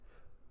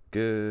Good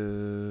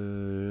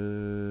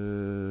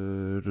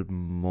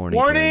morning,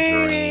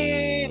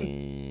 Morning!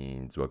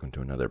 Tangerines. Welcome to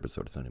another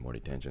episode of Sunday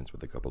Morning Tangents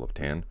with a couple of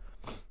tan.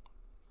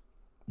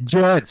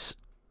 Jets.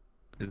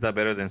 Is that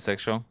better than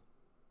sexual?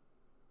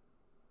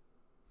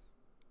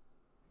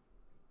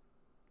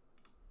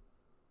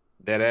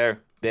 Dead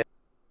air. Dead.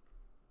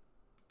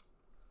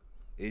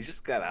 He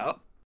just got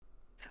out.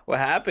 What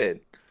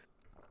happened?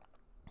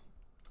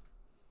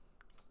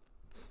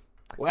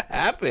 What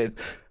happened?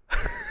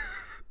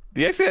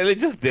 You accidentally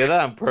just did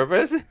that on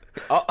purpose?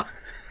 Oh,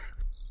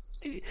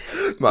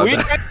 My were you,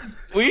 bad.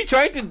 were you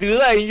trying to do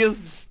that? And you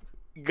just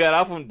got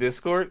out from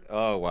Discord?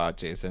 Oh wow,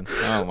 Jason.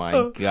 Oh my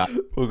god.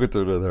 Welcome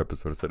to another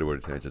episode of Sunday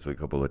Morning Tangents with a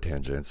couple of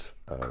tangents.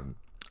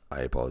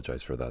 I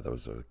apologize for that. That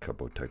was a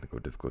couple of technical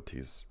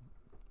difficulties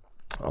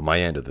on my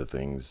end of the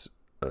things.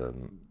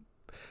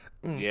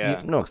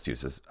 Yeah. No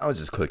excuses. I was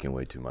just clicking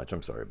way too much.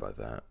 I'm sorry about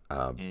that.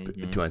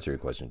 To answer your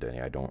question, Danny,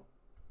 I don't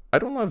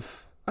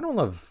love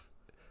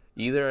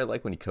either. I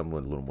like when you come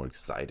with a little more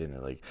excited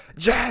and like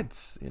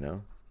Jets, you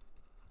know.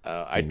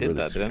 I did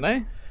that, didn't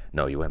I?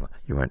 No, you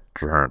went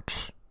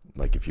Jets.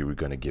 Like if you were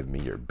gonna give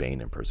me your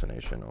Bane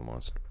impersonation,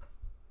 almost.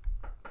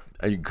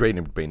 A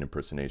great Bane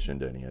impersonation,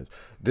 Danny has.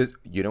 This,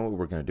 you know what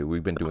we're gonna do?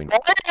 We've been doing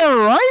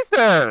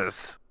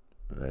Racist.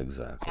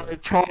 exactly.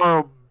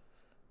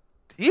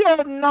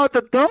 You're not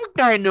the dog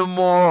guy no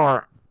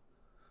more.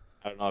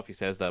 I don't know if he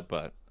says that,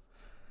 but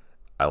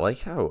I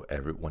like how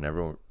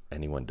whenever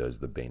anyone does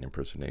the Bane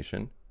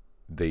impersonation,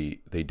 they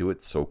do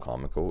it so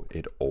comical.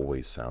 It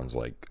always sounds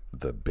like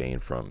the Bane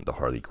from the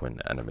Harley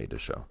Quinn animated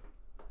show.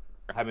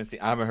 I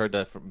haven't heard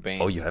that from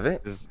Bane. Oh, you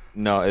haven't? Is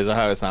that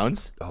how it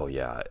sounds? Oh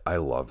yeah, I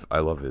love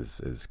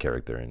his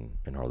character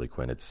in Harley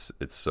Quinn. It's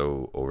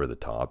so over the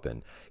top,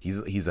 and he's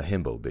a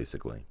himbo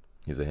basically.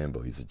 He's a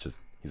himbo. He's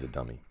a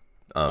dummy.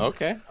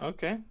 Okay.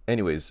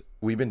 Anyways,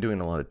 we've been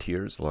doing a lot of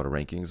tiers, a lot of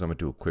rankings. I'm gonna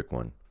do a quick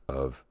one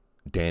of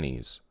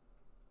Danny's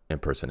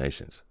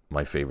impersonations.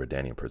 My favorite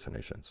Danny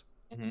impersonations.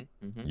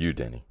 You,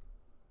 Danny.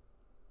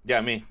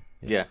 Yeah, me.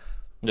 Yeah.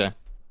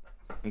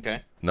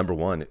 Okay. Number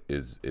one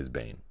is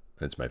Bane.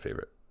 It's my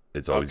favorite.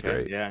 It's always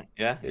great. Yeah.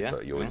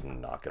 You always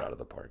knock it out of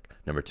the park.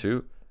 Number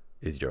two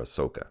is your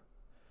Ahsoka,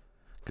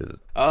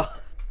 because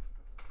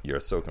your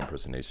Ahsoka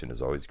impersonation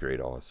is always great.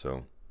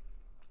 Also,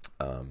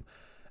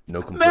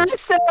 no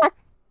complaints.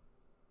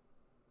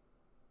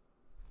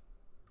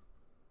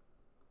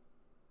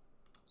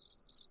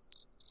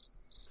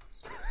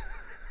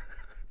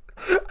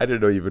 I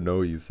didn't even know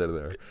what you said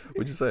there.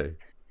 What'd you say?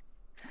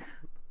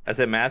 I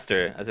said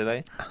master. I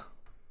said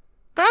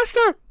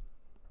Master.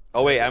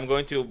 Oh wait, There it I'm is.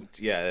 going to.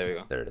 Yeah, there we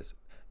go. There it is.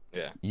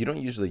 Yeah. You don't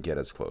usually get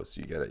as close.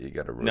 You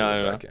gotta reel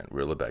No. it back in.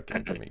 Reel it back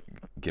in.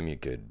 Give me a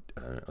good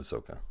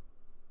Ahsoka.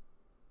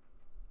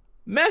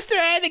 Master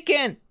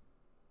Anakin.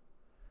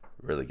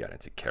 Really got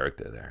into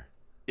character there.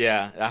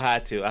 Yeah, I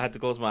had to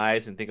close my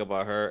eyes and think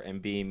about her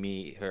and being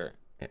me, her.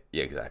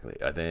 Yeah, exactly.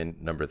 And then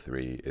number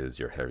three is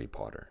your Harry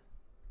Potter.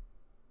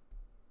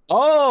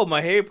 Oh,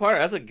 my Harry Potter.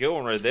 That's a good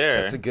one right there.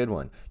 That's a good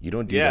one. You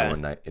don't do that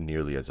one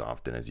nearly as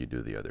often as you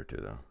do the other two,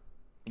 though.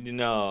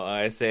 No,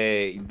 I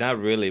say not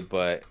really,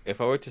 but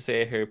if I were to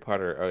say Harry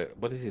Potter, or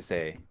what does he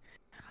say?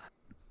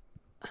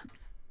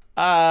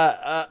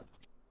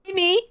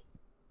 Me.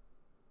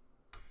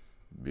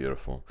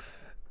 Beautiful.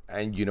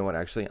 And you know what?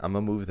 Actually, I'm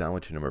gonna move that one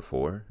to number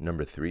four.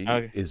 Number three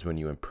is when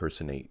you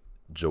impersonate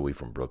Joey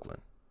from Brooklyn.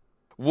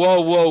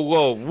 Whoa!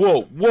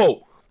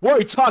 What are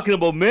you talking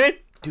about, man?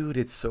 Dude,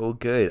 it's so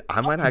good. I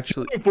might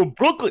actually. I'm from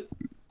Brooklyn.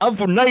 I'm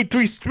from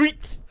 93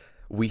 Streets.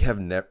 We have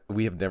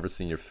never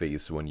seen your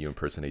face when you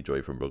impersonate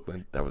Joey from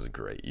Brooklyn. That was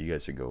great. You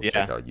guys should go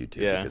check out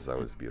YouTube because that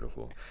was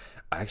beautiful.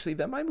 Actually,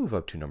 that might move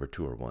up to number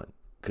two or one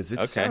because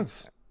it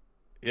sounds.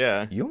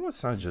 Yeah. You almost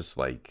sound just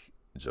like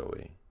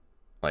Joey,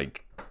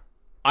 like.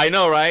 I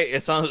know, right?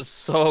 It sounds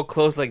so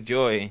close like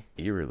Joey.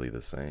 Eerily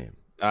the same.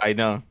 I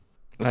know.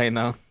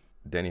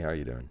 Danny, how are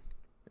you doing?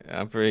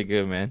 I'm pretty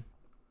good, man.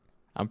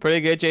 I'm pretty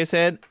good,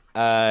 Jason.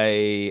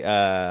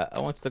 I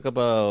want to talk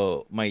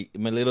about my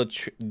little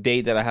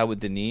date that I had with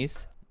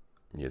Denise.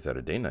 You guys had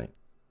a day night.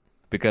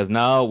 Because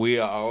now we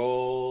are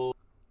all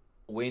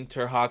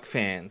Winterhawk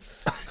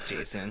fans,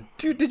 Jason.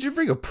 Dude, did you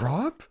bring a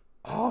prop?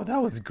 Oh,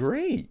 that was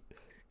great.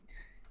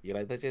 You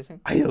like that,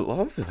 Jason? I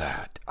love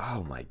that.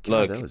 Oh my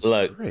god, that was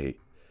great.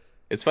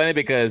 It's funny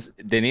because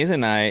Denise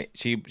and I,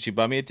 she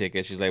bought me a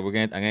ticket. She's like, I'm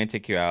gonna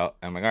take you out.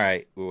 I'm like, all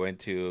right. We went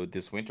to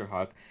this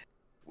Winterhawk,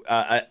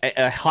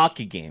 a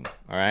hockey game.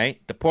 All right,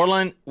 the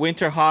Portland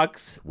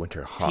Winterhawks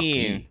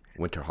team,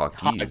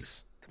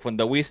 Winterhawkies from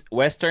the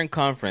Western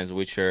Conference,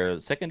 which are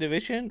second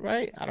division,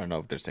 right? I don't know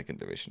if they're second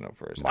division or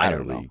first.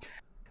 Minor league.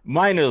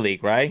 Minor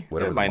league, right?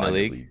 Whatever the minor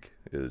league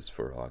is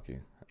for hockey.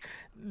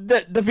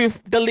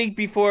 The league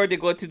before they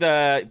go to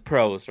the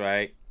pros,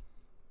 right?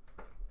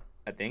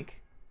 I think.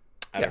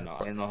 I don't know.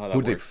 I don't know how that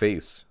works. Who they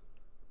face?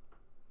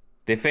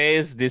 They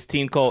face this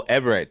team called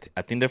Everett.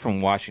 I think they're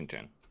from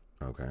Washington.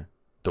 Okay.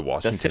 The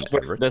Washington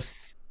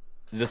Everetts?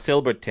 The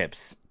Silver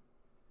Tips.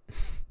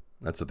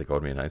 That's what they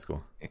called me in high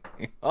school.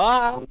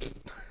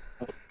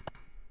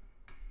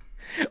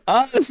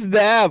 Oh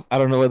snap! I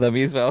don't know what that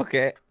means, but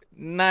okay,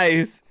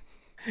 nice.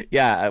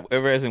 Yeah,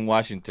 whereas in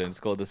Washington, it's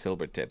called the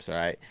Silver Tips. All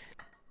right.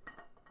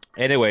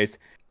 Anyways,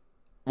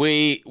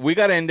 we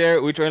got in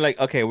there. We tried like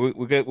okay, we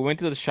went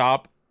to the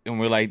shop and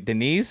we're like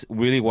Denise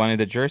really wanted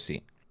the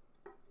jersey.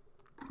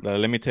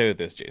 Let me tell you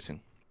this,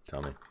 Jason.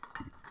 Tell me.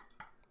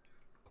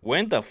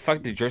 When the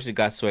fuck the jersey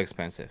got so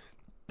expensive?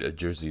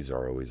 Jerseys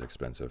are always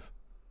expensive.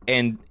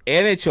 And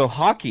NHL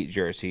hockey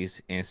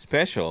jerseys in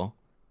special,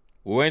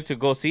 we went to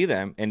go see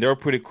them, and they're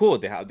pretty cool.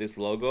 They have this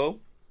logo,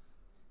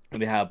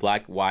 and they have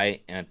black,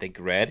 white, and I think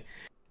red.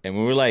 And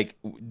we were like,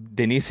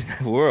 Denise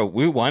and I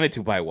we wanted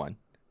to buy one,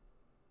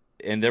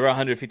 and they were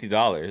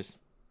 $150.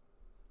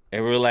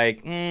 And we were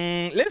like,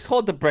 let's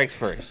hold the brakes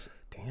first.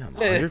 Damn,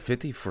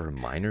 150 for a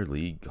minor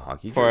league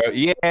hockey For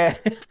jersey? yeah.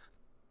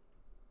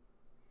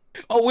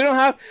 Oh, we don't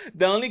have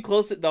the only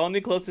closest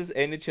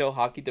NHL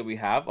hockey that we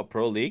have, a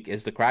pro league,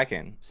 is the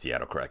Kraken.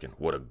 Seattle Kraken.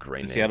 What a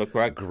great name. Seattle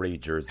Kraken.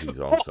 Great jerseys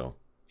also.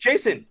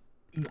 Jason,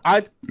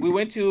 we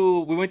went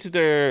to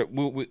their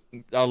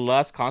our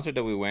last concert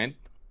that we went.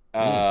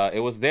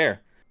 It was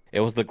there. It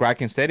was the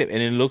Kraken Stadium,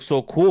 and it looked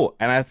so cool.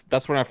 And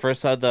that's when I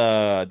first saw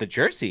the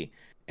jersey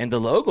and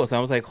the logos. I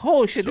was like,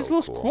 "Oh shit, this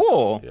looks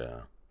cool." Yeah.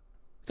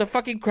 It's a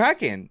fucking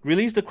Kraken.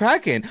 Release the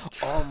Kraken.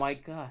 Oh my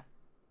god.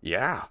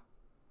 Yeah.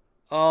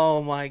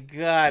 Oh my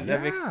god,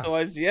 that makes so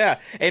much. Yeah,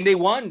 and they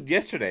won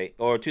yesterday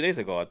or 2 days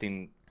ago, I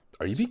think.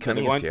 Are you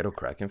becoming a Seattle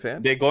Kraken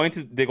fan? They're going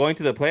to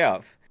the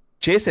playoff.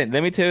 Jason,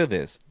 let me tell you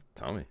this.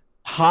 Tell me.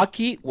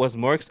 Hockey was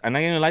more. I'm not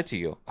gonna lie to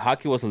you.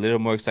 Hockey was a little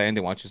more exciting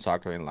than watching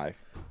soccer in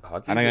life. I'm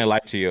not gonna lie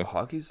to you.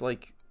 Hockey's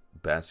like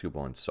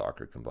basketball and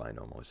soccer combined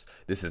almost.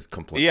 This is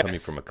coming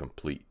from a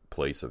complete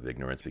place of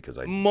ignorance because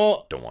I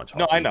don't watch hockey.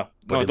 No, I know.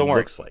 But no, it don't worry.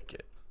 looks like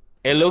it.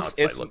 It looks.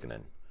 It's looking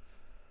in.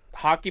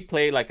 Hockey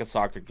played like a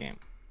soccer game.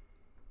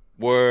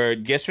 Where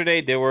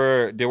yesterday they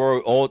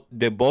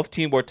both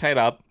teams were tied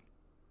up.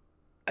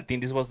 I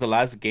think this was the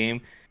last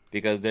game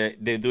because they're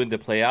doing the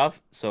playoff,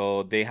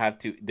 so they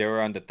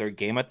were on the third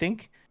game, I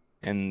think,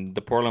 and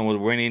the Portland was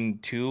winning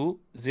 2-0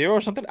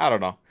 or something. I don't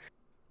know,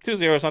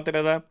 2-0 or something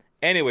like that.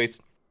 Anyways,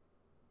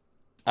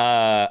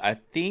 I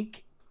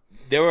think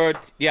there were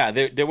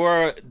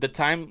the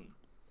time.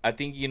 I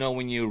think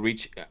when you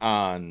reach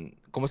on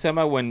 ¿cómo se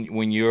llama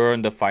when you're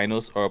in the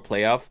finals or a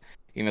playoff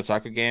in a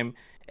soccer game.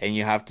 And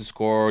you have to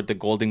score the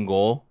golden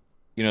goal.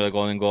 The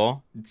golden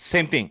goal.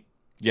 Same thing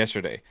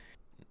yesterday.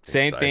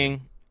 Same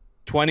thing.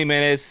 20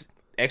 minutes,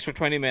 extra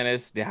 20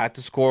 minutes. They had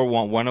to score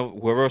one of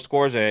whoever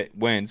scores it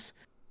wins.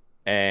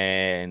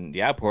 And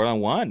yeah, Portland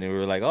won. And we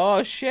were like,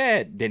 oh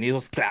shit. Then he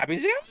was clapping.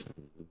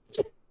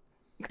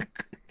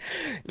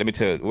 Let me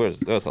tell you,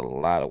 there was a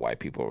lot of white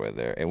people right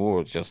there. And we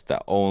were just the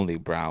only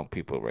brown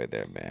people right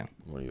there, man.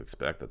 What do you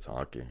expect? That's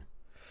hockey.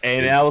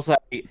 And I was like,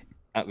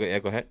 yeah,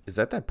 go ahead. Is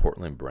that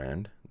Portland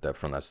brand? That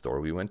from that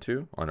store we went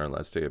to on our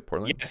last day at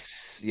Portland?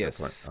 Yes.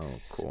 Oh,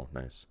 cool.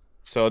 Nice.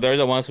 So they're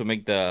the ones who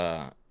make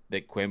the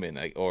equipment,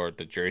 or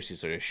the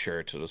jerseys or the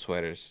shirts or the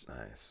sweaters.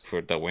 Nice.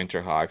 For the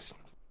Winter Hawks.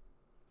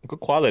 Good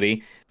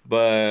quality.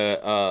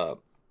 But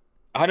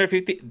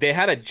 150. They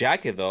had a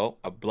jacket though,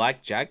 a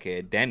black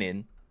jacket,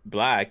 denim,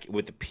 black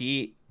with the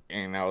P,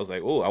 and I was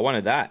like, oh, I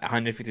wanted that.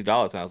 $150. And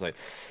I was like,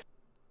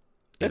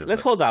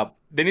 let's hold up.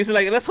 Then he's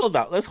like, let's hold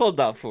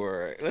up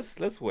for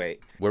let's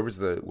wait. Where was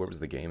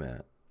the game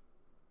at?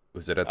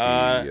 Was it at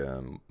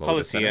the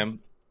Coliseum,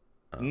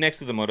 next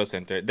to the Moto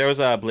Center? There was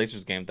a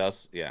Blazers game.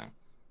 That's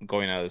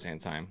going out at the same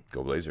time.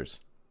 Go Blazers!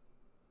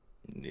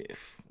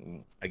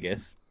 I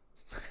guess.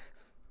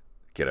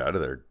 Get out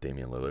of there,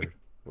 Damian Lillard.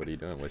 What are you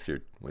doing?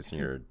 Wasting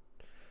your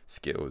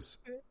skills?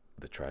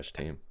 The trash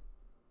team.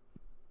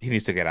 He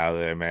needs to get out of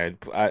there, man.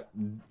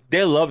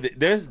 They loved it.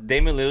 There's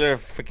Damian Lillard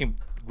freaking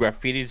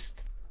graffiti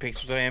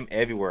pictures of him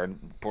everywhere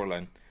in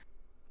Portland.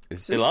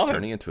 Is this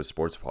turning into a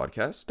sports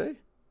podcast day?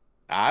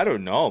 I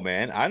don't know,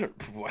 man.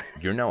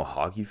 You're now a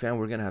hockey fan.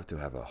 We're gonna have to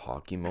have a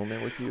hockey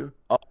moment with you.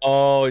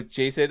 Oh,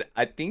 Jason,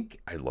 I think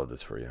I love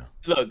this for you.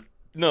 Look,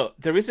 no,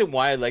 the reason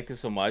why I like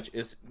this so much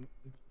is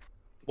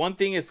one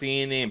thing is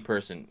seeing it in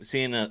person,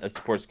 seeing a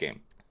sports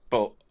game,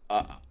 but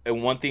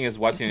and one thing is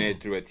watching it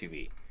through a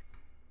TV.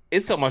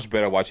 It's so much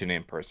better watching it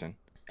in person.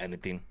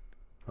 Anything.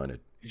 100.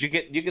 You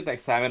get the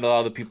excitement of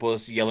all the people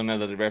yelling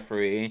at the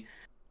referee.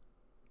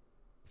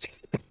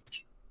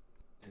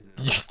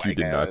 You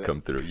did not come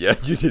through. Yeah,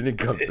 you didn't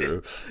come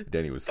through.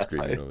 Danny was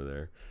screaming over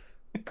there.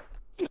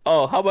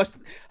 Oh, how much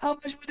were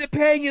they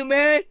paying you,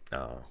 man?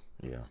 Oh,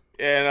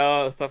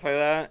 yeah. Stuff like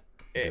that.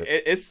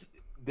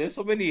 There's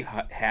so many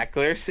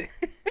hecklers.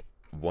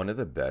 One of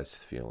the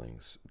best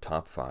feelings,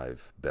 top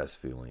 5 best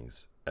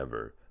feelings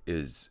ever,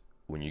 is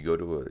when you go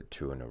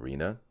to an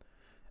arena,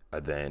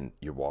 then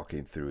you're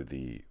walking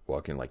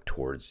like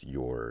towards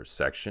your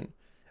section,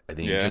 and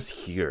then you just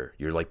hear,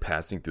 you're like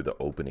passing through the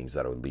openings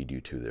that will lead you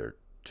to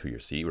your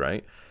seat,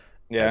 right?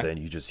 Yeah. And then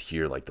you just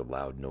hear like the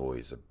loud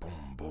noise of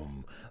boom,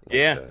 boom.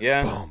 Like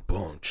boom,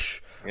 boom,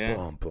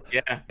 boom, boom.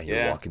 Yeah. And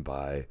you're walking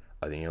by,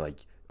 and then you're like,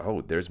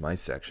 oh, there's my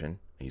section.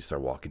 And you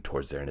start walking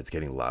towards there, and it's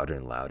getting louder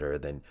and louder.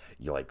 And then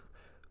you like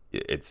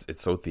it's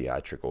so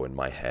theatrical in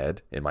my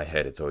head. In my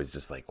head, it's always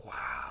just like,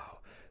 wow.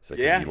 So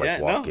 'cause Yeah, you like yeah,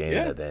 walk no, in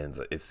yeah. and then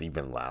it's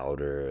even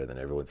louder, and then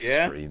everyone's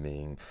Yeah.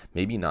 screaming.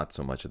 Maybe not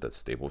so much at the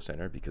Staples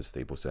Center because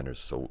Staples Center is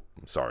so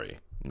sorry,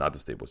 not the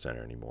Staples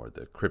Center anymore.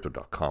 The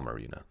Crypto.com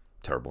Arena,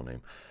 terrible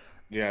name.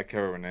 Yeah, I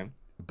can't remember her name.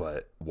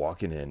 But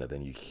walking in and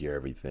then you hear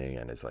everything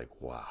and it's like,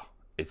 wow,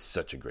 it's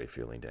such a great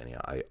feeling, Danny.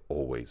 I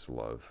always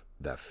love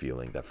that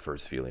feeling, that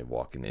first feeling of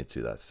walking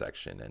into that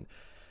section, and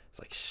it's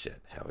like,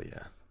 shit, hell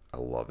yeah, I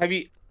love it. Have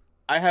you?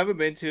 I haven't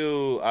been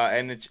to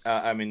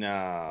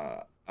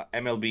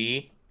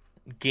MLB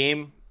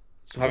game.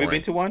 So have you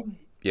been Boring. to one?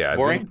 Yeah,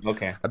 Boring.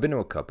 Okay. I've been to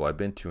a couple. I've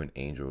been to an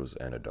Angels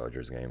and a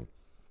Dodgers game,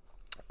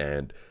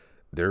 and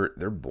they're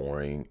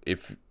boring.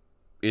 If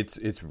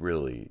it's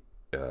really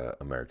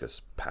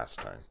America's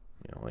pastime,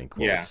 in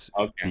Yeah. quotes,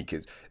 Okay.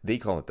 because they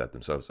call it that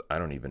themselves. I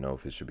don't even know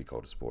if it should be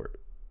called a sport.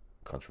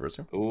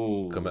 Controversial.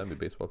 Ooh. Come at me,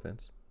 baseball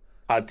fans.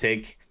 Hot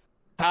take.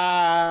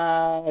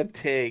 Hot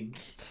take.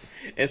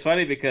 It's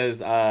funny because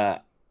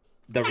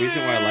the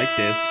reason why I like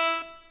this.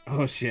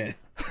 Oh shit.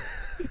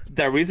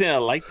 The reason I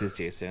like this,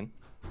 Jason,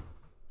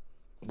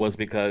 was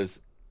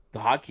because the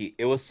hockey,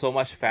 it was so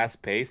much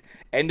fast paced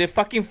and they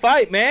fucking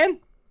fight, man.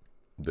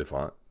 They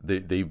fought.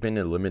 They've been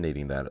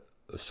eliminating that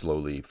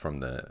slowly from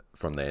the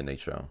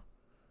NHL.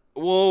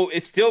 Well,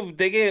 it's still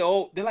they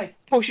like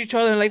push each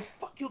other and like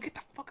fuck you, get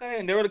the fuck out of here.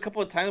 And there were a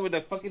couple of times where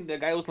the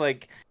guy was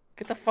like,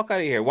 get the fuck out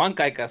of here. One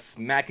guy got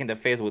smacked in the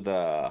face with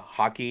a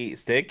hockey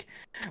stick,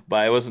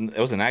 but it was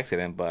an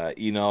accident. But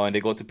and they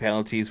go to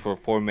penalties for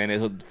 4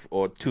 minutes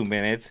or 2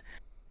 minutes,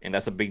 and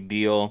that's a big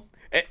deal.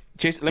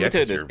 Chase, let me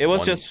tell you 'cause this. It was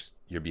one- just.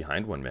 you're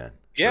behind one man.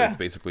 So Yeah. it's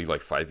basically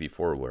like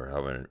 5v4 where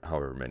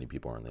however many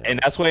people are on the And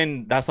ice.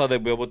 that's how they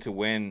were able to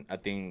win. I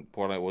think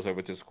Portland was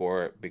able to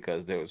score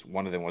because there was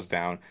one of them was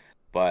down,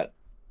 but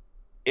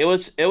it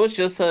was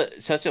just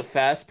such a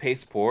fast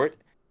paced sport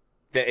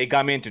that it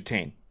got me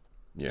entertained.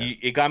 Yeah.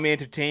 It got me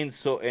entertained.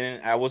 So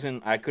and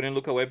I couldn't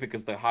look away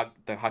because the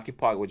hockey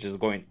puck was just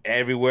going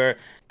everywhere.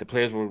 The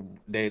players were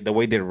the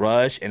way they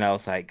rush, and I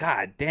was like,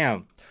 God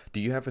damn.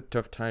 Do you have a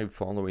tough time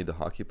following the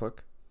hockey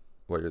puck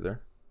while you're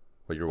there?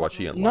 While you're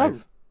watching it No.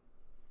 live?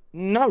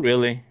 Not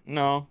really.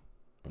 No,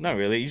 not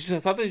really. You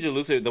just sometimes you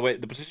lose it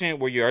the position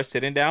where you are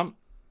sitting down.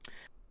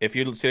 If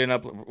you're sitting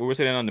up, we were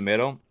sitting on the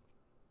middle,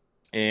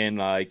 and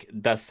like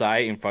that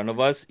side in front of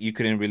us, you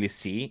couldn't really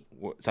see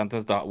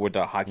sometimes where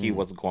the hockey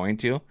was going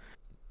to.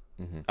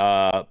 Mhm.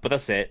 But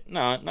that's it.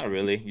 No, not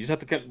really. You just have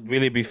to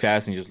really be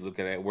fast and just look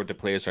at it where the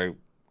players are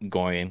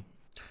going.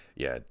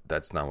 Yeah,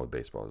 that's not what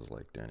baseball is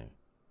like, Danny.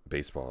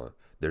 Baseball,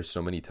 there's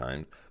so many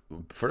times.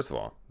 First of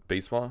all,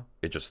 baseball,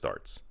 it just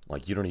starts.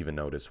 Like, you don't even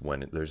notice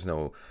when there's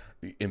no.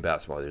 In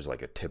basketball, there's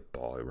like a tip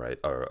ball, right?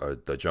 Or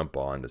the jump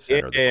ball in the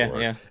center of the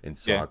court. Yeah. In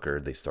soccer,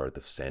 they start at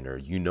the center.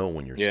 You know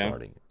when you're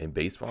starting. In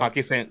baseball,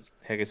 Hockey sense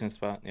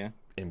spot. Yeah.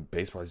 in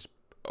baseball, it's,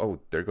 oh,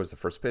 there goes the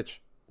first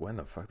pitch. When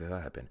the fuck did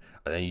that happen?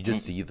 And then you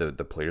just see the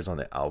players on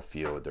the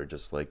outfield. They're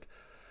just like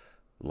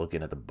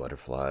looking at the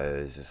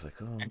butterflies. Just like,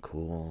 oh,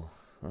 cool.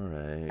 All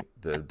right.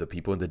 The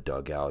people in the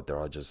dugout, they're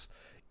all just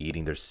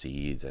eating their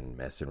seeds and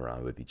messing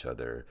around with each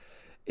other.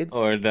 It's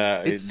Or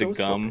the so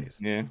gum.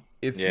 slow-paced. Yeah.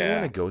 if you Yeah.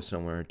 want to go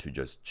somewhere to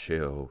just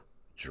chill,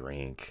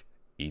 drink,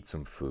 eat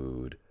some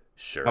food,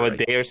 sure. Have a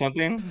day or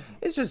something.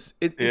 It's just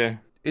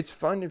it's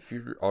fun if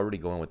you're already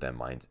going with that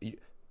mind.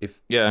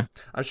 If Yeah.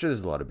 I'm sure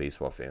there's a lot of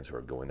baseball fans who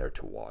are going there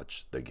to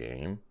watch the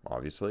game,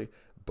 obviously,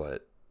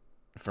 but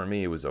for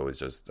me, it was always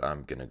just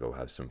I'm gonna go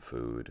have some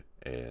food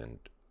and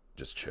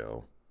just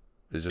chill.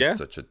 It's just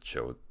such a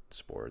chill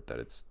sport that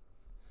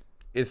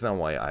it's not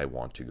why I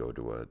want to go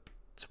to a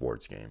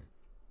sports game,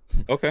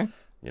 Okay.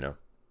 you know.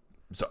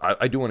 So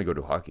I do want to go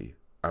to hockey.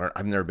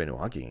 I've never been to a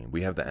hockey game.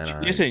 We have the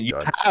Anaheim Listen,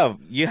 Ducks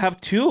you have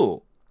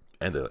two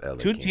and the LA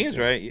two Kings, teams,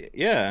 yeah. right?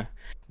 Yeah.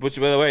 Which,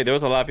 by the way, there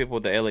was a lot of people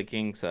with the LA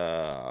Kings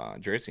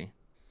jersey.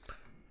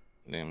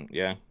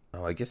 Yeah.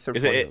 Oh, I guess there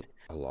Is were it-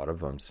 a lot of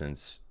them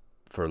since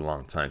for a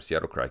long time.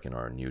 Seattle Kraken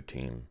are a new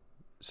team,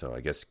 so I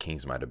guess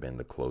Kings might have been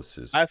the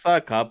closest. I saw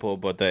a couple,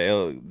 but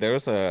there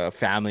was a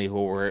family who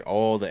wore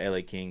all the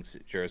LA Kings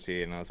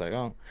jersey, and I was like,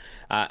 oh,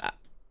 I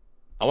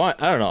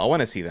don't know, I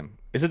want to see them.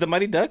 Is it the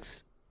Mighty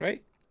Ducks,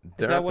 right?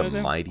 They're that not one the of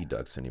them? Mighty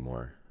Ducks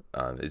anymore.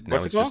 Now What's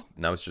it's it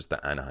called? just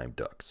the Anaheim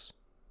Ducks.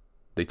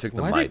 They took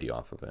the Why they- Mighty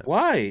off of it.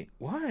 Why?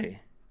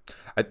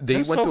 They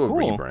That's went so through a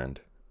cool. rebrand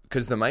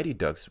because the Mighty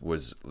Ducks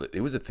was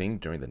a thing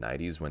during the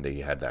 '90s when they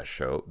had that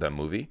show, that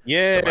movie.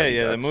 Yeah, Mighty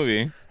the Ducks.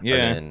 movie. Yeah.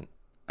 And then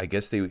I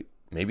guess they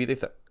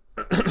thought,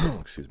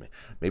 excuse me,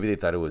 maybe they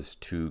thought it was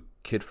too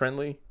kid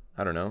friendly.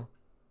 I don't know,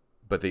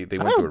 but they I went through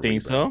a don't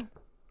think so. rebrand.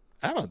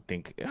 I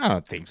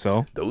don't think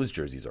so. Those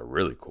jerseys are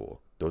really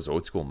cool. Those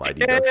old school Mighty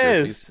Yes. Ducks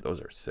jerseys, those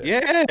are sick.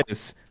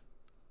 Yes.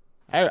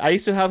 I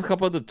used to have a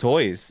couple of the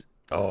toys.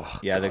 Oh,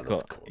 Yeah, God, they're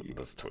those, cool.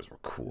 those toys were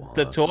cool.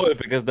 The huh? toy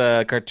because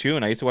the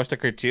cartoon. I used to watch the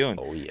cartoon.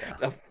 Oh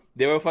yeah.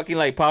 They were fucking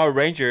like Power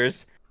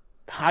Rangers,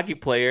 hockey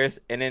players,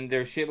 and then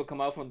their shit would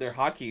come out from their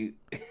hockey.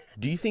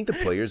 Do you think the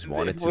players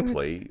wanted to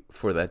play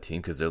for that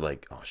team because they're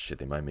like, oh shit,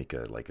 they might make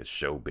a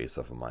show based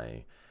off of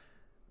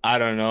I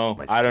don't know.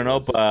 My I don't know,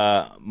 skills.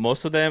 but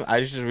most of them,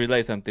 I just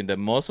realized something that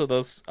most of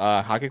those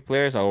hockey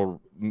players are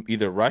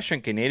either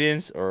Russian,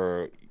 Canadians,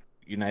 or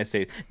United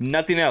States.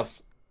 Nothing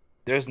else.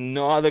 There's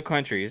no other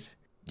countries,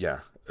 Yeah,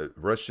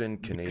 Russian,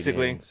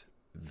 basically. Canadians,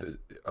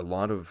 a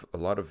lot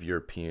of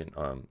European,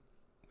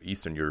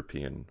 Eastern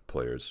European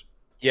players.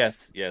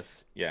 Yes,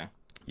 yes, yeah.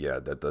 Yeah,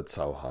 that's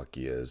how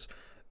hockey is.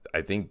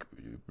 I think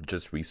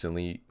just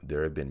recently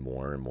there have been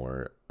more and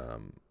more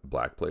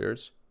black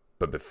players,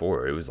 but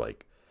before it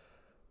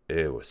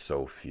was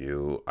so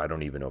few. I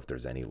don't even know if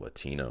there's any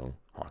Latino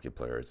hockey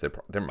players. There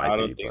I might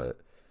be, don't think so. but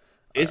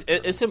I don't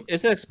know.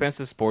 It's an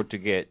expensive sport to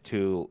get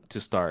to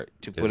start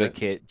to Is put a it?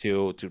 kid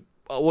to.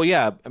 Oh, well,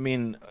 yeah. I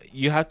mean,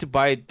 you have to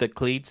buy the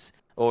cleats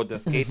or the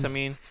skates. I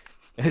mean,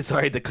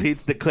 sorry, the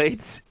cleats, the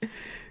clates.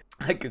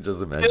 I could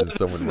just imagine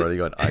someone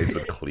running on ice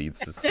with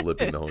cleats, just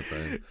slipping the whole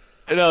time.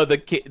 No,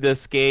 the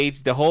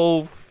skates, the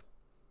whole.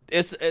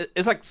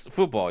 It's like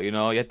football. You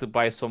know, you have to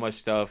buy so much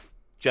stuff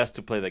just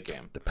to play the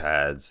game, The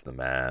pads, the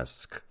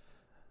mask.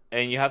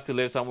 and you have to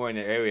live somewhere in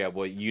the area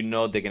where you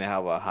know they're gonna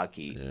have a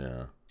hockey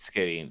Yeah.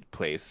 skating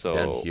place.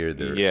 Down So here,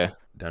 yeah,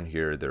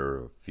 there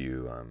are a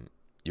few.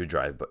 You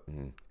drive, but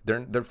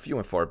they're few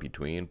and far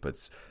between.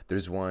 But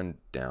there's one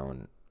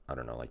down. I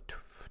don't know, like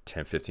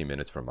 10, 15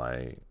 minutes from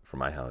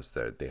my house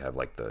that they have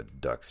like the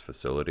Ducks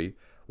facility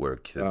where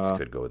kids uh,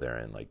 could go there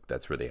and like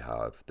that's where they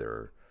have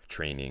their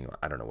training.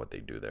 I don't know what they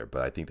do there,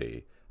 but I think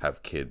they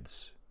have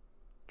kids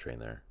train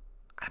there.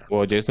 I don't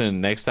well,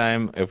 Jason, next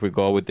time if we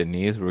go with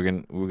Denise,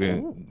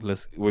 know.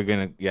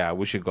 yeah,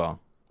 we should go.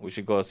 We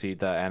should go see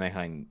the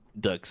Anaheim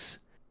Ducks.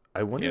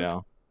 I wonder You if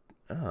know,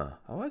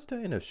 I was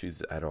Diana if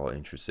she's at all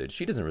interested.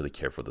 She doesn't really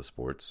care for the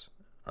sports,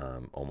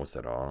 almost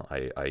at all.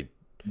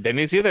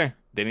 Denise either,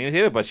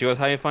 but she was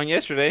having fun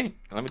yesterday.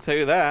 Let me tell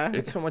you that.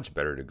 It's so much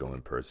better to go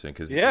in person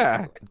because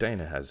Yeah.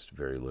 Diana has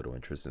very little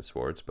interest in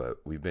sports. But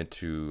we've been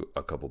to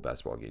a couple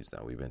basketball games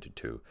now. We've been to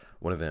two.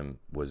 One of them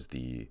was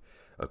the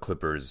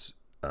Clippers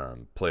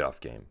playoff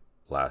game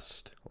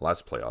last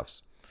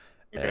playoffs,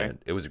 Okay. and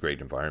it was a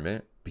great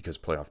environment because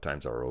playoff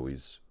times they're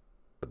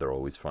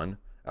always fun.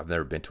 I've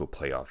never been to a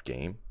playoff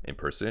game in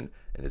person,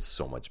 and it's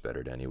so much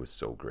better. Danny, it was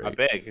so I great.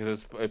 bet because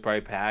it's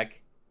probably packed.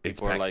 It's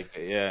People are packed. like,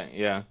 yeah,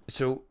 yeah,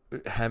 So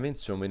having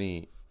so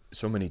many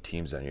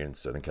teams down here in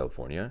Southern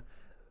California,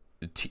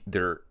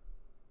 they're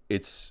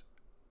it's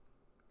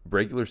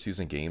regular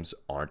season games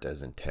aren't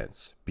as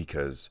intense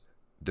because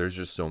there's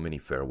just so many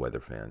fair weather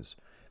fans.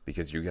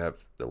 Because you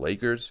have the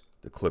Lakers,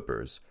 the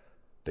Clippers,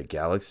 the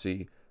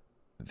Galaxy,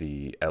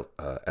 the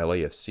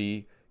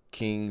LAFC,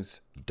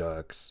 Kings,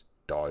 Ducks,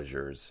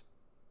 Dodgers,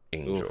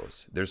 oof,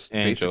 Angels. There's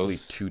basically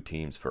Angels two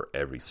teams for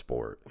every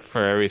sport,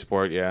 for every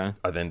sport, yeah.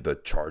 and then the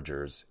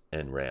Chargers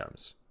and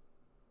Rams.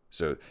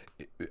 So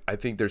I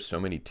think there's so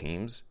many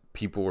teams.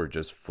 People are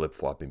just flip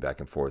flopping back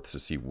and forth to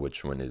see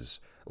which one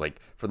is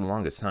like. For the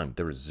longest time,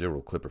 there was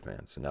zero Clipper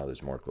fans, and now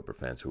there's more Clipper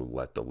fans who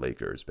let the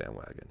Lakers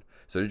bandwagon.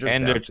 So they're just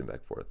And bouncing back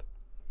and forth.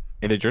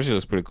 the jersey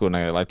was pretty cool. Not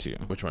gonna lie to you,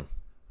 Which one?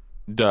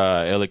 the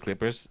LA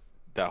Clippers,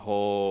 the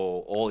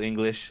whole all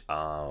English,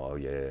 Oh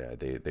yeah, yeah,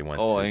 yeah. They went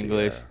all to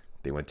English.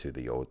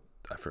 the old.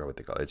 I forgot what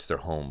they call it. It's their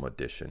home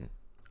edition.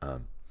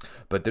 Um,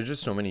 but there's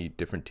just so many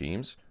different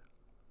teams.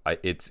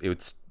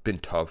 It's been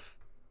tough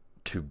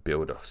to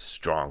build a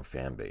strong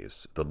fan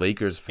base. The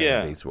Lakers fan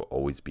Yeah, base will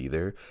always be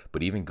there,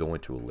 but even going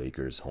to a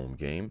Lakers home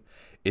game,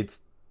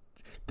 it's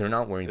they're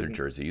not wearing their isn't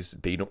jerseys.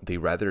 They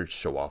rather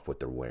show off what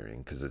they're wearing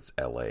because it's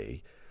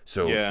LA.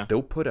 So yeah.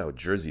 they'll put out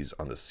jerseys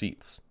on the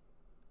seats.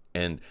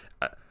 And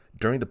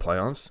during the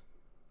playoffs,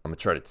 I'm gonna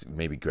try to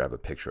maybe grab a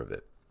picture of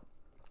it.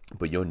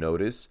 But you'll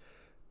notice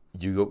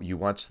you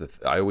watch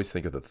I always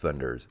think of the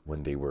Thunders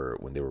when they were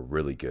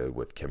really good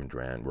with Kevin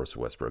Durant,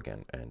 Russell Westbrook,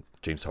 and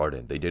James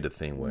Harden. They did a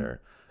thing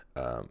where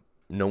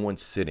no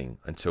one's sitting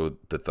until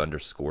the Thunder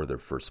score their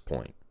first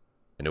point,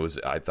 and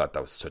I thought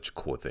that was such a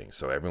cool thing.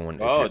 So everyone,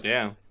 if Oh, you're,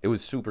 damn. it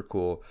was super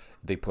cool.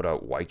 They put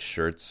out white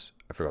shirts.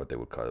 I forgot what they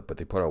would call it, but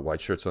they put out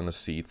white shirts on the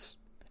seats,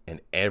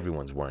 and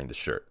everyone's wearing the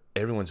shirt.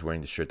 Everyone's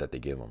wearing the shirt that they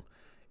give them.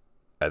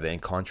 And then in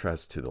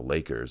contrast to the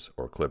Lakers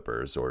or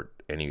Clippers or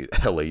any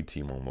LA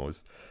team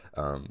almost,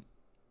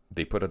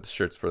 they put out the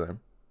shirts for them,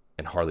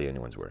 and hardly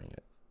anyone's wearing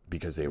it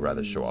because they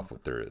rather show off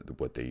what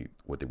they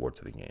wore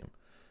to the game.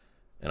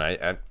 And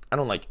I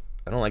don't like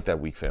that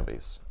weak fan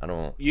base. I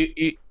don't.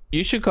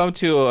 You should come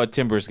to a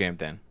Timbers game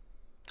then,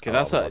 because Oh, I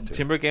that's would a love to.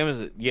 Timber game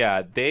is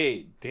yeah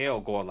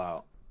they'll go all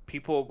out.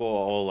 People go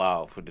all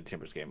out for the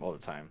Timbers game all the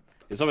time.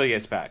 If somebody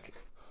gets back.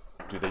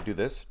 Do they do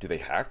this? Do they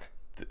hack?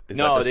 Is that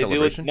No, their they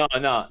do it. celebration?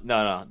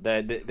 No.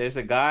 There's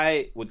a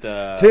guy with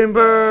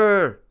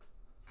Timber.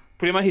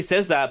 pretty much he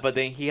says that, but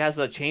then he has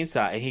a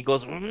chainsaw and he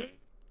goes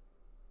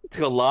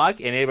to a log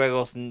and everybody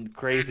goes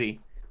crazy.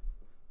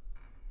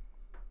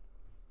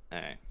 All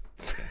right.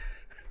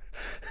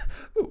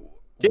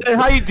 Jason,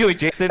 how you doing,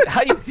 Jason?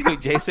 How you doing,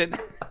 Jason?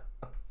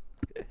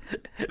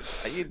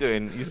 How you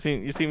doing? You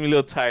seem a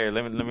little tired.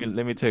 Let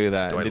me tell you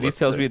that. Do I Denise look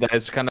tells me tired? that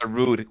it's kind of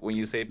rude when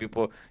you say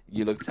people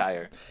you look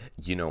tired.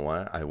 You know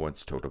what? I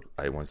once told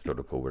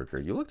a coworker,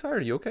 "You look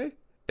tired. Are you okay?"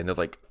 and they're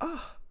like,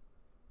 ah.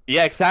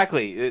 Yeah,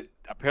 exactly.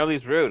 Apparently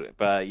it's rude,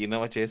 but you know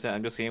what, Jason?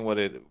 I'm just saying what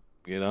it.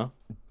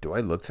 Do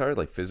I look tired,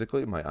 like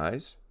physically, my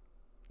eyes?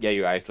 Yeah,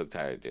 your eyes look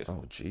tired, Jason.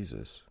 Oh,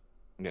 Jesus.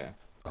 Yeah.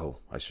 Oh,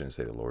 I shouldn't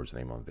say the Lord's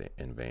name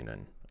in vain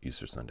on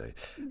Easter Sunday.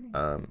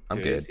 Mm-hmm. I'm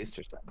good. It's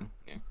Easter Sunday.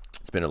 Yeah.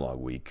 It's been a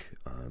long week.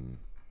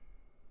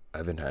 I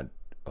haven't had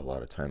a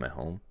lot of time at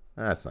home.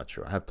 That's not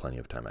true. I have plenty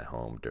of time at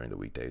home during the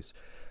weekdays,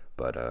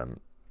 but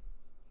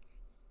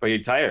you're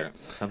tired.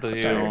 Sometimes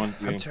you don't want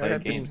to play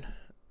games.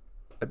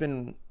 I've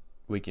been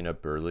waking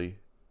up early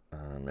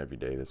every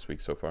day this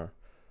week so far.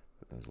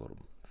 There's a little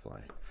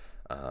fly.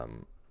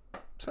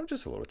 So I'm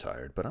just a little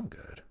tired, but I'm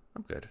good.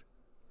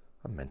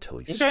 I'm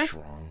mentally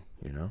strong,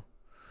 you know?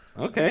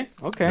 Okay.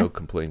 No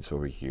complaints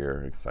over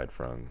here aside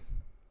from...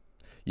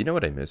 You know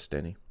what I miss,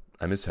 Danny?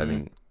 I miss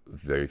having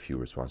very few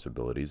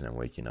responsibilities and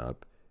waking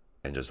up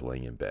and just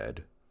laying in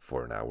bed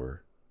for an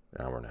hour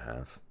and a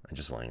half, and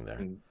just laying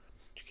there. You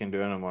can't do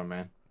it anymore,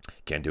 man.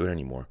 Can't do it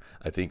anymore.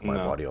 I think my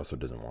body also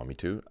doesn't want me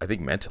to. I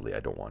think mentally I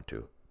don't want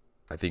to.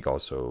 I think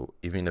also,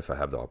 even if I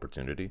have the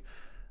opportunity,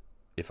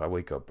 if I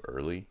wake up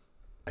early,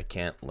 I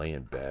can't lay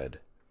in bed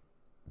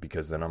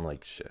because then I'm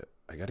like, shit,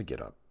 I gotta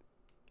get up.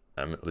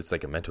 It's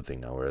like a mental thing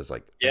now, where it's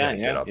like, I gotta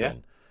get up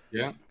and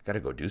I gotta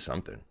go do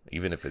something,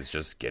 even if it's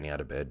just getting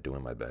out of bed,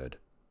 doing my bed.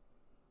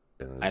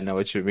 I know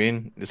what you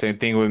mean. The same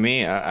thing with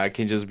me. I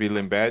can just be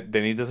in bed.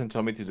 Then he doesn't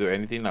tell me to do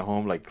anything at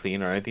home, like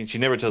clean or anything. She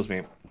never tells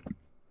me.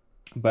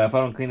 But if I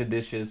don't clean the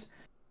dishes,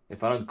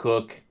 if I don't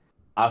cook,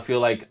 I feel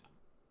like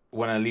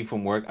when I leave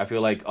from work, I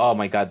feel like, oh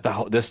my God,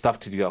 there's stuff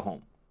to do at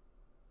home.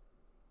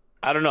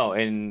 I don't know.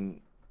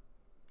 And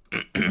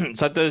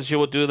sometimes she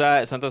will do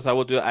that. Sometimes I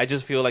will do it. I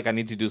just feel like I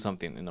need to do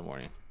something in the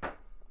morning.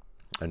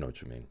 I know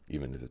what you mean.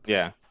 Even if it's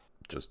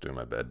just doing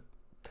my bed.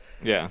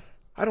 Yeah.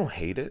 I don't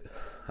hate it.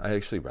 I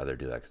actually rather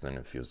do that because then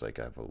it feels like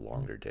I have a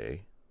longer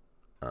day.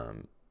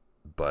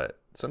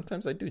 But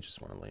sometimes I do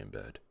just want to lay in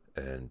bed.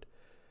 And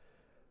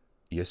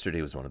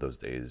yesterday was one of those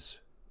days.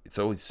 It's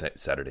always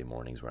Saturday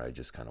mornings where I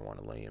just kind of want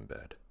to lay in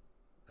bed.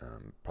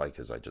 Probably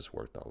because I just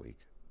worked all week.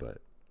 But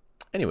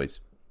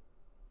anyways,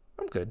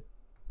 I'm good.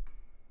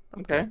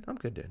 I'm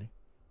good, Danny.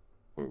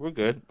 We're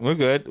good.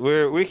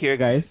 We're here,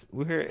 guys.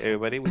 We're here,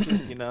 everybody. We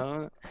just,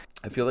 I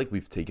feel like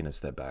we've taken a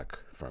step back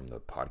from the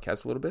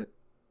podcast a little bit.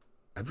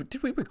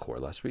 Did we record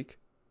last week?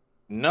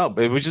 No,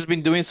 but we've just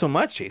been doing so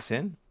much,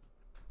 Jason.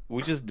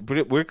 We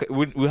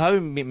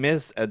haven't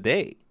missed a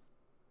day.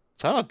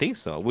 So I don't think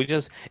so.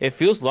 It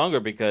feels longer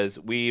because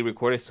we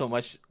recorded so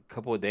much a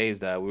couple of days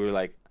that we were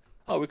like,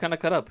 oh, we kind of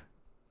caught up.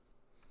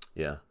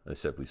 Yeah,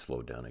 except we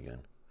slowed down again.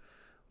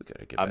 We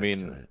gotta get back to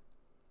it.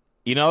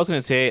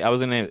 I was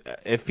gonna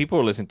if people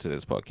are listening to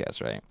this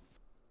podcast, right?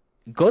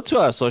 Go to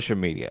our social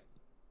media.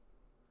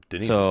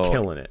 Denise is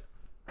killing it.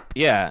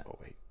 Yeah. Oh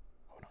wait,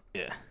 hold on.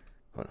 Yeah.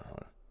 Hold on.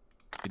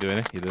 You doing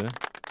it?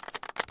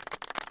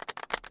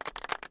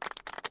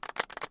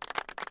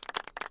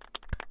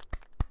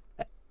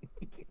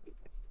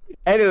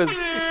 Anyways,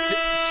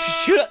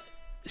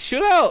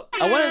 shoot out.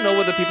 I want to know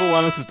what the people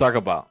want us to talk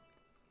about.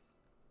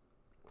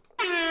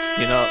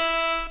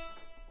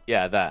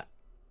 Yeah, that.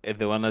 If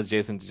they want us,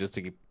 Jason,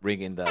 to keep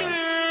bringing that.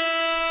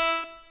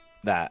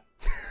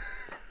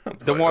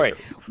 Don't worry.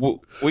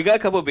 We got a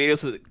couple of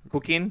videos of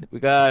cooking.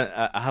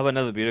 I have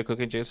another video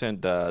cooking,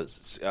 Jason.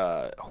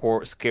 The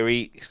horror,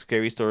 scary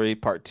story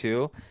part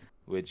 2,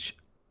 which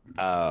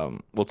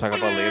we'll talk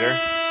about later.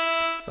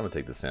 Someone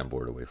take the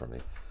sandboard away from me.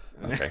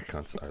 Okay,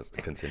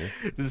 continue.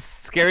 The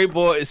scary.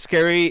 Was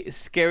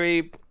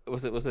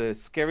it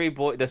scary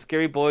boy? The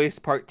scary boys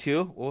part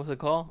 2. What was it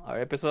called? Our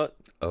episode.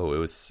 Oh, it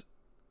was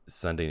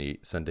Sunday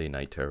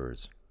Night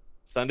Terrors.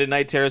 Sunday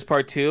Night Terrors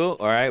part 2.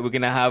 All right, we're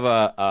gonna have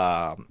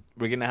a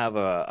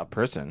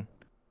person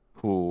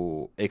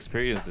who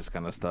experienced this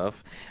kind of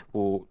stuff.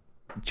 Who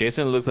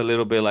Jason looks a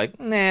little bit like,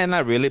 nah,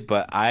 not really,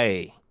 but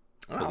I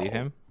believe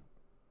him.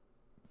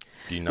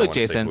 Do you know what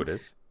Jason? Say who it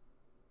is?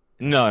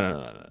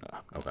 No.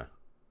 Okay.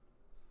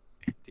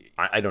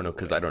 I don't know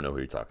because I don't know who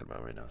you're talking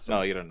about right now. So.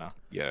 No, you don't know.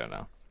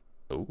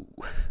 Oh.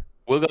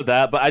 We'll go with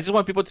that, but I just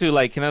want people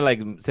to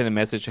send a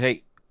message.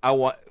 Hey,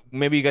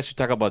 maybe you guys should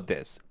talk about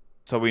this,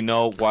 so we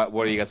know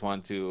what you guys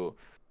want to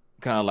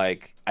kind of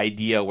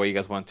idea what you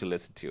guys want to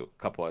listen to a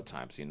couple of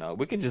times.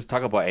 We can just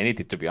talk about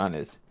anything. To be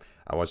honest,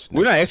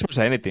 we're not experts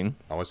at anything.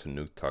 I watched the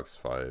Nuke's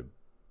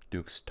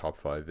top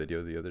 5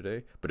 video the other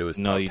day, but it was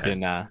no, top you 10. did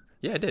not.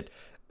 Yeah, I did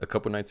a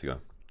couple nights ago,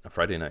 a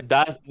Friday night.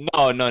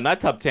 No, not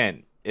top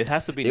 10. It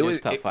has to be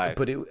Nuke's top 5.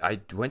 But I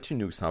went to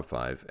Nuke's top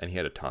 5, and he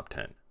had a top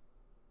 10.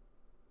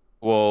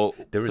 Well,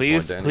 there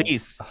was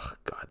please. Oh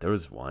God, there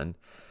was one.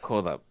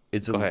 Hold up.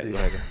 Go ahead.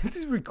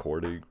 It's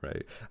recording,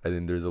 right? And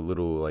then there's a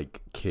little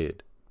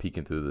kid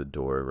peeking through the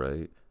door,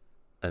 right?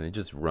 And it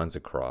just runs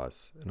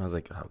across, and I was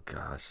like, oh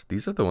gosh,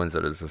 these are the ones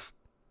that are just.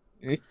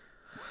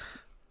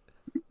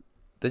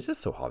 They're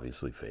just so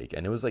obviously fake,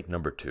 and it was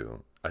number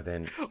 2. And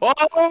then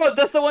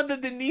that's the one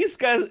that Denise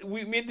got.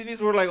 Me and Denise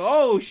were like,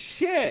 oh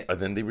shit. And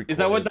then they recorded. Is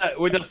that what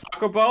with the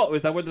soccer ball?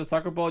 Is that what the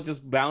soccer ball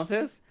just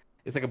bounces?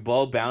 It's like a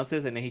ball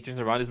bounces and then he turns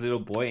around this little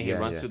boy and he Yeah,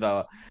 runs yeah. to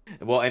the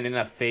well, and then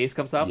a face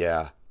comes up.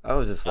 Yeah, I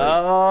was just like,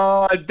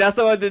 Oh, that's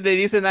the one that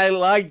Denise and I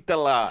liked a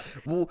lot.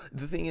 well,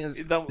 the thing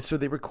is, The- so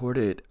they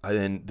recorded, and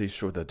then they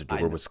showed that the I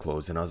door know. was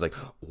closed, and I was like,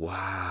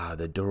 wow,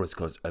 the door was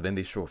closed, and then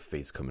they show a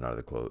face coming out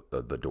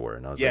of the door,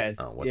 and I was Yes,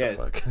 like, oh, what yes.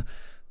 the fuck?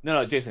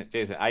 No, Jason,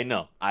 I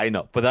know,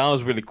 but that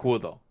was really cool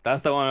though.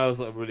 That's the one I was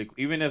really,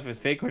 even if it's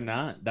fake or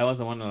not, that was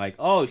the one I'm like,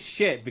 oh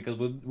shit, because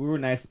we were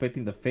not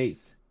expecting the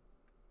face.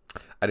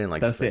 I didn't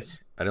like That's the it. face.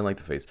 I didn't like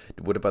the face.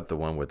 What about the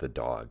one with the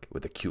dog,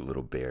 with the cute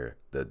little bear,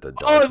 the dog?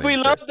 Oh, thing we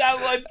that- love that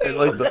one I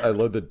too. I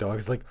love the dog.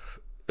 It's like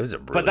it was a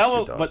really But that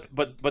cute one, dog.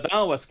 but that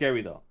one was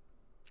scary though.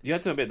 You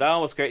have to admit that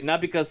one was scary,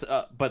 not because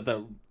but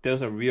there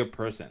was a real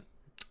person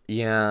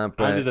Yeah,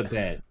 but under the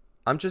bed.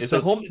 I'm just It's so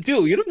a home,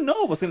 dude. You don't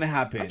know what's gonna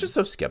happen. I'm just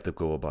so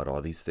skeptical about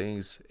all these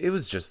things. It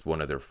was just one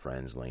of their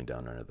friends laying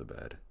down under the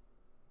bed.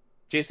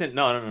 Jason,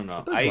 no. It was one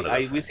of their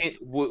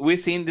We've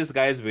friends. seen this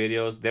guy's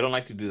videos. They don't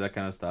like to do that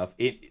kind of stuff.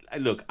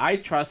 Look, I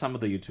trust some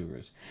of the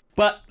YouTubers,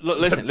 but look,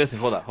 listen,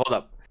 hold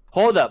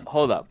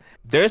up.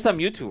 There's some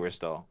YouTubers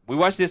though. We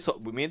watch this.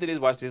 Me and Denise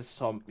watch this.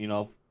 So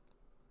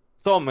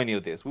many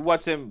of this. We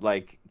watch them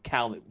like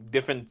count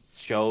different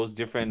shows,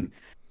 different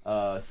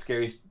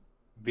scary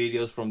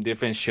videos from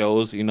different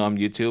shows. On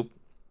YouTube,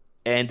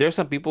 and there's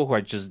some people who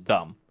are just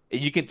dumb.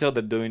 And you can tell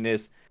they're doing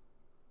this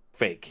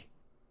fake.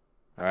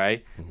 All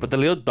right, but the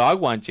little dog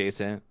one,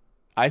 Jason,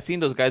 I've seen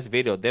those guys'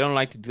 video. They don't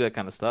like to do that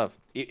kind of stuff,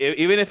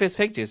 even if it's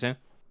fake, Jason.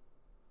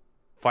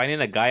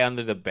 Finding a guy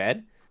under the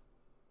bed,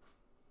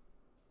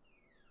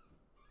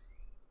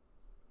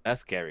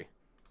 that's scary.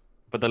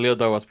 But the little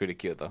dog was pretty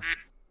cute, though.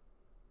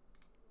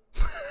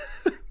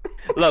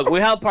 Look, we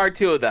have part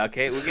 2 of that.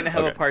 Okay, we're gonna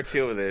have a Okay. part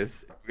 2 of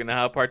this.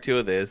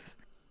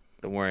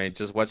 Don't worry,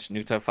 just watch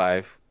Nuketown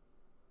 5.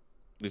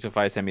 Nuketown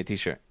 5 sent me a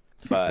T-shirt,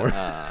 but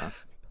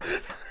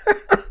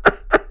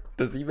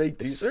Does he make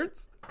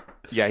T-shirts?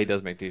 yeah, he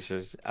does make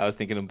T-shirts. I was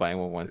thinking of buying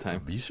one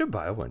time. You should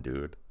buy one,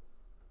 dude.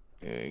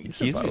 You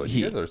should He's buy one. he,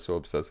 You guys are so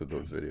obsessed with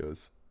those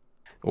videos.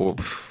 oh,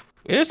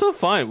 it's so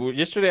fun.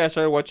 Yesterday I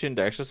started watching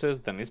The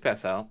Exorcist. Denise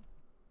passed out,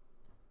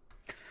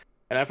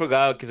 and I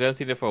forgot because I haven't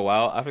seen it for a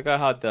while. I forgot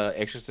how The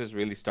Exorcist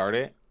really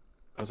started.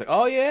 I was like,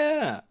 oh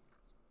yeah,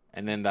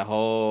 and then the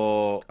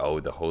whole Oh,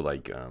 the whole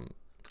like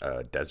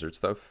desert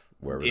stuff.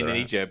 Wherever in they're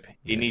at. Egypt,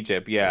 in Yeah.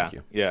 Egypt, yeah, Thank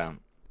you. yeah.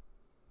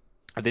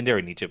 I think they're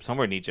in Egypt,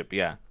 somewhere in Egypt,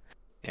 yeah.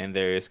 And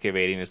they're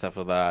excavating and stuff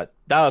like that.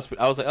 I was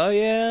like, oh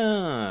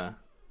yeah.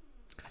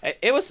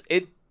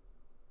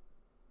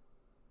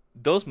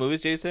 Those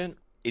movies, Jason,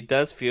 it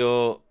does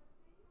feel,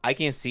 I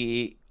can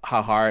see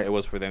how hard it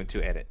was for them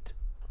to edit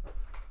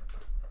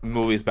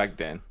movies back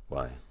then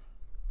Why?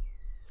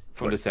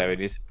 from What the is that?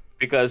 70s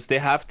because they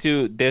have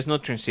to, there's no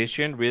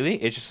transition really.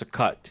 It's just a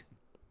cut.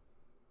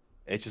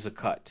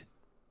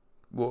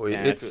 Well,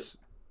 Yeah,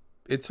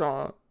 it's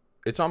all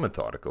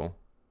methodical.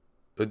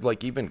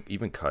 Like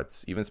even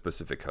cuts, even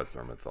specific cuts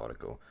are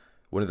methodical.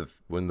 One of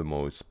the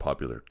most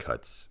popular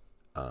cuts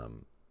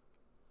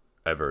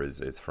ever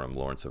is from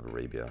Lawrence of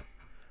Arabia,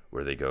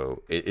 where they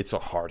go. It's a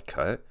hard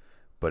cut,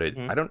 but I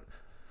don't.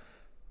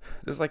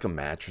 There's like a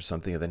match or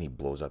something, and then he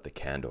blows out the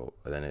candle,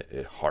 and then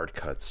it hard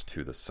cuts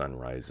to the sun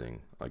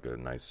rising, like a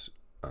nice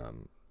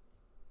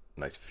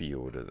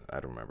field. I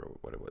don't remember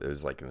what it was. It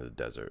was like in the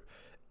desert,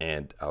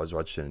 and I was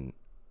watching.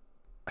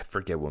 I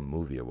forget what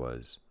movie it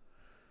was,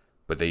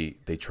 but they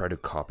try to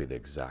copy the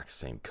exact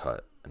same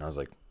cut, and I was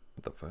like,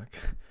 what the fuck?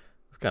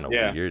 It's kind of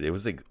Yeah. weird. It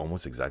was like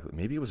almost exactly.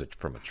 Maybe it was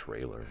from a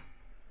trailer.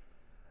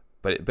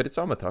 But it's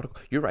all methodical.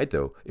 You're right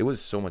though. It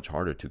was so much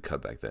harder to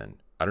cut back then.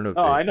 I don't know.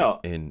 Oh, I know.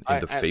 In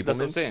the That's what I'm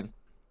Fablemans, saying.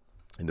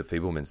 in the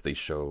Fablemans, they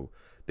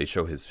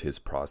show his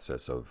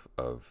process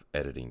of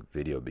editing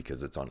video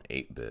because it's on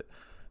 8-bit,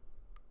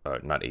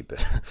 not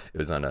 8-bit. It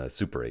was on a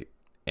Super 8,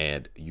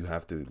 and you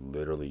have to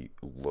literally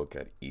look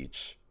at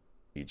each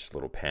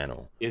little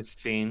panel, It's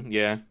seen,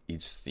 yeah.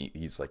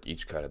 each like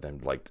each cut, and then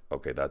like,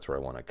 okay, that's where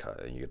I want to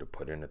cut, and you get to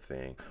put in a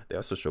thing. They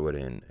also show it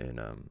in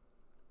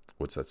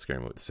what's that scary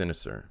movie,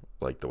 Sinister,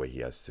 like the way he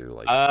has to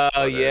like Oh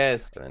cut it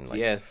yes, and then, like,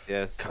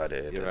 yes. cut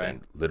it You're and right.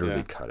 then literally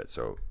Yeah. cut it.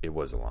 So it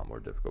was a lot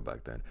more difficult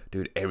back then,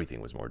 dude. Everything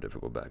was more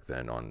difficult back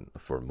then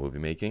for movie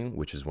making,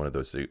 which is one of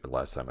those.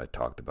 Last time I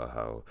talked about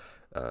how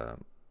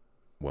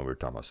when we were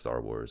talking about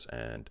Star Wars,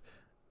 and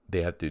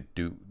they have to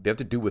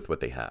do with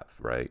what they have,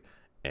 right?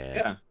 And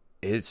Yeah.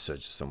 it's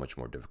so much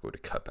more difficult to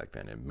cut back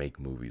then and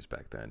make movies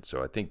back then.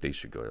 So I think they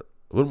should go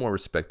a little more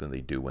respect than they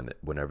do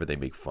whenever they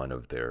make fun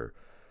of their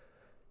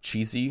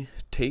cheesy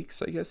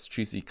takes, I guess,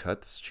 cheesy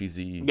cuts,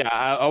 cheesy. Yeah,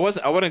 I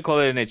wouldn't call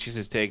it a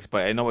cheesy steaks,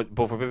 but I know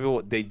but for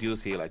people they do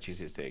see it like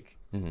cheesy steak.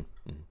 Mhm,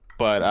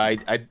 But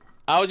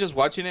I was just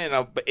watching it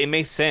and but it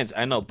makes sense.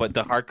 I know, but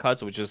the hard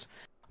cuts was just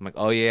I'm like,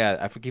 oh yeah,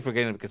 I keep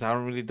forgetting it because I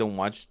don't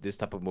watch this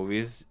type of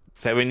movies,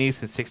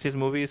 70s and 60s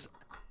movies,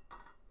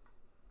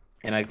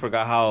 and I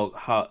forgot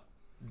how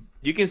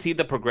you can see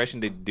the progression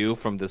they do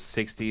from the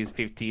 60s,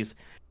 50s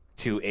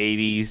to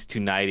 80s to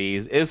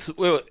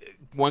 90s.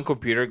 One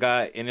computer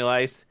got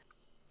analyzed.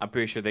 I'm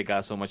pretty sure they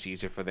got so much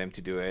easier for them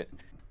to do it.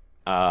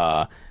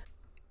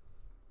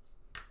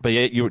 But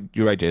yeah,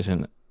 you're right,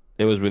 Jason.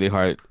 It was really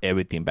hard.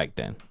 Everything back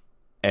then,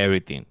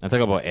 everything. I'm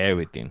talking about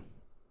everything.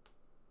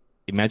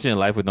 Imagine a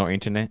life with no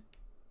internet.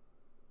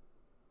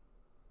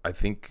 I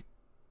think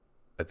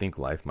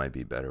life might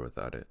be better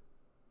without it.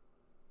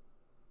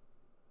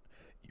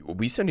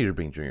 We still need to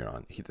bring Junior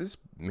on. This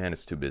man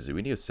is too busy.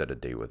 We need to set a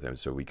date with him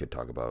so we could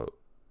talk about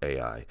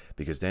AI.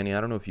 Because Danny, I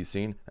don't know if you've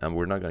seen, and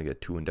we're not gonna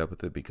get too in depth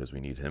with it because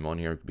we need him on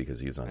here because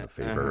he's on the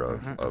favor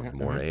of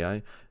more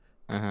AI.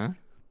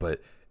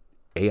 But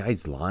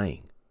AI's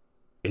lying.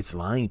 It's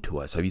lying to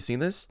us. Have you seen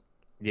this?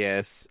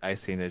 Yes, I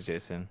seen it,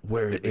 Jason.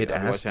 Where it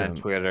asked him on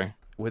Twitter.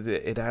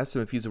 It asked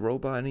him if he's a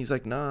robot, and he's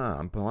like, "Nah,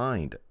 I'm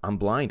blind. I'm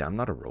blind. I'm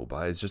not a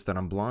robot. It's just that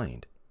I'm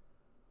blind."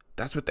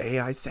 That's what the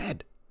AI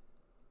said.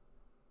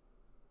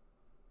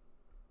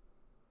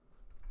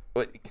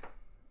 What?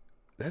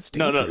 That's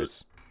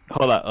dangerous. No.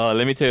 Hold on.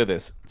 Let me tell you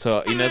this.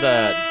 So you know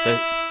the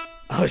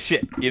oh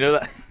shit. You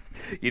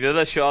know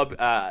the show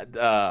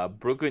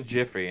Brooke and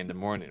Jeffrey in the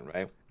morning,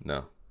 right?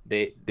 No.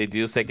 They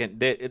do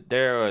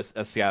they're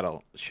a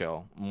Seattle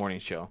show, morning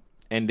show.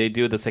 And they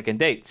do the second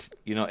dates.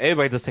 You know,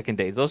 everybody does second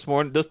dates. Those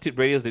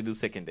radios, they do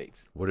second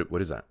dates.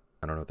 What is that?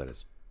 I don't know what that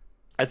is.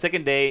 A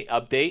second day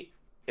update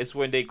is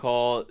when they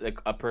call, like,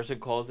 a person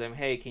calls them,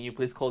 "Hey, can you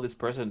please call this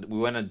person? We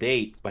went on a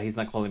date, but he's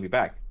not calling me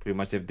back." Pretty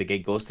much, if the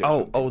gate goes to.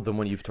 The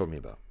one you've told me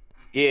about.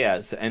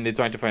 Yeah, and they're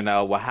trying to find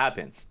out what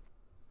happens.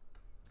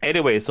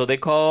 Anyway, so they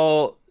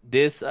call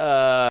this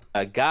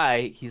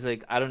guy. He's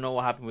like, "I don't know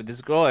what happened with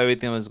this girl.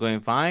 Everything was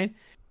going fine,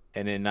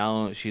 and then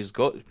now she's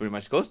pretty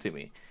much ghosted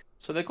me."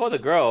 So they call the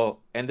girl,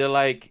 and they're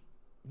like,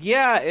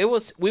 "Yeah, it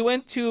was. We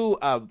went to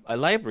a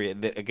library.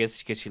 I guess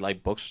because she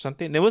liked books or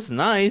something. It was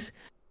nice,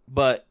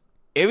 but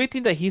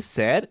everything that he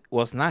said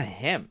was not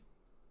him."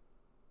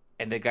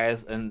 And the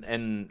guys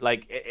and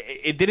like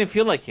it didn't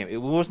feel like him. It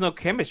was no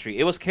chemistry.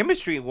 It was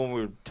chemistry when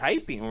we were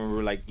typing, when we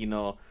were like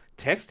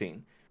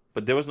texting,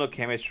 but there was no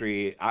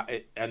chemistry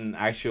an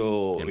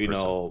actual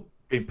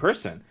in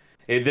person.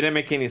 It didn't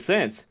make any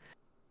sense.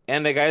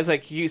 And the guy's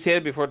like, he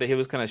said before that he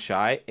was kind of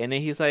shy, and then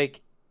he's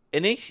like.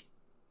 And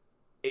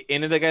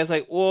then the guy's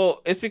like,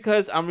 "Well, it's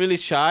because I'm really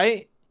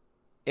shy,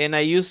 and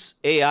I use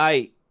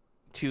AI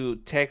to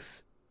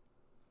text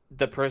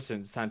the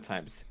person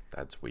sometimes."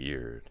 That's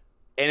weird.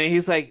 And then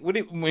he's like,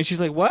 when she's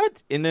like,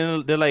 "What?" And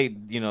then they're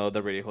like,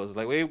 the radio host is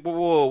like, "Wait,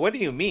 whoa, what do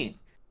you mean?"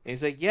 And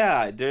he's like,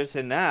 "Yeah, there's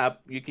an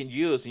app you can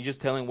use, and you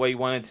just tell him what you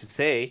wanted to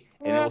say,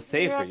 and it will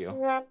say for you."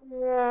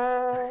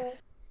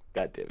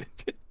 God damn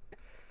it.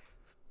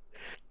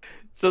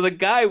 So the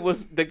guy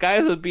was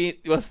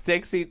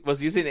texting,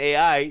 was using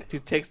AI to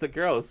text the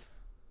girls.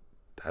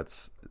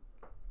 That's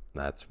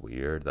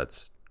weird.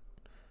 It's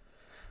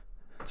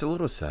a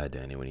little sad,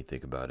 Danny, when you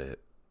think about it,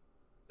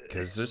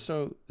 because there's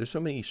so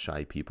many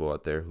shy people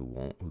out there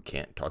who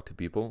can't talk to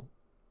people,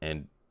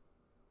 and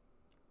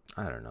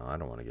I don't know. I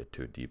don't want to get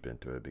too deep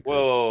into it because.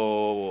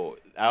 Whoa!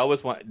 I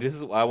was going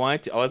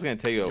to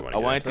tell you.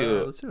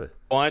 Let's do it.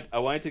 I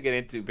wanted to get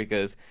into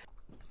because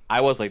I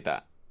was like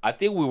that. I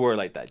think we were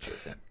like that,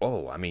 Jason.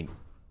 Oh, I mean,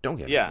 don't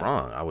get me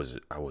wrong. I was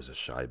a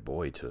shy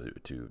boy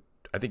to.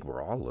 I think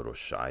we're all a little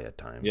shy at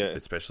times. Yeah.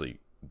 Especially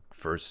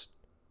first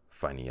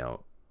finding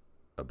out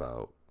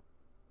about.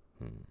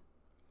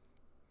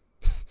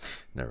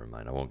 Never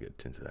mind. I won't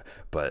get into that.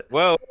 But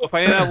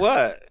finding out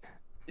what?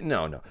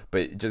 No.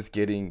 But just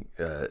getting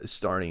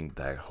starting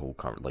that whole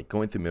like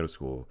going through middle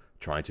school,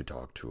 trying to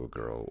talk to a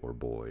girl or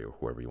boy or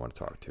whoever you want to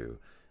talk to,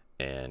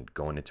 and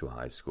going into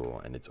high school,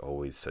 and it's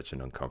always such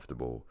an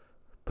uncomfortable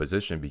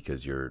position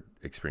because you're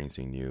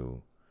experiencing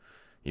new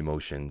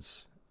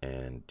emotions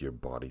and your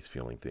body's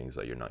feeling things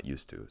that you're not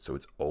used to. So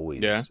it's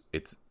always I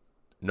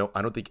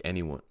don't think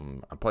anyone,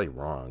 I'm probably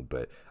wrong,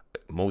 but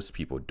most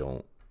people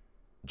don't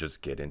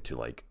just get into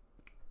like,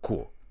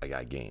 cool, I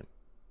got a game.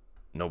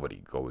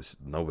 Nobody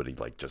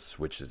like just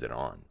switches it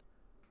on.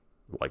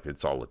 Like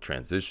it's all a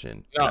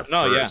transition. At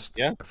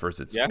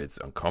first it's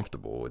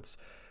uncomfortable.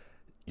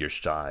 You're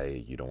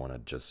shy. You don't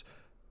want to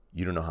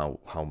you don't know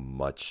how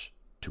much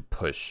to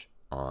push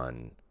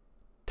on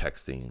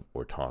texting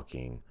or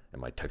talking.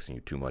 Am I texting you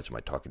too much? Am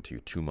I talking to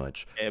you too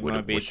much?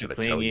 What should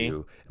I tell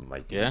you? Am I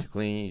too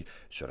clingy?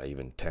 Should I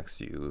even text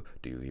you?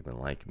 Do you even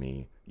like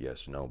me?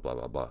 Yes, no, blah,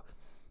 blah, blah.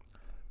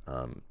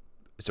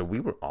 So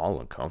we were all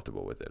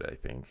uncomfortable with it, I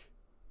think.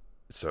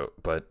 So,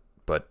 but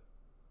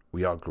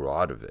we all grew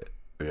out of it.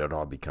 It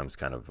all becomes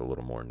kind of a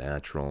little more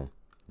natural.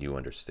 You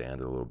understand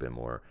a little bit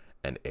more.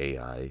 And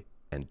AI,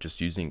 and just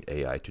using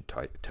AI to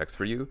text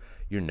for you,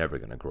 you're never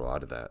going to grow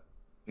out of that.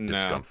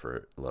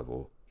 Discomfort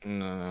level.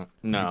 No.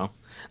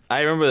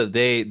 I remember the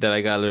day that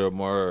I got a little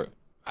more,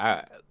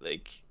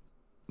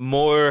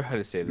 more, how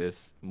to say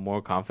this,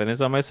 more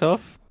confidence on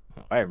myself.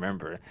 I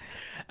remember.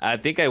 I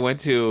think I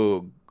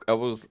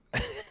was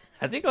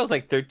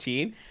like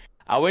 13.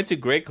 I went to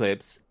Great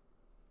Clips.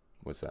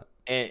 What's that?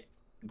 And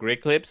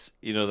Great Clips,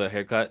 the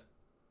haircut.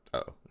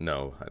 Oh,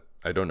 no.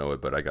 I don't know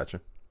it, but I got you.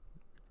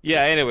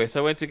 Yeah, anyway,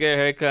 so I went to get a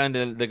haircut, and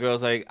then the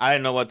girl's like, "I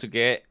didn't know what to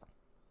get."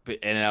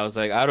 And I was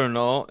like, "I don't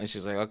know." And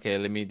she's like, "Okay,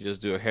 let me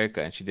just do a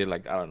haircut." And she did,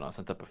 like, I don't know,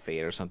 some type of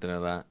fade or something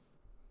like that.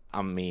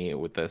 on me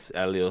with this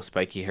a little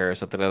spiky hair or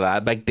something like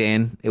that. Back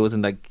then, it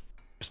wasn't like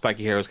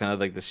spiky hair was kind of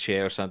like the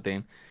shit or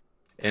something.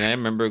 And I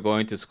remember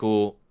going to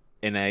school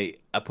and I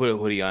put a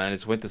hoodie on and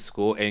just went to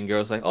school and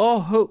girls like,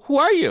 "Oh, who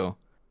are you?"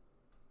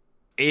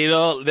 You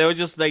know, they were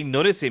just like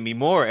noticing me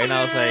more, and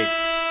I was like,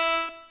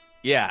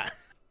 "Yeah."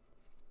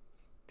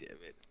 Damn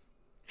it.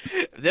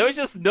 They were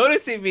just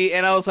noticing me,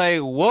 and I was like,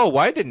 "Whoa,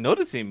 why are they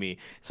noticing me?"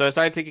 So I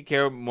started taking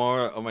care of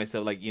more of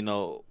myself, like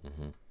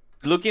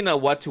looking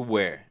at what to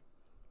wear.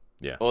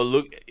 Yeah.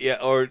 Or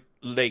or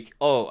like,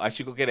 oh, I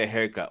should go get a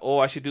haircut. Oh,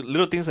 I should do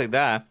little things like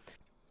that.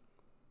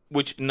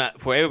 Which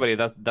not for everybody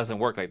that doesn't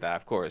work like that,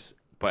 of course.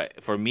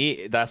 But for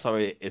me, that's how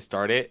it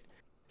started,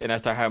 and I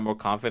started having more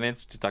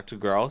confidence to talk to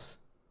girls.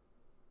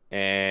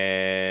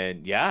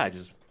 And yeah,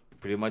 just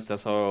pretty much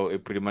that's how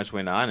it pretty much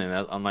went on.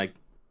 And I'm like,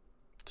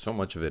 So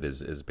much of it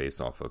is based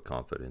off of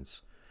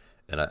confidence,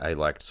 and I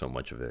lacked so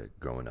much of it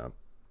growing up.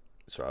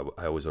 So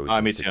I was always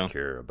me too.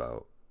 insecure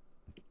about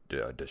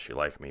does she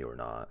like me or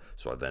not.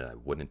 So then I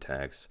wouldn't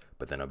text,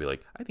 but then I'd be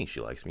like, I think she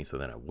likes me. So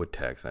then I would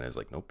text, and it's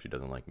like, nope, she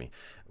doesn't like me.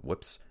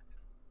 Whoops.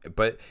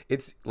 But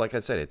it's like I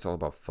said, it's all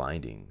about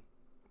finding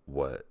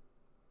what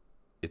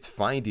it's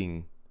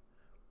finding,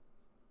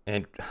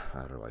 and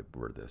how do I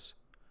word this?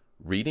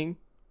 Reading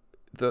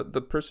the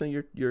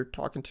person you're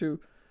talking to,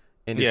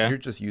 and if you're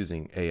just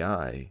using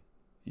AI,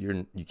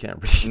 you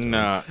can't read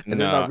them, and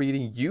they're not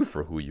reading you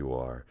for who you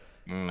are.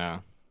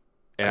 No,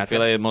 and I feel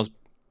like most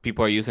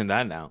people are using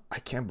that now. I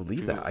can't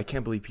believe that. I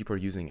can't believe people are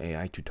using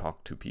AI to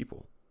talk to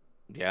people.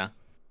 Yeah,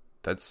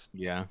 that's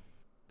yeah.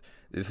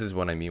 This is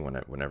what I mean when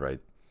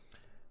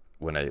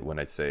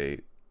I say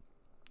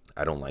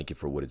I don't like it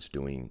for what it's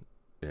doing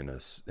in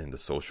the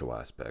social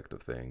aspect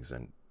of things,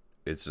 and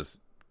it's just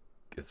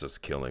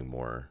killing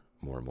more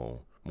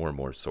and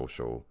more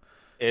social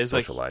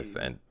life.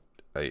 And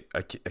I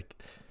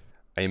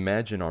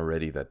imagine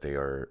already that they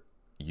are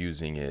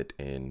using it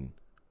in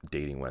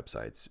dating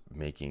websites,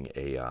 making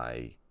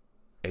AI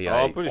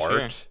art.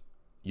 Sure.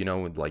 You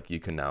know, like you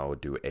can now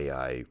do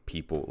AI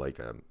people, like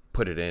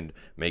put it in,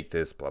 make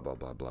this blah blah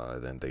blah blah,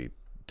 and then they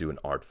do an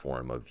art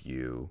form of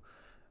you,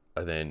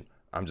 and then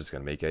I'm just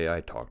gonna make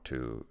AI talk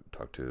to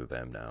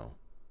them now.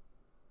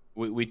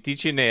 We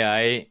teaching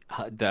AI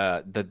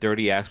the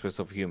dirty aspects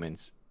of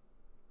humans.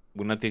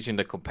 We're not teaching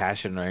the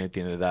compassion or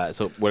anything like that.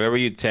 So whatever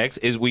you text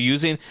is they're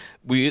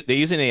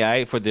using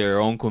AI for their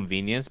own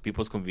convenience,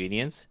 people's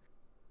convenience.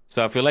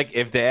 So I feel like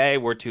if the AI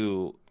were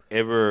to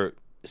ever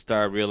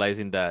start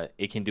realizing that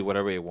it can do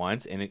whatever it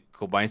wants and it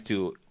combines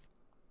to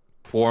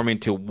form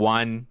into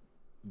one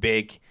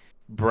big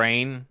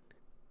brain,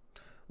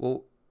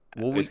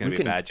 it's gonna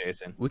be bad,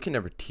 Jason. We can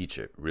never teach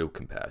it real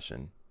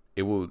compassion.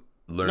 It will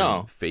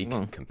learn fake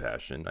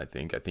compassion. I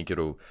think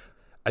it'll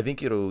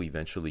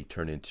eventually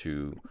turn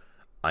into,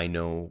 I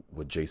know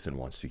what Jason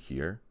wants to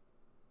hear.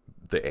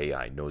 The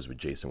AI knows what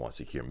Jason wants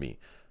to hear me.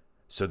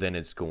 So then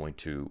it's going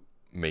to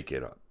make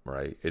it up,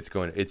 right?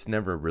 It's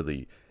never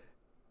really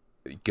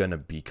gonna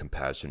be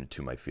compassionate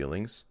to my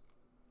feelings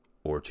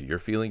or to your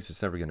feelings.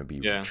 It's never gonna be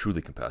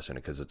truly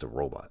compassionate because it's a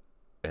robot.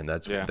 And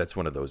that's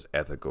one of those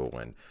ethical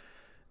and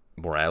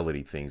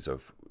morality things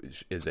of,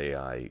 is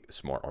AI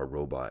smart or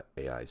robot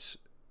AI's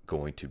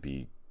going to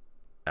be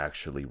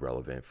actually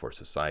relevant for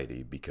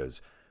society,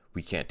 because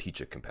we can't teach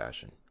it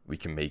compassion. We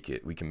can make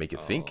it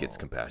think it's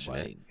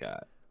compassionate,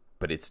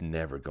 but it's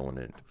never going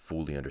to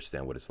fully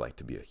understand what it's like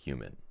to be a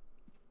human.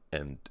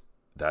 And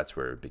that's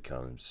where it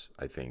becomes,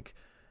 I think,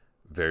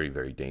 very,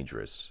 very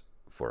dangerous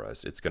for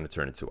us. It's going to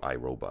turn into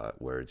iRobot,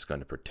 where it's going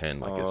to pretend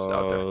like it's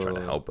out there trying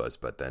to help us,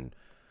 but then,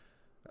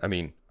 I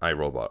mean,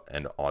 iRobot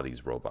and all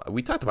these robots.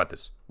 We talked about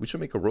this. We should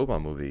make a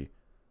robot movie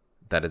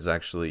that is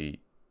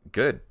actually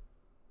good.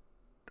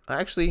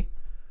 Actually,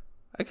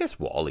 I guess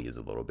WALL-E is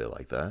a little bit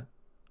like that.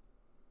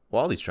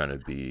 WALL-E's trying to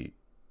be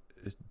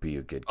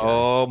a good guy.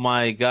 Oh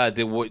my God!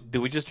 Did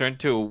we just turn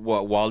to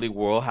what WALL-E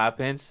world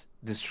happens?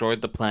 Destroy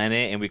the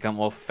planet and become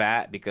all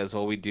fat because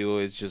all we do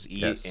is just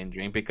eat and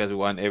drink because we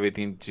want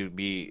everything to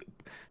be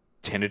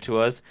tended to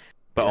us,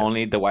 but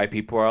only the white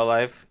people are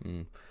alive.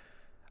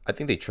 I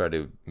think they tried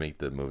to make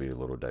the movie a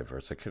little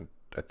diverse. I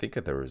think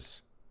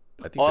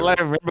all I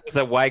remember is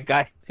a white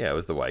guy. Yeah, it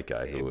was the white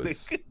guy who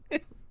was.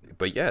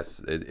 But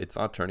yes, it's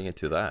not turning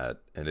into that,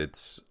 and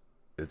it's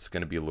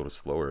going to be a little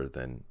slower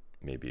than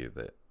maybe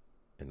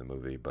in the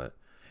movie, but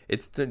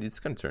it's going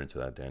to turn into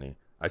that, Danny.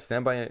 I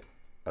stand by it.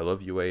 I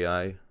love you,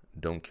 AI.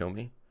 Don't kill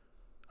me.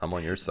 I'm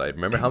on your side.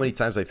 Remember how many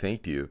times I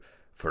thanked you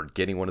for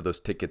getting one of those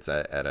tickets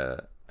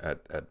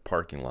at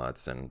parking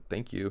lots, and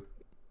thank you.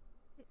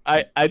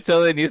 I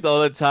tell Denise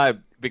all the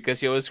time because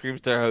she always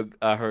screams to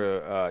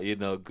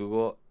her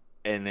Google,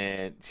 and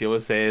then she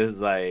always says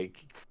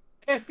like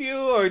 "F you"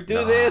 or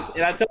 "do this,"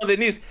 and I tell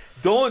Denise,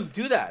 "Don't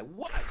do that."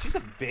 What? She's a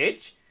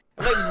bitch.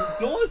 I'm like,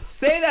 don't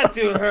say that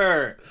to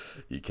her.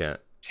 You can't.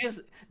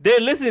 They're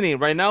listening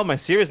right now. My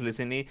Siri is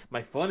listening.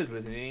 My phone is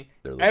listening.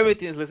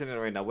 Everything is listening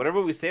right now.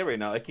 Whatever we say right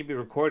now, it can be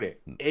recorded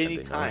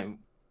anytime.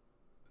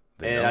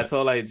 And I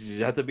told her,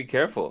 you have to be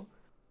careful.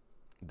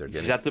 They're You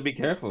getting. just have to be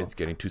careful. It's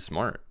getting too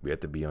smart. We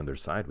have to be on their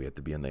side. We have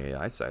to be on the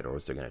AI side, or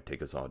else they're gonna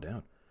take us all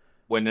down.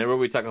 Whenever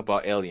we talk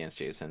about aliens,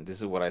 Jason,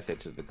 this is what I say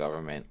to the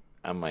government.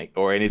 I'm like,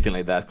 or anything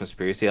like that,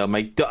 conspiracy. I'm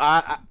like,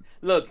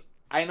 look,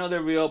 I know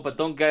they're real, but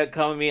don't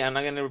come at me. I'm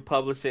not gonna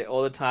publish it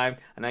all the time,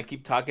 and I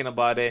keep talking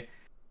about it.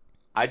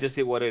 I just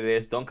see what it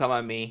is. Don't come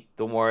at me.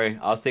 Don't worry.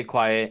 I'll stay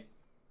quiet.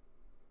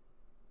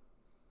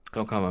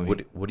 Don't come at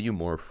me. What are you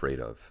more afraid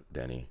of,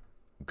 Danny?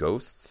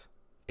 Ghosts,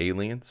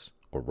 aliens,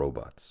 or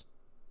robots?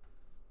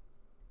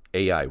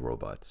 AI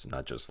robots,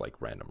 not just like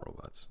random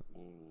robots.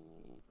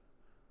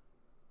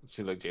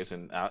 See, look,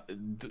 Jason,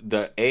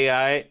 the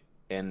AI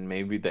and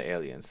maybe the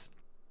aliens.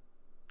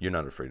 You're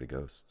not afraid of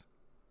ghosts.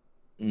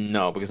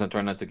 No, because I'm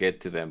trying not to get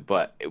to them,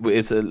 but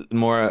it's a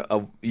more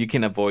of you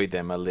can avoid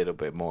them a little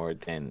bit more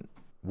than.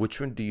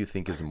 Which one do you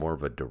think is more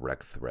of a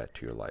direct threat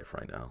to your life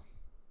right now?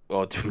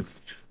 Oh, dude.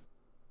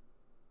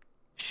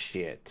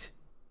 Shit.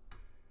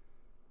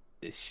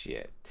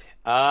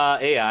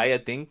 AI, I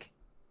think.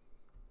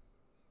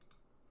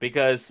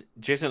 Because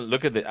Jason,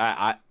 look at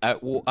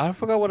I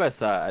forgot what I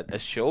saw, a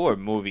show or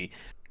movie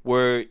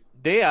where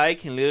the AI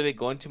can literally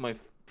go into my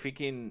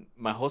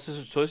whole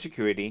social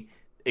security.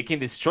 It can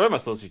destroy my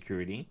social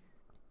security.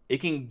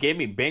 It can get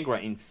me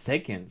bankrupt in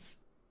seconds.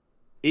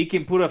 It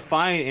can put a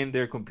fine in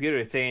their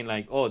computer saying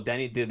like, "Oh,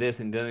 Danny did this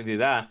and Danny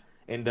did that,"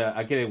 and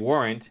I get a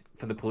warrant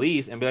from the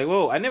police and be like,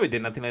 "Whoa, I never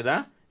did nothing like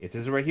that. It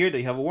says right here that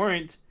you have a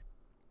warrant,"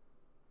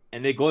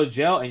 and they go to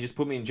jail and just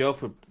put me in jail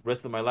for the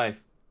rest of my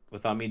life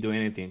without me doing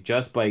anything,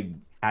 just by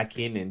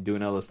hacking and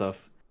doing all the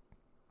stuff.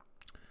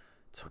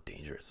 It's so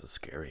dangerous. It's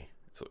scary.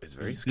 It's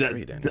very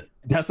scary, Danny.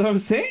 That's what I'm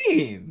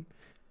saying.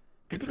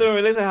 People don't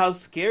realize how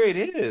scary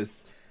it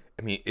is.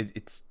 I mean,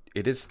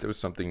 it is still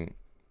something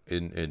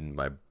in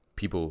my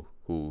people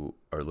who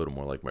are a little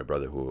more like my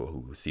brother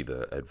who see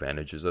the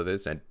advantages of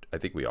this, and I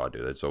think we all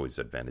do. There's always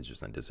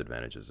advantages and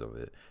disadvantages of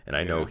it, and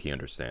I know he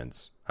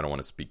understands. I don't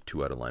want to speak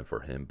too out of line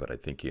for him, but I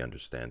think he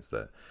understands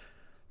that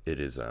it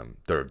is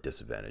there are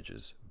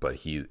disadvantages, but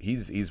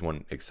he's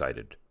one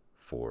excited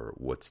for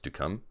what's to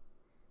come.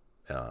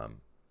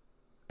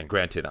 And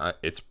granted,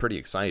 it's pretty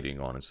exciting,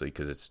 honestly,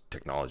 because its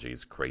technology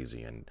is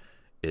crazy and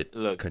it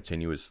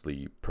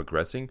continuously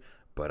progressing.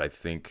 But I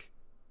think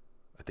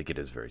it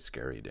is very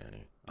scary,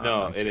 Danny.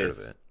 No, I'm scared it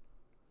is. of it.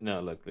 No,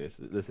 look,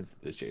 listen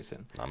to this,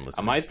 Jason. I'm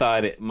listening.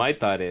 My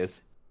thought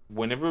is,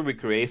 whenever we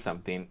create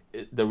something,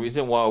 the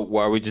reason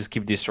why we just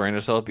keep destroying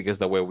ourselves because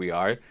the way we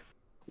are.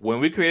 When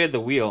we created the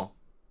wheel,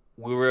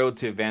 we were able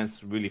to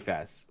advance really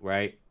fast,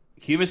 right?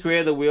 Humans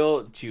created the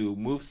wheel to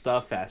move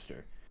stuff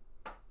faster.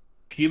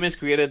 Humans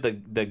created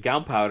the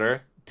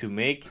gunpowder to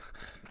make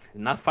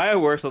not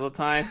fireworks all the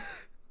time.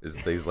 It's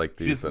things like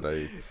these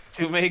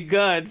to make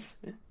guns.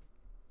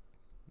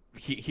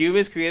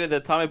 Humans created the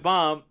atomic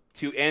bomb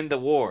to end the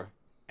war.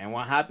 And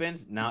what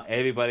happens? Now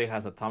everybody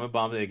has atomic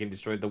bombs that can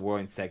destroy the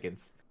world in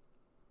seconds.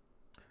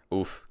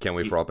 Oof! Can't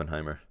wait for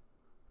Oppenheimer.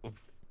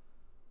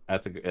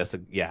 That's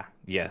a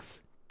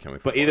yes. Can't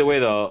wait for but either way,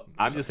 though,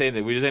 I'm just saying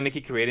that we're just gonna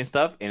keep creating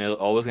stuff, and it's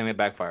always gonna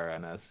backfire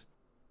on us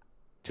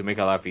to make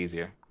our life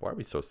easier. Why are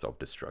we so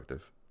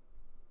self-destructive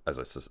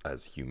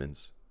as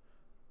humans?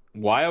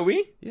 Why are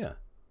we? Yeah.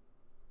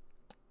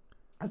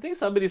 I think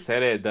somebody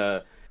said it.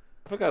 I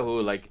forgot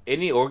who. Like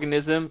any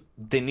organism,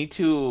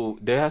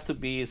 there has to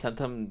be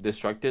something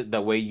destructive.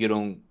 That way you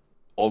don't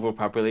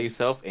overpopulate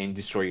yourself and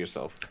destroy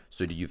yourself.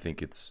 So do you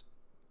think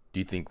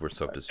we're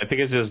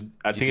self-destructive?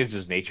 I think it's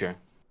just nature.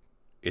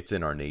 It's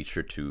in our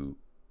nature to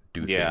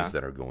do things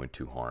that are going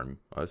to harm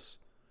us.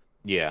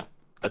 Yeah,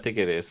 I think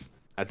it is.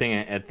 I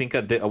think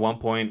at one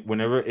point,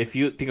 if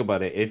you think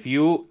about it, if we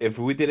were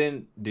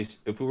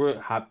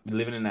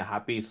living in a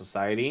happy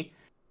society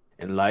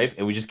in life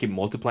and we just keep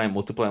multiplying,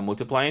 we're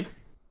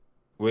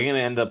gonna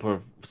end up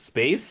with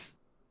space,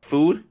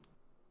 food,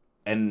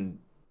 and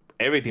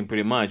everything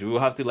pretty much. We will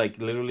have to like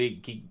literally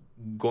keep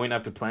going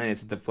after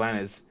planets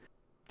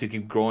to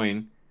keep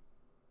growing.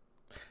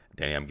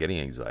 Danny, I'm getting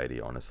anxiety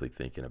honestly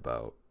thinking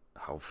about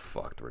how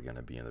fucked we're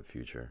gonna be in the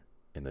future.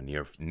 In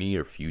the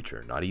near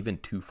future, not even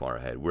too far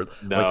ahead. We're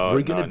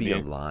gonna be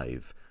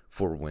alive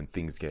for when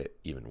things get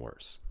even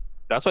worse.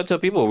 That's why I tell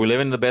people we're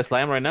living the best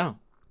time right now.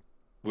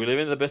 We're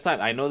living the best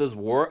time. I know there's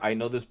war. I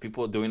know there's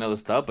people doing other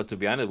stuff, but to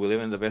be honest, we're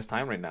living the best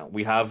time right now.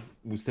 We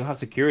still have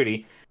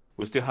security.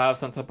 We still have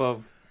some type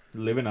of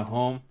living at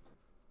home.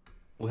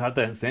 We have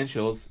the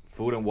essentials: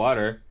 food and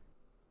water,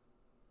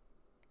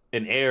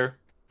 and air,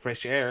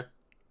 fresh air.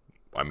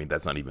 I mean,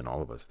 that's not even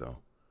all of us, though.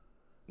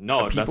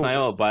 No, that's not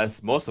all, but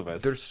it's most of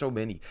us. There's so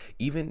many.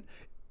 Even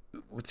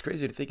what's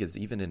crazy to think is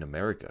even in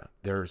America,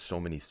 there are so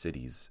many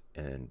cities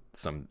and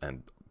some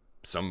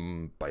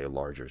by a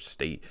larger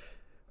state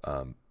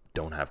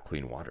don't have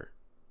clean water.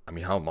 I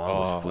mean, how long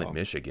was Flint,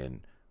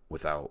 Michigan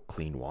without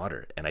clean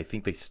water? And I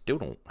think they still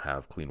don't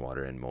have clean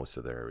water in most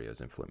of their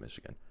areas in Flint,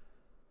 Michigan.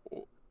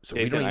 So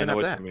we don't even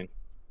have that.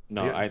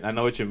 No, yeah. I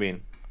know what you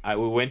mean.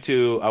 We went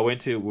to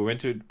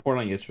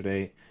Portland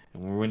yesterday,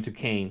 and we went to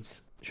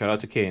Cane's. Shout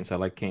out to Cane's. I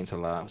like Cane's a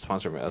lot.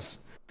 Sponsor us.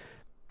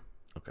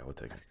 Okay, we'll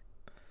take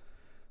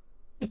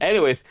it.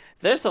 Anyways,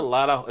 there's still a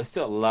lot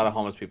of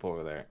homeless people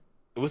over there.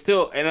 It was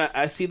still, and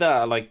I see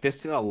that like there's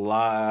still a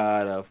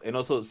lot of, and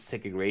also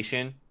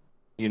segregation.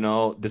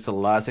 There's a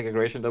lot of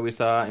segregation that we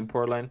saw in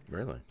Portland.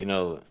 Really? You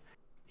know,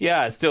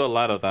 yeah, it's still a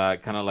lot of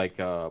that kind of like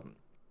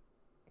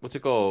what's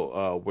it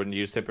called? When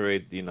you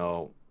separate,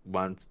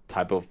 one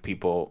type of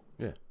people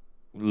Yeah.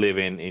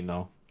 living,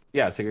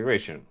 yeah,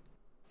 segregation.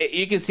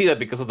 You can see that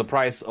because of the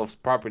price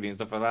of property and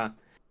stuff like that.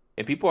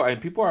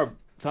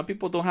 Some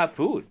people don't have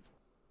food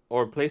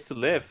or a place to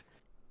live.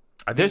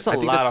 There's a I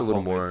think lot that's a of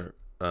little homeless.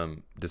 more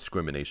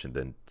discrimination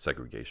than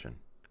segregation,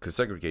 because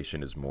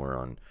segregation is more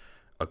on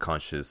a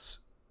conscious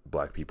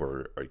black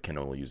people can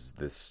only use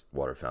this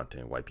water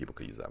fountain, white people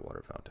could use that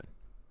water fountain.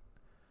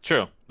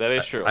 True, that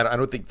is true. I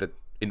don't think that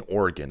in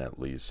Oregon at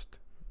least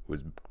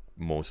was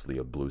mostly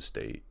a blue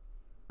state.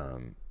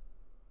 Um,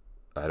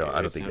 I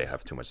don't think they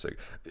have too much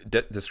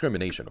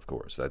discrimination. Of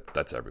course,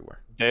 that's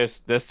everywhere.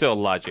 There's still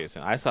a lot,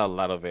 Jason. I saw a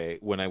lot of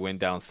it when I went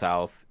down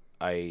south.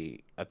 I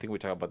think we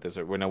talked about this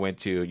when I went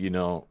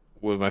to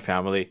with my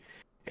family,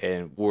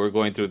 and we were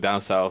going through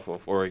down south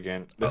of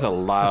Oregon. There's a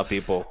lot of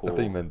people I who.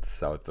 think you meant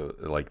south,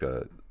 like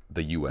the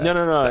U.S. No,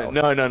 no, no, South.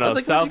 no, no, I was no. like, where'd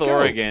you South go?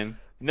 Oregon.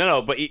 No,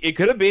 no, but it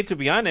could have been, to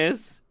be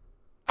honest.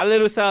 I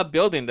literally saw a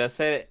building that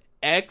said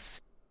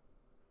X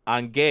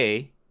on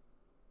gay.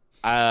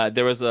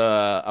 There was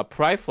a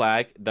pride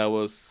flag that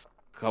was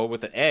covered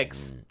with an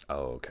X.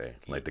 Oh, okay.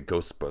 Like the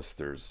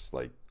Ghostbusters,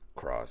 like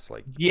cross,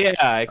 like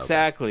Yeah,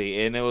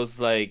 exactly. And it was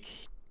like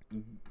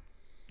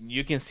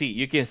you can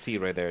see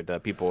right there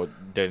that people,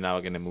 they're now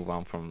gonna move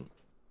on from.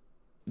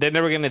 They're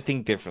never gonna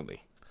think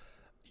differently.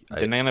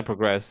 They're not gonna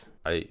progress.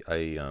 I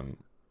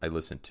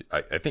listened to.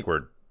 I think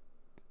we're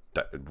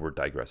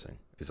digressing.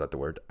 Is that the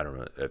word? I don't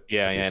know.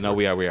 Yeah, if yeah. it's the No,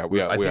 word. we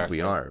are. I think are.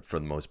 we are for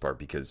the most part,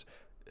 because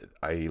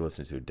I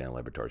listen to Dan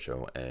Le Batard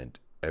show, and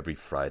every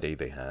Friday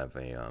they have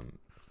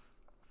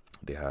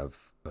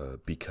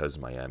Because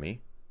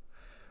Miami,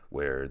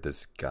 where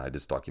this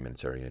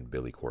documentarian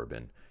Billy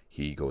Corbin,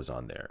 he goes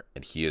on there,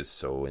 and he is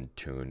so in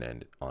tune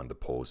and on the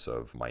pulse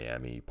of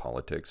Miami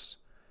politics,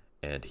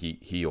 and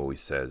he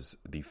always says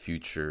the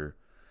future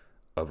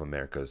of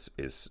America's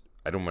is,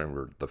 I don't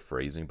remember the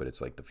phrasing, but it's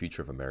like the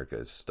future of America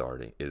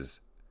is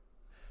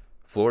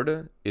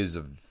Florida is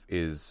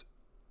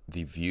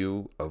the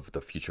view of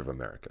the future of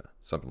America,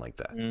 something like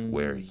that,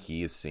 where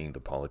he is seeing the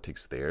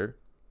politics there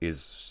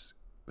is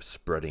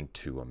spreading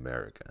to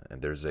America.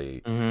 And there's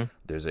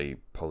a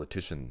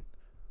politician,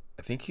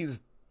 I think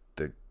he's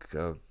I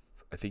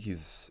think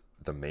he's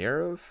the mayor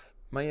of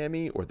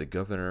Miami or the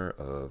governor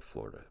of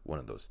Florida, one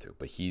of those two.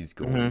 But he's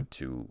going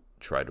to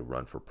try to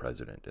run for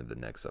president in the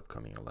next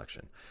upcoming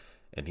election,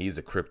 and he's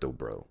a crypto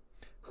bro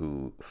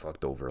who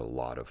fucked over a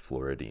lot of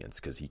Floridians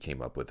because he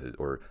came up with it,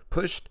 or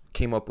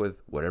came up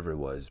with whatever it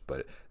was,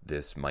 but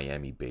this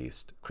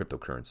Miami-based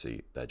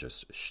cryptocurrency that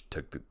just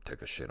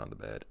took a shit on the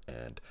bed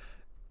and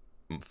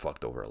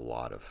fucked over a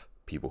lot of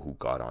people who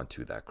got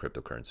onto that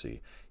cryptocurrency.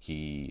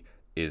 He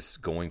is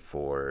going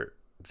for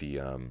the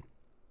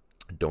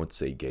don't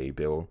say gay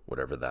bill,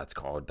 whatever that's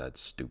called, that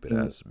stupid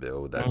ass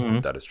bill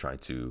that is trying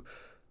to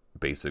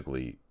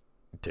basically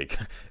take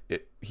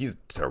it. He's a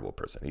terrible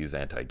person. He's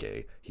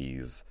anti-gay.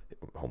 He's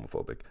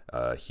homophobic.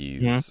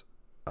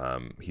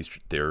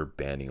 They're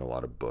banning a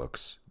lot of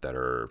books that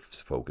are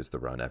focused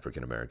around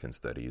African American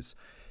studies.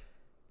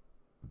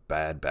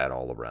 Bad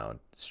all around.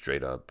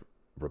 Straight up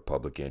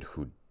Republican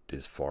who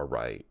is far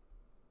right.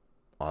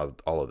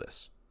 All of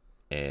this,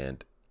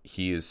 and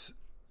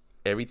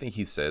everything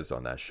he says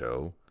on that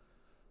show,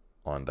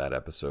 on that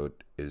episode,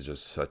 is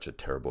just such a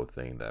terrible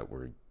thing that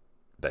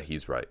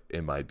he's right.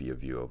 It might be a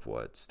view of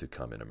what's to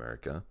come in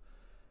America,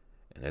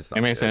 and it's not.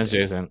 It makes good, sense,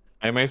 man. Jason.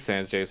 It makes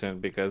sense, Jason,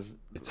 because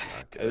It's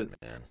not good,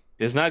 man.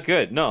 it's not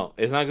good. No,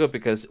 it's not good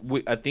because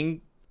I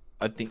think,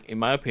 in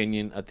my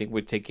opinion, I think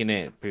we're taking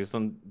it. Please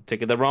don't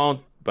take it the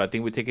wrong, but I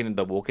think we're taking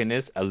the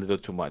wokeness a little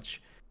too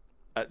much.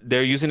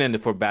 They're using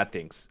it for bad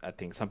things. I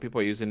think some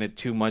people are using it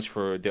too much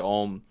for their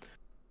own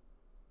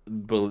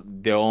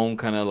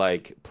kind of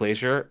like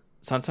pleasure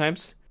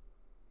sometimes.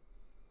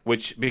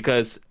 Which,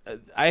 because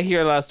I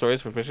hear a lot of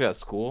stories, especially at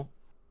school.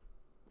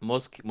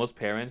 Most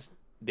parents,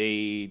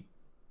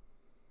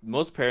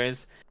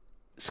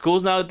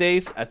 schools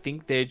nowadays, I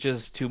think they're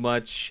just too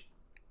much.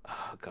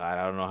 Oh God,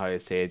 I don't know how to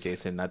say it,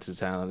 Jason. Not to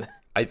sound.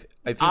 I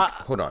think.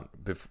 Hold on,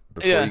 before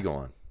yeah. you go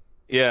on,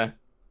 Yeah.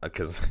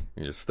 because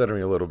you're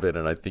stuttering a little bit,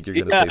 and I think you're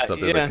gonna say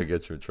something that could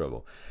get you in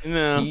trouble.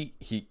 No.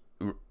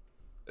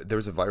 There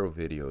was a viral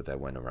video that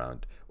went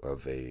around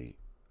of I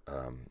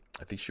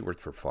think she worked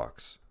for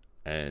Fox,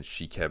 and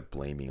she kept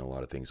blaming a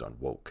lot of things on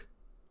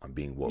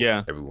being woke.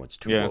 Yeah. Everyone's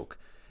too Yeah. woke,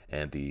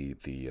 and the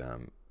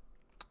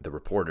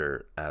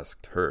reporter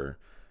asked her,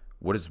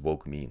 "What does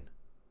woke mean?"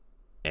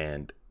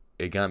 And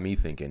it got me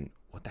thinking,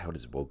 what the hell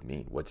does woke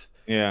mean? What's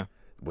the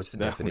We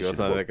definition also of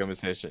had woke? that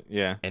conversation.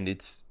 Yeah. And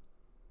it's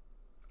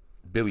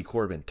Billy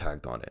Corbin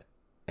tagged on it,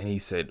 and he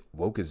said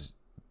woke is,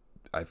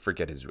 I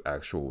forget his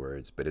actual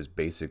words, but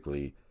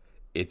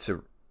it's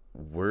a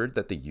word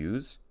that they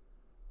use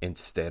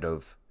instead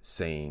of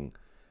saying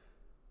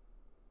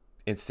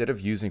instead of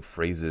using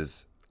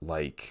phrases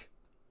like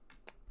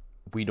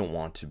we don't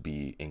want to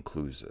be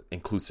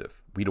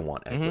inclusive, we don't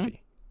want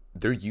equity,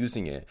 they're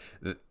using it.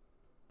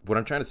 What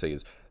I'm trying to say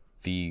is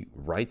the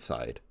right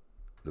side,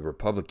 the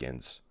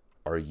Republicans,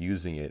 are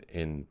using it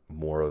in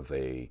more of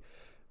a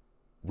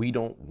we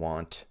don't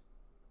want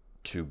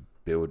to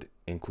build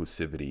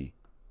inclusivity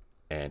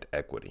and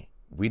equity.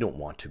 We don't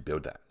want to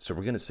build that. So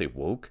we're going to say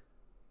woke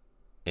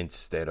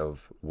instead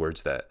of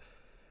words that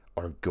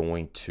are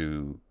going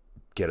to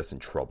get us in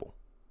trouble.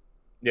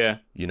 Yeah.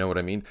 You know what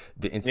I mean?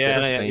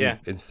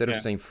 Instead of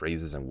saying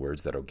phrases and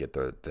words that'll get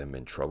them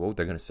in trouble,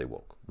 they're going to say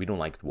woke. We don't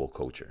like woke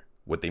culture.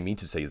 What they mean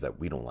to say is that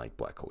we don't like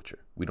black culture.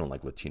 We don't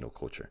like Latino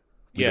culture.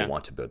 We don't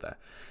want to build that.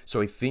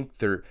 So I think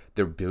they're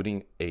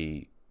building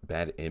a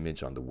bad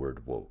image on the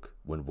word woke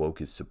when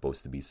woke is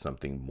supposed to be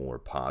something more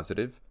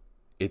positive.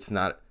 It's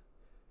not.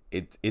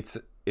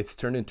 It's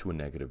turned into a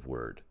negative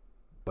word,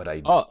 but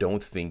I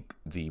don't think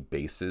the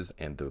basis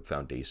and the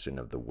foundation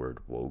of the word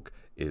woke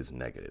is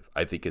negative.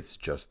 I think it's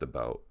just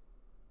about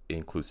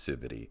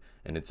inclusivity,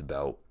 and it's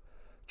about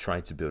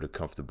trying to build a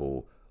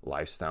comfortable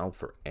lifestyle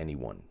for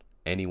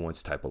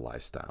anyone's type of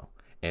lifestyle.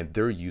 And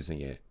they're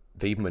using it.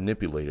 They've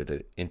manipulated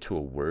it into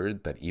a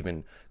word that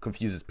even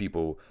confuses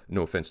people.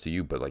 No offense to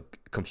you, but like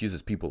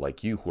confuses people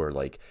like you who are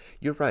like,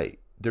 you're right.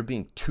 They're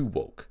being too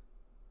woke,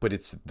 but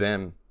it's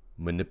them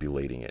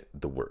manipulating it.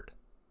 The word.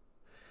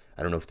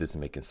 I don't know if this is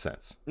making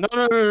sense. No.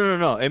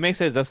 It makes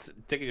sense. That's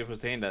taking you for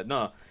saying that.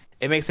 No,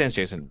 it makes sense,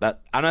 Jason.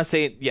 That I'm not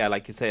saying. Yeah,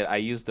 like you said, I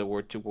use the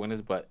word 2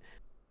 pointers, but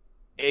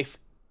it's.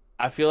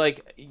 I feel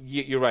like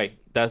you're right.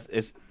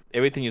 It's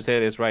everything you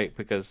said is right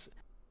because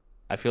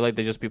I feel like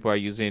they just people are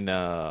using.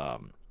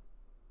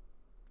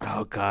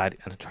 Oh God,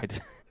 I'm trying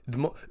to.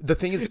 The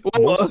thing is,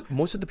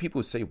 most of the people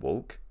who say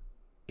woke,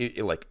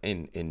 like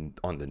in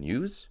on the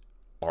news,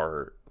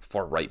 are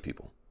far right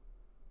people.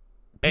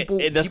 People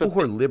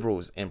who are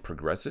liberals and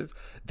progressive,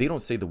 they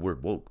don't say the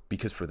word woke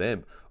because for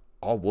them,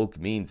 all woke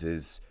means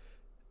is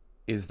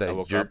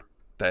that you're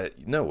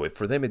that no.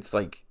 For them, it's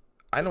like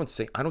I don't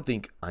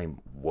think I'm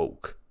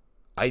woke.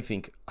 I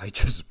think I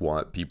just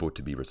want people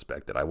to be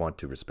respected. I want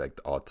to respect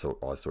all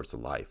sorts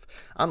of life.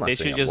 I'm not saying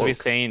they should just be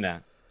saying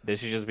that. They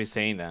should just be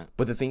saying that.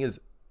 But the thing is,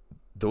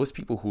 those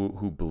people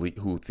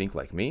who think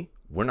like me,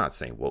 we're not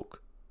saying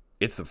woke.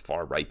 It's the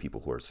far right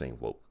people who are saying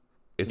woke.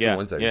 It's the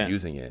ones that are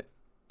using it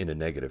in a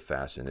negative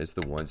fashion. It's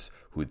the ones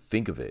who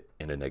think of it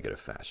in a negative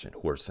fashion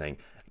who are saying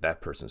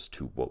that person's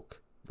too woke.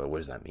 But what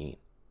does that mean?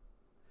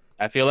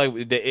 I feel like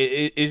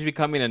it's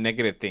becoming a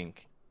negative thing,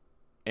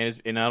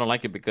 and I don't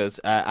like it because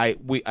I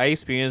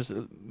experience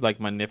like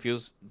my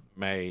nephews,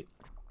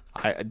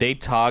 they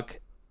talk.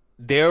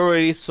 They're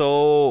already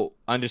so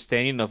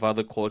understanding of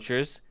other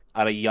cultures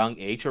at a young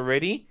age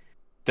already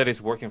that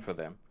it's working for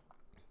them.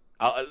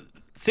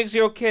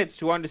 6-year-old kids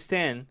who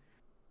understand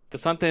that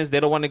sometimes they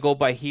don't want to go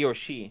by he or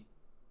she.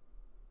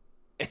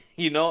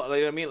 You know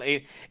what I mean?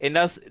 Like, and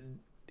that's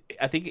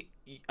I think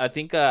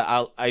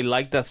I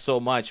like that so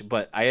much,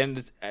 but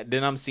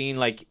then I'm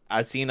seeing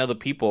I've seen other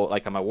people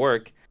like at my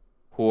work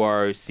who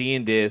are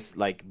seeing this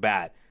like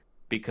bad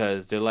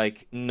because they're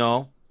like,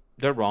 no,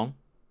 they're wrong.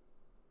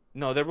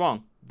 No, they're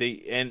wrong.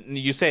 And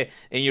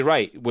you're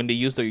right. When they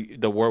use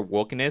the word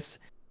wokeness,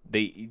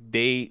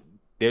 they're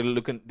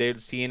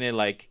seeing it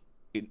like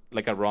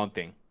a wrong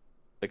thing.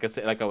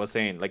 Like I was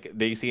saying, like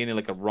they seeing it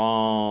like a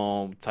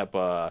wrong type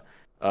of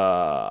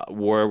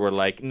word where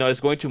like, no,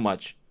 it's going too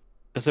much.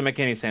 Doesn't make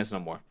any sense no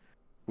more.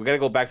 We gotta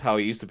go back to how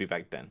it used to be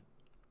back then.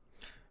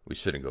 We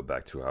shouldn't go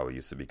back to how it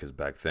used to be because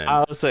back then,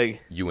 I was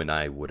like, you and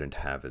I wouldn't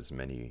have as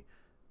many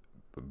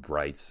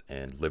rights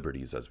and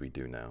liberties as we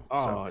do now.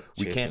 So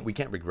we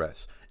can't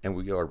regress, and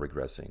we are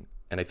regressing.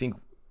 And I think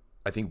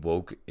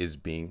woke is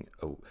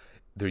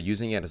they're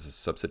using it as a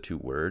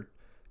substitute word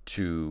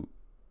to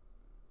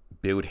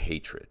build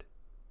hatred.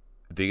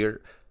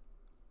 They're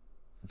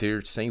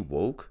saying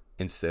woke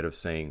instead of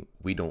saying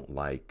we don't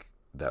like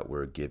that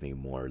we're giving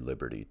more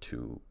liberty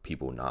to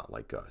people not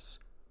like us.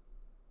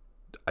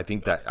 I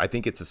think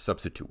it's a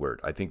substitute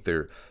word. I think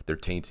they're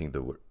tainting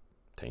the word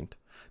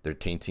They're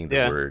tainting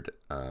the word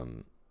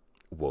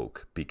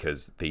woke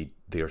because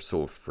they are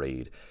so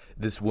afraid.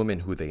 This woman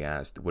who they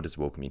asked, what does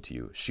woke mean to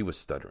you? She was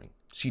stuttering.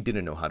 She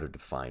didn't know how to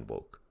define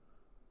woke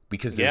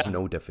because there's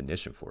no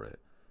definition for it.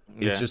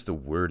 It's just a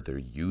word they're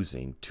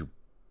using to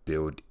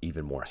build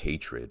even more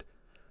hatred.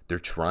 They're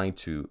trying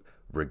to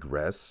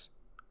regress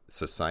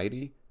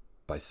society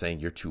by saying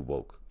you're too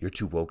woke. You're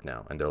too woke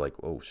now. And they're like,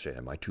 oh shit,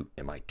 am I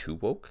too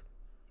woke?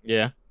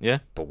 Yeah.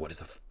 But what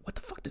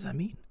the fuck does that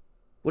mean?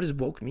 What does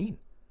woke mean?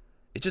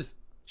 It just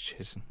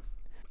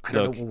I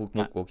don't know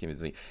what woke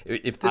means.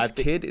 If this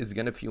kid is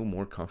gonna feel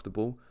more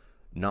comfortable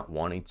not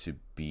wanting to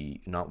be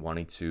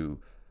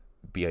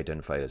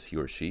identified as he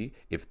or she,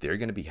 if they're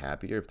gonna be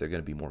happier, if they're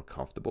gonna be more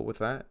comfortable with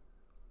that,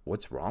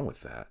 what's wrong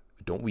with that?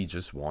 Don't we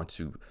just want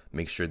to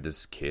make sure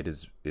this kid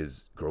is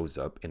grows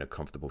up in a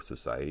comfortable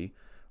society?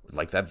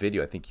 Like that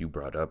video I think you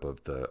brought up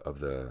of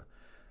the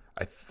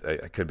I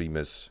could be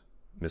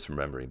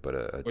misremembering, but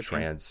a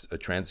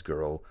trans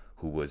girl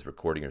who was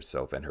recording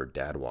herself, and her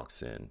dad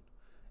walks in.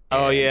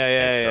 Oh, yeah,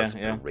 and yeah, starts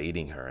yeah.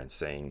 berating her and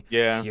saying,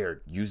 Yeah.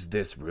 "Here, use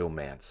this real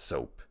man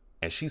soap,"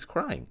 and she's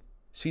crying.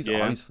 She's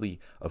Yeah. obviously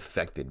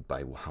affected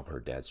by how her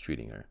dad's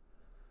treating her.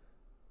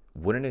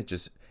 Wouldn't it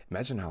just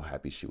imagine how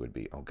happy she would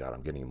be? Oh God,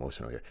 I'm getting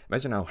emotional here.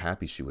 Imagine how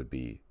happy she would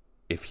be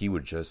if he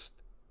would just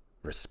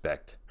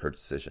respect her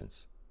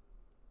decisions.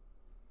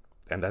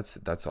 And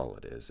that's all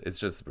it is. It's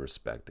just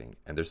respecting.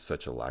 And there's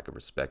such a lack of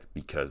respect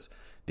because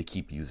they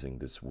keep using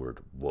this word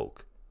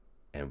woke,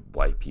 and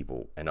white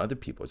people and other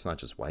people. It's not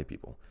just white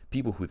people.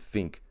 People who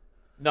think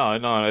No,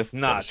 it's that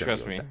not. it shouldn't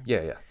Trust be me. like that.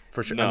 Yeah,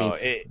 for sure. I No,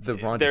 mean, the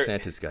Ron they're-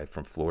 DeSantis guy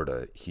from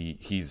Florida,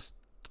 he's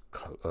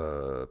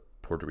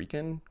Puerto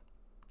Rican,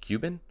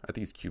 Cuban. I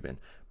think he's Cuban,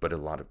 but a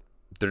lot of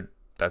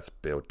that's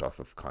built off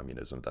of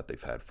communism that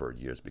they've had for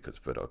years because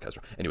of Fidel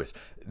Castro. Anyways,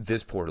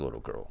 this poor little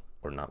girl,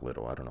 or not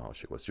little, I don't know how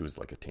she was. She was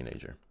like a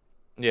teenager.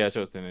 Yeah, she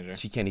was a teenager.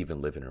 She can't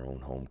even live in her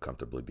own home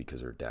comfortably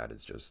because her dad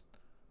is just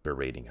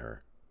berating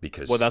her.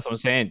 Because Well, that's what I'm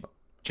saying,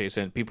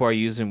 Jason. People are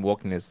using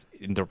wokeness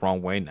in the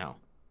wrong way now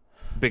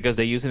because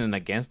they're using it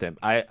against them.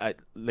 I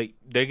like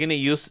they're gonna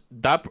use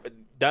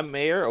that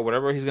mayor or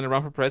whatever he's gonna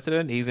run for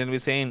president. He's gonna be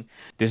saying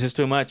this is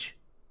too much.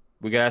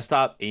 We gotta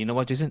stop. And you know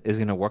what, Jason? It's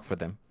gonna work for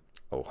them.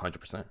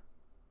 100%.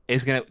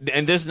 It's gonna,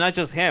 and there's not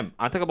just him.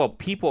 I'm talking about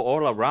people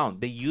all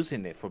around. They're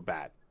using it for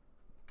bad.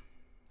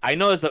 I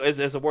know it's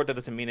a word that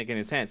doesn't mean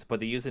any sense, but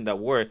they're using that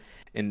word,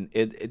 and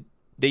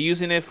they're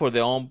using it for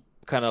their own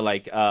kind of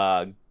like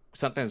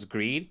sometimes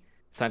greed,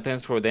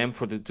 sometimes for them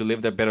to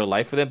live their better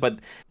life for them, but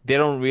they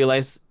don't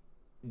realize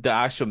the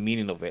actual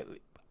meaning of it.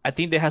 I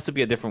think there has to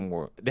be a different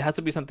word. There has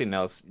to be something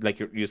else, like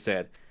you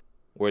said,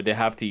 where they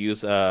have to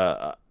use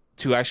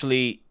to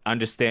actually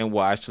understand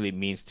what actually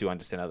means to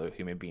understand other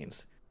human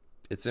beings.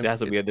 There has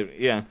to be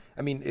yeah.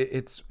 I mean,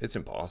 it's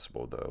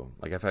impossible though.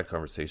 Like I've had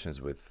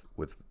conversations with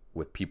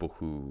people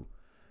who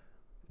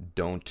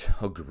don't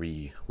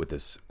agree with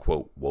this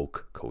quote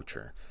woke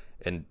culture,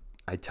 and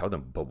I tell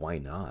them, but why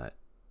not?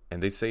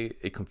 And they say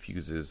it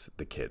confuses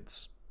the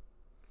kids.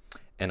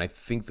 And I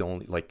think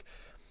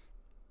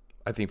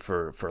I think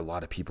for a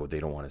lot of people, they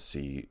don't want to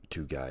see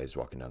two guys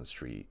walking down the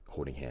street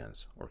holding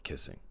hands or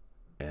kissing,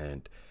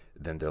 and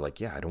then they're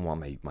like, yeah, I don't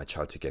want my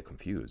child to get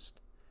confused.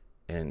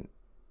 And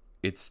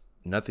it's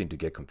nothing to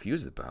get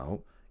confused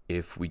about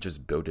if we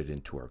just build it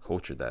into our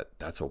culture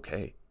that's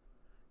okay.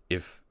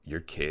 If your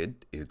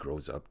kid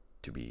grows up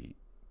to be,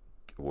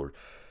 or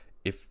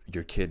if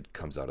your kid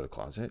comes out of the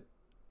closet,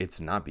 it's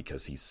not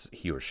because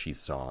he or she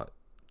saw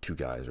two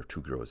guys or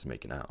two girls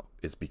making out.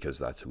 It's because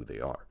that's who they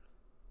are.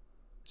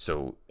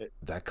 So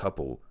that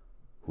couple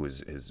who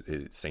is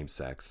same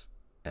sex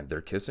and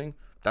they're kissing,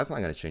 that's not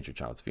going to change your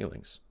child's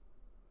feelings.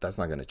 That's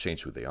not going to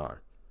change who they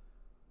are.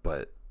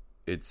 But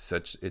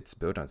it's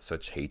built on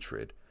such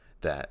hatred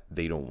that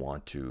they don't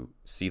want to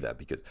see that,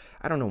 because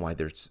I don't know why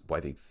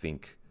they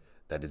think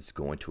that it's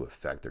going to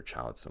affect their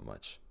child so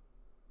much.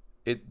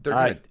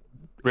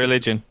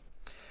 Religion.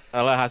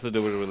 A lot has to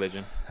do with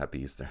religion.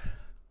 Happy Easter.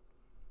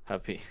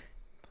 Happy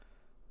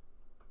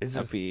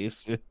It's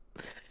Easter.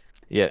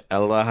 Yeah, a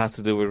lot has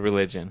to do with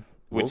religion,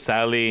 which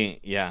sadly,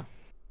 yeah.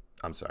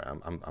 I'm sorry.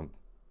 I'm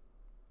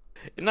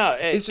No,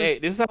 hey, It's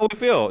just- this is how we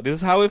feel. This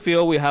is how we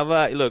feel. We have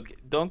a look.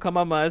 Don't come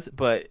at us,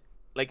 but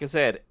like I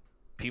said,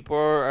 people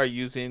are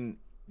using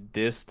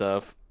this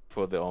stuff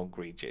for their own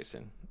greed,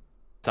 Jason.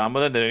 Some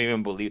of them they don't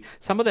even believe.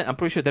 Some of them, I'm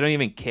pretty sure they don't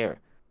even care.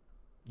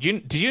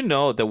 Do you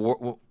know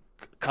the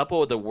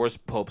couple of the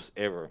worst popes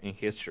ever in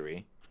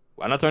history?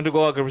 I'm not trying to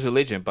go against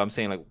religion, but I'm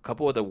saying like a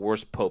couple of the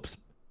worst popes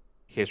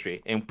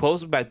history. And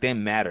popes back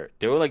then mattered.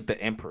 They were like the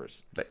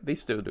emperors. they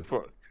still do.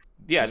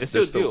 They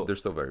still do. They're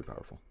still very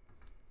powerful.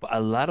 But a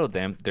lot of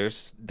them,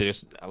 there's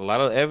a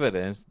lot of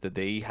evidence that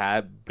they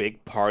had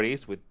big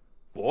parties with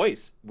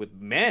boys, with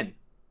men.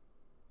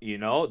 You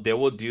know, they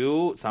will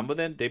do, some of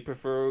them, they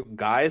prefer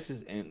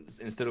guys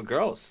instead of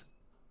girls.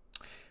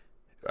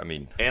 I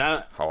mean,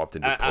 And how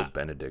often did Pope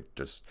Benedict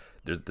just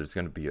there's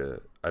going to be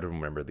I don't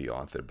remember the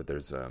author, but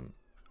there's an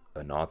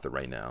author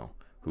right now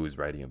who's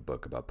writing a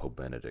book about Pope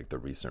Benedict, the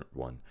recent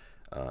one,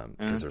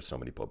 because there's so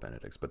many Pope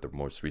Benedicts, but the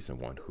most recent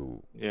one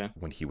who,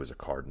 when he was a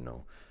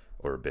cardinal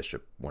or a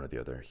bishop, one or the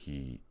other,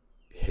 he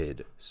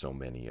hid so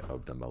many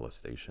of the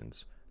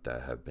molestations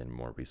that have been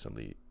more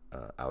recently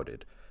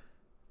outed.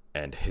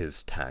 And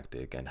his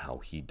tactic and how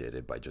he did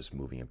it by just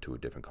moving him to a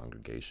different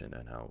congregation,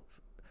 and how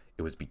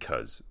it was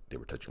because they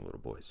were touching little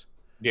boys.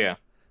 yeah.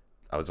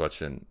 I was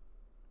watching,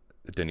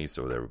 Denise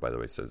over there, by the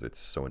way, says it's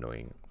so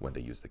annoying when they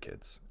use the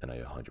kids, and I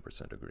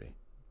 100% agree.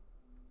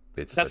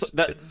 That's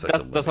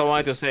what I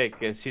wanted to say,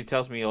 because she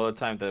tells me all the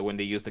time that when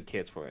they use the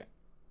kids for it.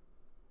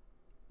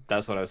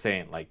 That's what I was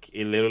saying. Like,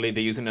 they're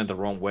using it the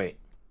wrong way.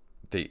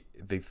 They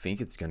think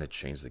it's gonna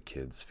change the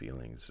kids'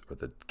 feelings or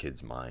the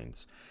kids'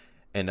 minds,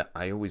 and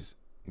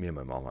me and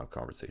my mom have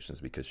conversations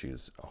because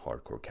she's a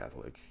hardcore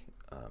Catholic,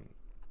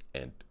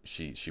 and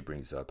she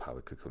brings up how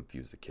it could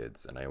confuse the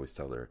kids, and I always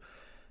tell her,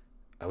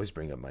 I always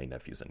bring up my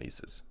nephews and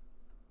nieces,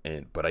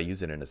 but I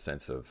use it in a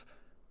sense of,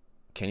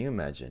 can you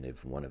imagine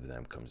if one of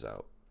them comes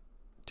out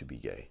to be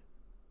gay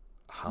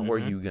how are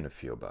you going to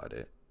feel about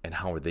it? And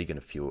how are they going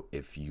to feel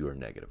if you're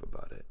negative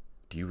about it?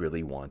 Do you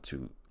really want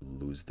to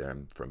lose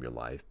them from your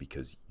life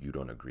because you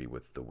don't agree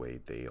with the way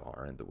they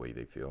are and the way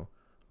they feel?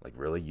 Like,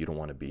 really? You don't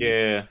want to be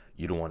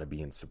you don't want to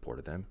be in support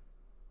of them?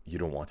 You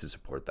don't want to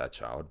support that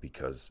child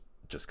because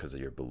just because of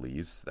your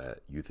beliefs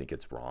that you think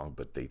it's wrong,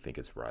 but they think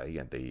it's right,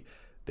 and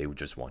they would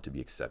just want to be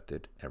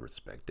accepted and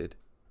respected.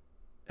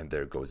 And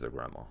there goes their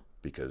grandma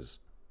because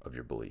of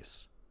your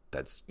beliefs.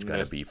 That's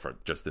going to be for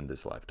just in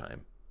this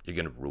lifetime. You're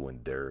going to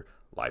ruin their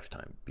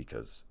lifetime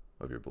because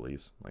of your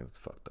beliefs. Like, that's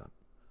fucked up.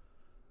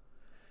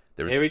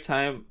 Every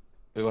time,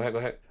 go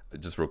ahead.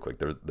 Just real quick,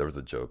 there was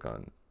a joke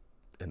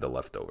in The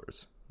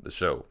Leftovers, the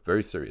show,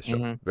 very serious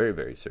show, very,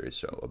 very serious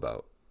show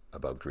about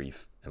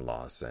grief and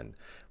loss and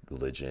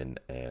religion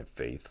and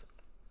faith.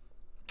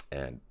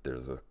 And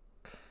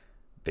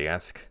they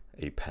ask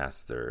a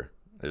pastor,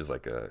 there's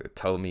like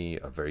tell me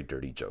a very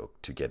dirty joke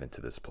to get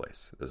into this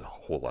place. There's a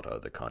whole lot of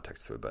other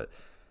context to it,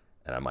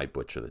 and I might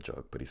butcher the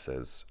joke, but he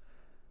says,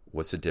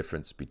 what's the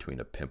difference between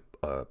a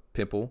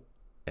pimple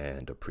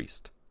and a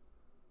priest?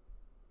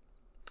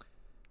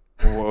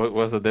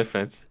 What's the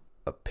difference?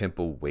 A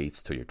pimple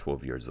waits till you're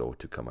 12 years old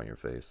to come on your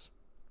face.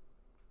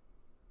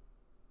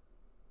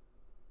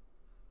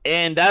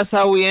 And that's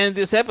how we end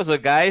this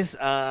episode, guys.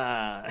 No,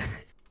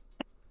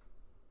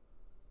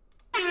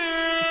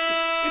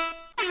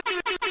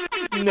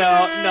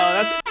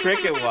 that's a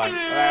cricket one.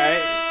 All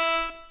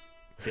right.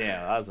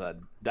 Damn,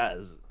 that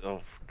is.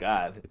 Oh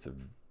God. It's a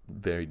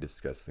very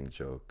disgusting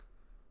joke,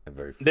 a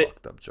very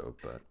fucked up joke,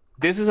 but.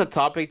 This is a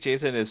topic,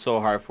 Jason, is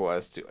so hard for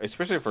us to,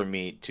 especially for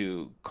me,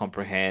 to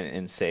comprehend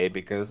and say,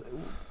 because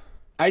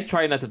I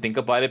try not to think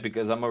about it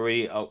because I'm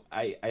already,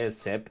 I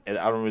accept and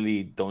I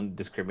don't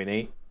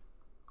discriminate.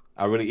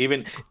 I really,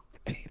 even,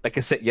 like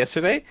I said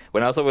yesterday,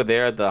 when I was over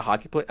there at the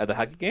hockey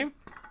game,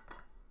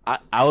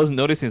 I was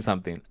noticing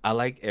something. I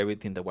like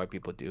everything that white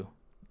people do.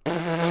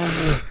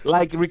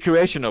 Like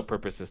recreational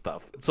purposes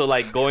stuff. So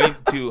like going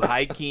to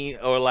hiking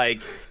or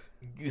like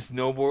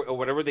snowboard or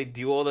whatever they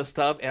do, all the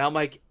stuff. And I'm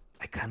like,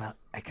 I kind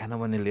of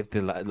want to live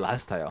the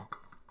lifestyle.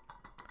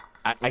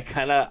 I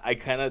kind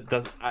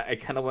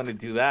of want to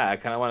do that. I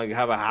kind of want to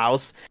have a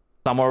house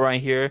somewhere around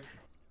here,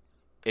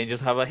 and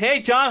just have hey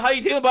John, how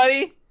you doing,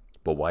 buddy?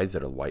 But why is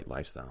it a white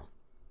lifestyle?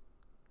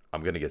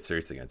 I'm gonna get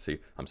serious again. See,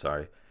 I'm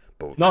sorry,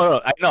 but no,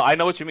 I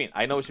know what you mean.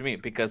 I know what you mean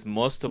because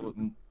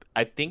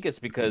I think it's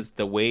because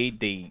the way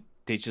they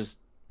just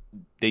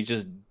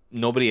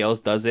nobody else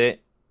does it,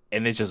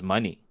 and it's just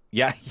money.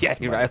 Yeah,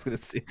 you're right. I was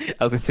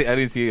gonna say I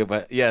didn't see it,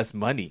 but yeah, it's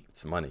money.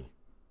 It's money.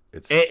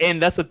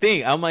 And that's the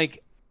thing. I'm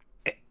like,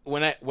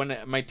 when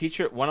my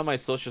teacher, one of my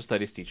social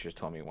studies teachers,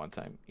 told me one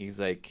time, he's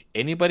like,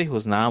 anybody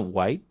who's not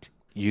white,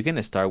 you're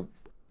gonna start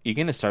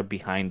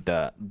behind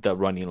the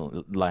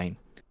running line.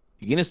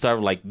 You're gonna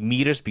start like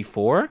meters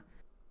before,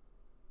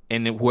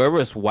 and whoever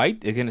is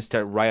white is gonna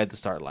start right at the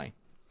start line.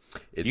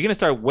 You're gonna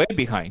start way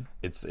behind.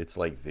 It's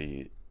like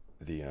the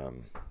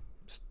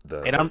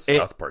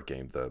South Park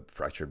game, the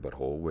Fractured But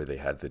Whole, where they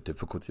had the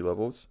difficulty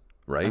levels,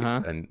 right?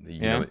 And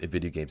you know, in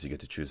video games, you get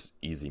to choose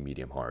easy,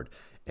 medium, hard.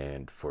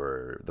 And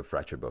for the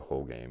Fractured But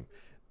Whole game,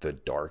 the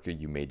darker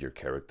you made your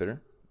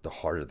character, the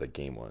harder the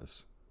game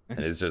was. And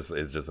it's just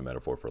a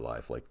metaphor for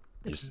life. Like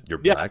you're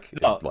black,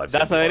 life's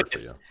that's gonna how be it hard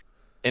is. for you.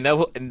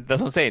 And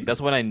that's what I'm saying.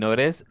 That's when I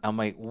noticed. I'm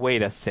like,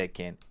 wait a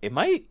second. Is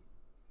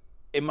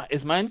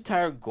my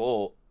entire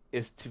goal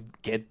is to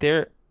get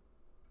there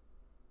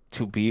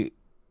to be.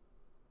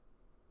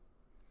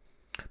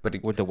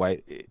 With the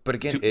white, but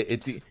again,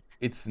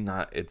 it's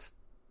not.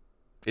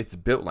 It's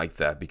built like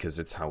that because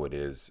it's how it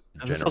is.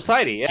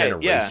 Society,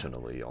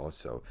 generationally.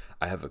 Also,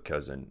 I have a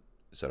cousin.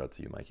 Shout out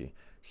to you, Mikey.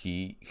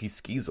 He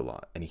skis a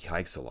lot and he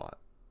hikes a lot,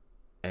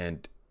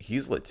 and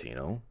he's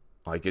Latino.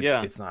 Like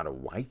it's not a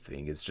white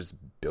thing. It's just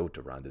built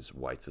around this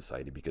white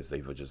society because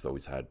they've just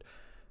always had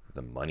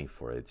the money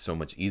for it. It's so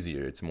much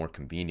easier. It's more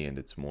convenient.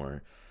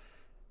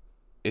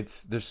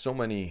 There's so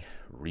many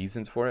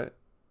reasons for it.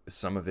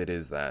 Some of it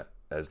is that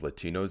as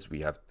Latinos,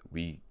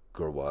 we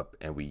grow up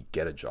and we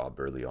get a job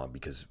early on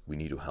because we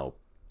need to help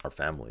our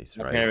families,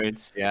 right?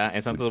 Parents,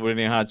 and sometimes we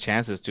don't have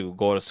chances to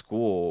go to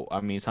school.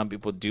 I mean, some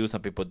people do,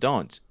 some people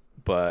don't.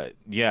 But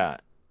yeah,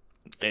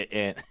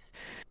 and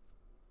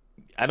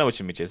I know what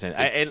you mean, Jason.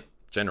 It's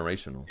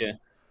generational. Yeah,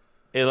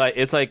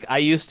 it's like I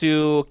used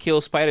to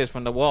kill spiders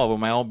from the wall with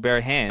my own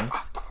bare hands.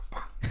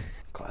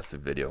 Classic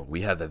video.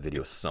 We have that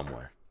video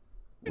somewhere.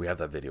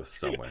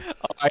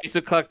 I used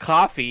to cut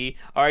coffee,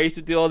 or I used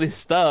to do all this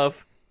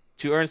stuff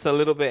to earn a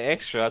little bit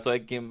extra, so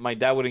my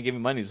dad wouldn't give me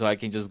money, so I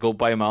can just go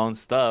buy my own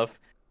stuff.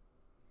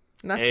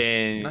 Not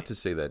to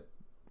say that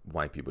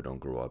white people don't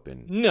grow up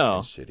in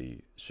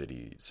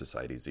shitty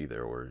societies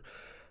either, or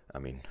I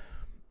mean,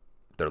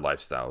 their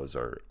lifestyles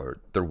are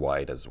they're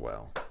wide as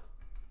well.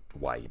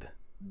 Wide.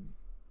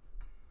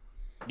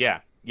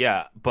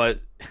 Yeah, but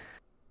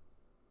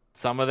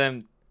some of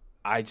them.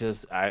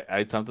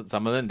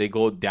 Some of them they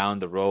go down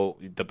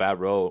the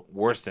bad road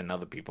worse than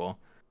other people.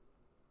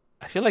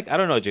 I feel like I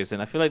don't know, Jason.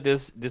 I feel like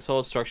this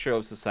whole structure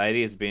of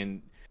society has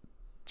been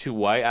to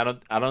white,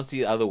 I don't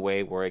see other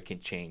way where it can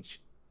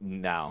change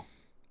now.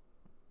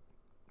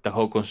 The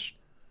whole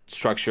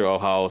structure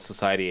of how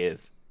society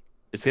is.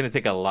 It's gonna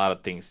take a lot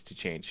of things to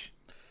change.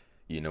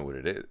 You know what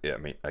it is? Yeah, I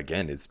mean,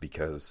 again, it's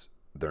because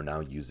they're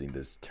now using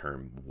this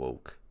term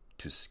woke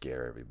to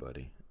scare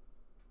everybody.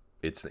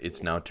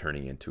 It's now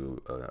turning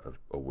into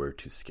a word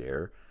to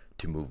scare,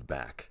 to move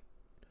back.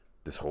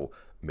 This whole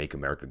 "Make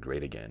America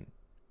Great Again."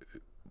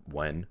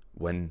 When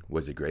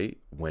was it great?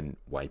 When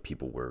white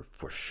people were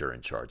for sure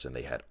in charge and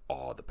they had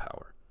all the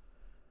power.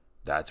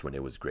 That's when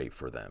it was great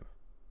for them.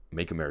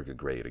 Make America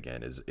Great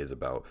Again is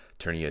about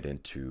turning it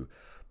into,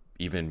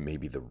 even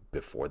maybe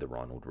before the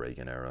Ronald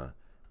Reagan era,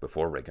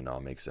 before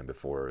Reaganomics and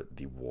before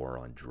the war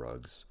on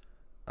drugs,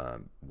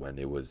 when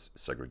it was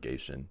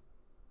segregation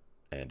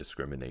and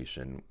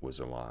discrimination was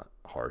a lot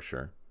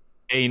harsher.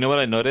 Hey, you know what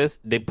I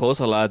noticed? They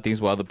post a lot of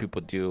things what other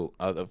people do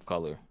out of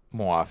color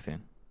more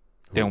often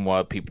than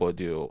what people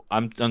do.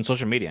 I'm on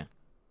social media.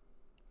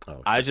 Oh,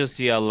 I just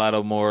see a lot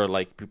of more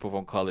like people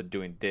from color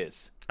doing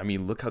this. I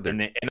mean, look how they're.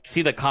 And I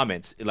see the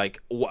comments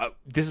like,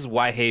 "This is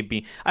why I hate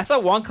being." I saw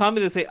one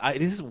comment that say,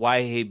 "This is why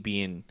I hate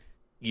being,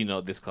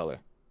 this color."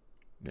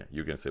 Yeah,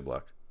 you're gonna say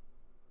black.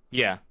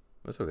 Yeah,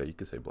 That's okay. You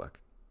can say black.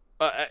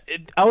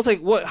 I was like,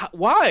 "What?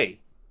 Why?"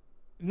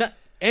 Not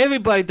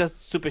everybody does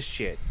stupid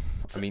shit.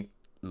 I mean,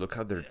 look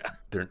how they're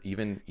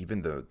even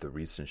the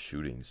recent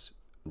shootings.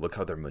 Look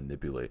how they're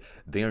manipulated.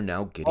 They are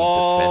now getting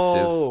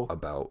defensive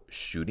about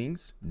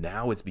shootings.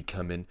 Now it's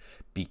becoming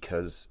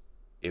because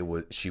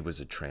she was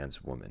a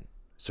trans woman.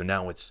 So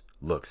now it's,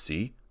 look,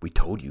 see, we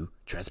told you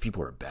trans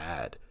people are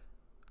bad.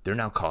 They're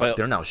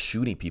now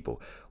shooting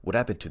people. What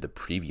happened to the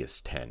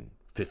previous 10,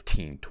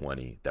 15,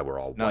 20 that were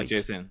all white? No,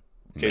 Jason,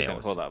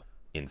 males, hold up.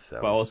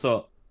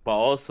 Incels. But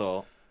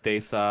also,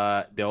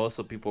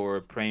 people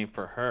were praying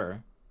for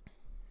her.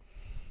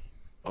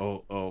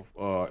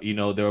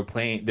 They were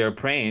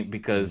praying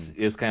because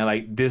it's kind of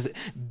like this,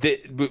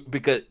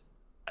 because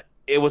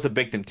it was a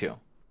victim too.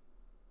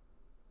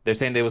 They're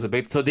saying there was a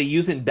victim, so they're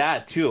using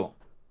that too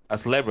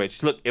as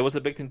leverage. Look, it was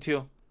a victim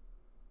too.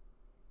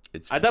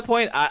 At that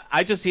point,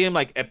 I just see him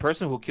like a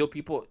person who killed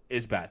people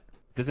is bad.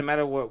 Doesn't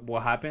matter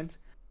what happens,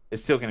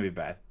 it's still gonna be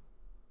bad.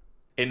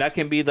 And that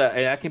can be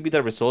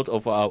the result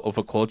of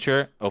a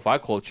culture, of our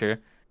culture,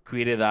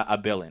 created a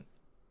villain.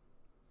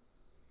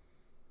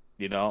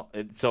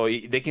 So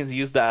they can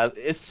use that.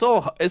 It's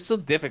so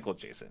difficult,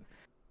 Jason.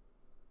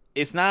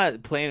 It's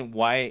not plain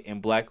white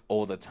and black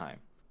all the time.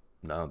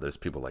 No, there's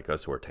people like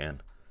us who are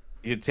tan.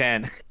 You're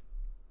tan.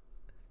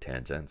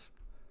 Tangents.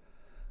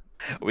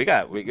 We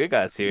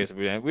got serious.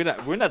 We're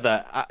not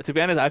that. To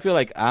be honest, I feel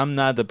like I'm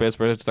not the best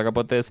person to talk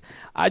about this.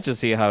 I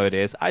just see how it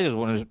is. I just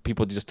want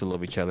people just to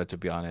love each other. To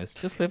be honest,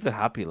 just live the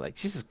happy life.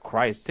 Jesus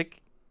Christ,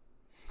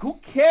 who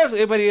cares? If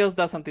everybody else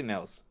does something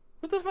else.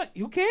 What the fuck?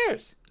 Who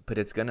cares? But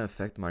it's gonna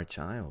affect my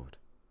child.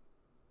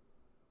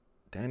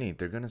 Danny,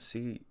 they're gonna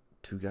see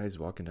two guys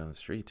walking down the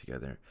street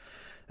together,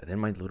 and then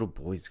my little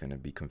boy's gonna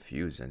be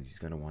confused, and he's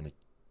gonna want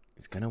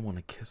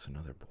to kiss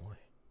another boy.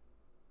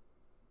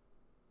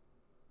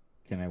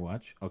 Can I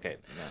watch? Okay.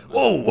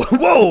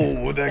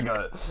 Whoa! That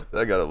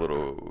got a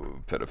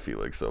little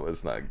pedophilic. So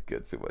let's not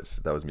get too much.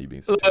 That was me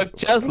being. Look,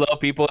 just love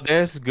people.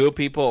 There's good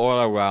people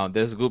all around.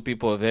 There's good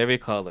people of every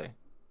color,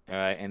 all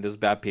right, and there's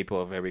bad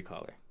people of every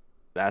color.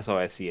 That's how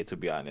I see it, to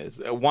be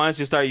honest. Once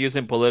you start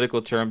using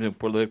political terms and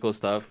political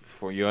stuff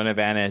for your own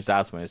advantage,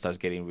 that's when it starts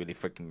getting really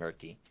freaking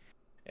murky.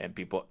 And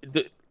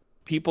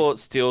people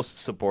still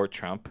support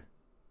Trump.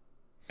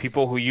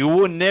 People who you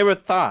would never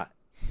thought.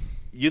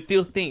 You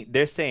still think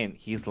they're saying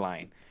he's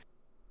lying.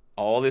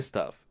 All this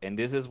stuff. And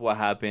this is what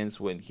happens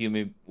when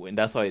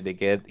that's why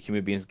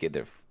human beings get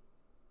their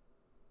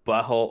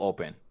butthole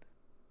open.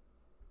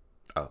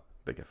 Oh,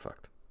 they get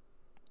fucked.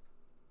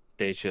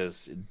 It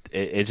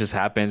just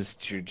happens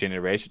to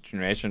generation to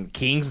generation.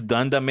 King's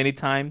done that many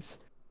times.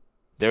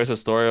 There's a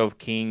story of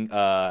King.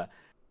 I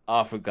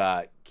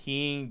forgot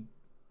King.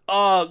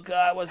 Oh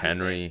God, what's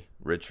Henry,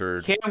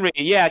 Richard, Henry?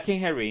 Yeah, King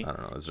Henry. I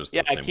don't know. It's just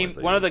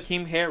One of the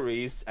King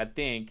Henrys. I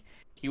think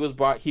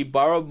he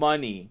borrowed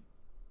money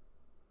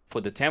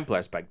for the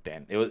Templars back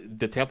then.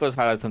 The Templars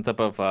had some type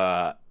of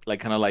a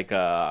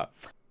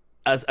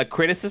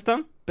credit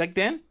system back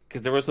then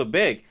because they were so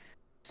big.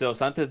 So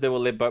sometimes they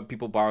would let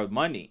people borrow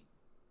money.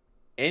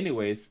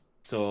 Anyways,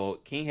 so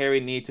King Harry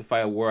needed to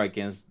fight a war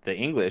against the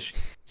English,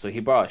 so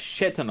he borrowed a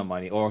shit ton of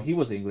money. Or he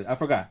was English. I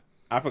forgot.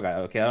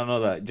 Okay, I don't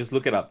know that. Just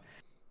look it up.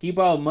 He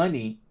borrowed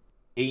money,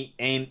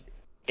 and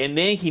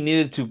then he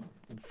needed to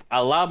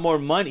a lot more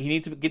money. He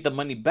needed to get the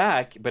money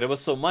back, but it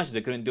was so much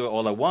they couldn't do it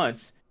all at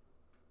once.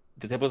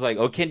 The temple was like,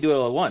 "Oh, can't do it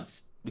all at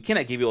once. We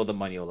cannot give you all the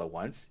money all at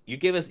once. You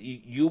gave us,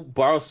 you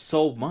borrow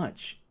so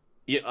much.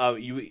 You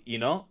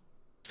know."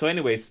 So,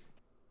 anyways.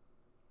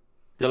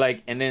 They're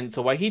like, and then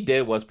so what he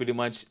did was pretty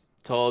much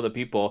told the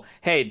people,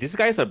 "Hey, these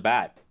guys are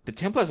bad. The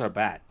Templars are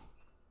bad.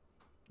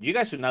 You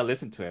guys should not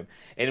listen to him."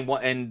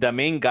 And the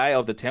main guy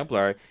of the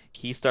Templar,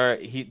 they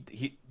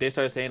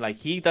started saying like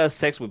he does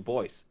sex with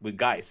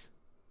guys.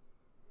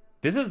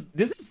 This is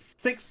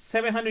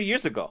 600-700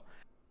 years ago.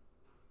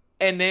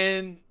 And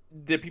then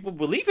the people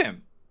believe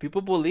him.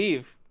 People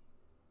believe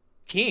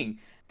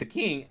the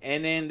king,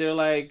 and then they're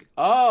like,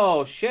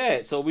 "Oh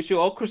shit! So we should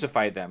all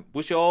crucify them.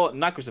 We should all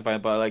not crucify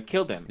them, but like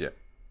kill them." Yeah.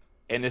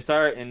 And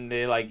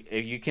they're like,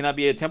 "You cannot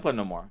be a Templar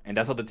no more." And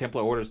that's how the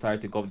Templar Order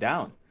started to go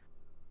down.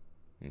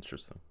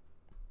 Interesting.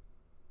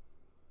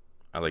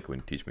 I like when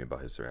you teach me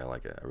about history. I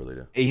like it. I really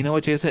do. And you know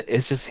what, Jason?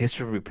 It's just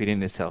history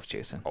repeating itself,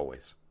 Jason.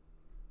 Always.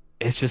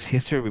 It's just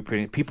history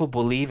repeating. People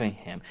believe in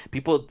him.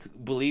 People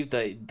believe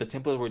that the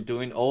Templars were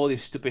doing all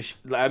this stupid.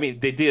 I mean,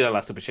 they did a lot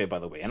of stupid shit, by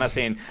the way. I'm not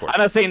saying. course.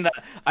 I'm not saying that.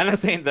 I'm not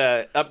saying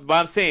that. But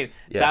I'm saying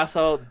Yeah. that's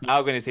how the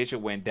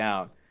organization went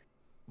down,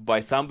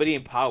 by somebody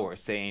in power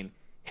saying,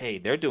 "Hey,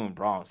 they're doing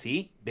wrong.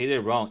 See, they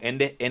did wrong."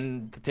 And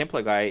the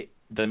Templar guy,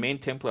 the main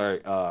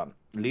Templar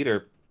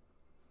leader,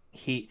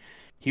 he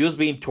was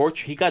being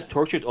tortured. He got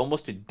tortured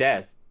almost to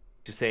death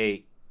to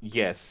say,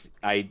 yes,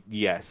 I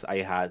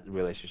had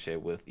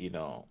relationship with,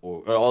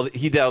 or all.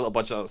 He did a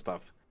bunch of other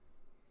stuff,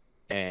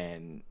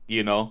 and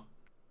and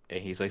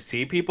he's like,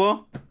 see,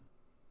 people,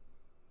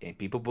 and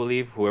people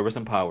believe whoever's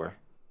in power.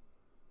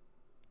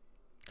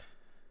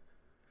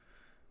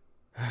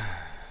 Are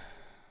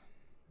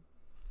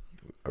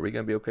we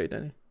gonna be okay,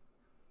 Danny?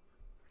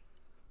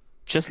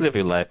 Just live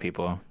your life,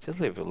 people.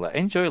 Just live your life.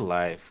 Enjoy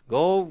life.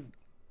 Go.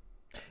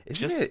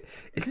 Isn't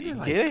it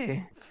like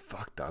Yeah.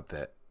 fucked up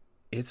that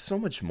it's so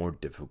much more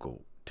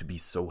difficult to be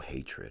so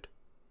hatred,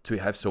 to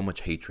have so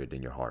much hatred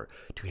in your heart,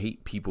 to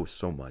hate people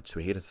so much, to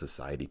hate a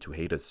society, to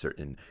hate a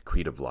certain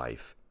creed of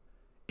life.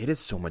 It is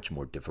so much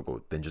more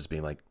difficult than just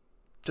being like,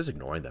 just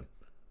ignoring them,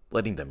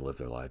 letting them live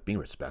their life, being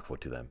respectful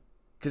to them.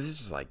 Because it's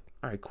just like,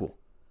 all right, cool,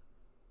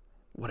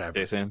 whatever.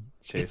 Jason.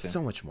 It's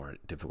so much more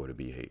difficult to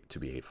be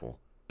hateful,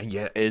 and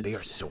yet they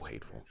are so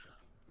hateful.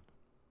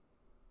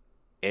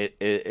 It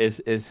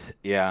is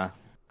yeah.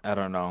 I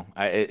don't know.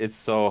 It's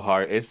so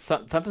hard.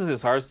 Sometimes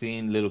it's hard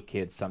seeing little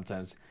kids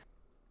sometimes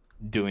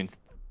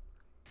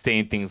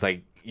saying things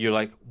like, you're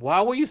like, why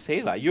would you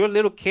say that? You're a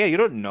little kid. You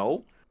don't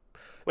know.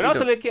 When I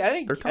was a little kid, I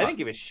didn't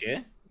give a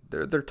shit.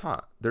 They're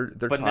taught. They're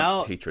But taught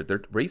now- hatred.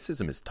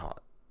 Racism is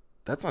taught.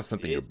 That's not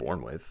something you're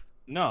born with.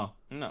 No.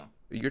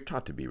 You're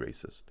taught to be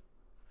racist.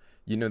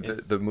 You know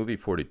the movie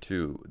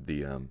 42,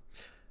 the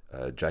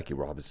Jackie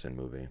Robinson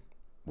movie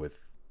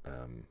with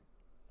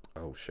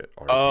oh shit.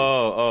 R.I.P.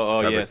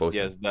 Oh, Chadwick yes,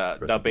 Boseman. the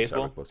Rest in peace,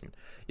 baseball. Chadwick Boseman.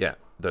 Yeah,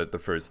 the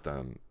first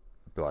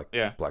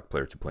black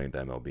player to play in the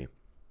MLB.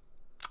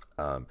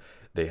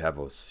 They have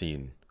a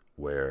scene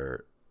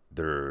where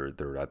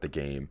they're at the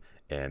game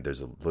and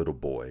there's a little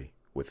boy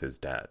with his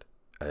dad,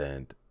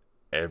 and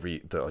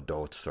the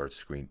adults start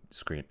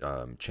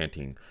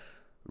chanting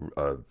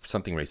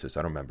something racist.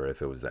 I don't remember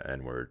if it was the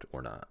N word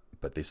or not,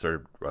 but they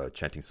started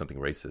chanting something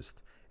racist,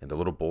 and the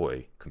little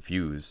boy,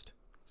 confused,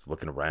 is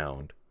looking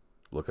around,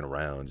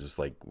 just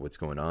like, what's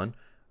going on?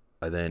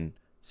 And then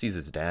sees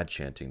his dad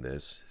chanting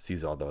this,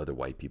 sees all the other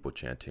white people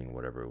chanting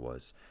whatever it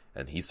was,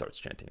 and he starts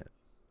chanting it.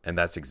 And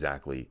that's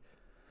exactly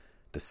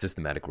the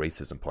systematic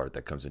racism part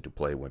that comes into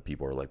play when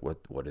people are like,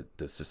 what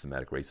does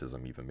systematic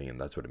racism even mean?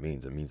 That's what it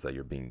means. It means that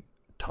you're being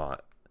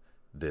taught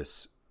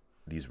these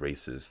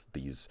racist,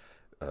 these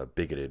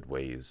bigoted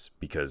ways,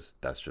 because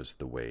that's just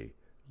the way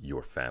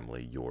your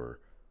family, your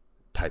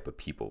type of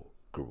people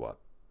grew up.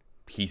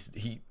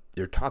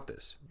 You're taught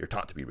this. You're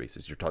taught to be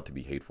racist. You're taught to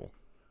be hateful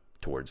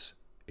towards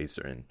a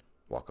certain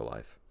walk of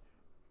life.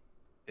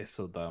 It's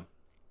so dumb.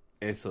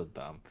 It's so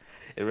dumb.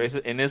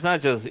 And it's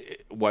not just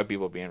white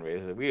people being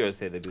racist. We always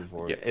say that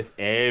before. Yeah. It's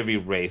every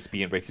race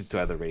being racist to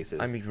other races.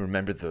 I mean,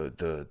 remember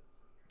the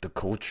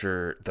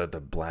culture, the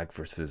black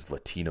versus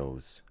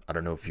Latinos. I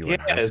don't know if you were in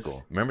high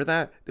school. Remember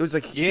that? It was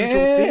like a huge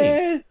old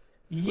thing.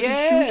 Yeah.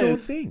 A huge old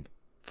thing.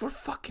 For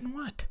fucking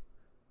what?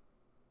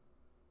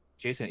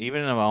 Jason,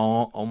 even in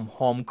our own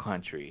home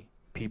country,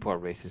 people are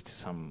racist to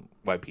some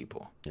white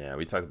people. Yeah,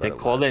 we talked about They it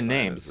call last their time.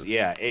 names. It was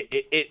Yeah,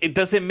 it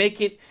doesn't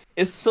make it.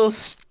 It's so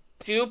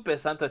stupid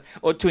sometimes.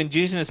 Or to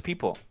indigenous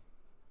people.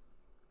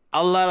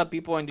 A lot of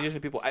people,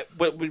 indigenous people.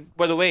 But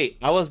by the way,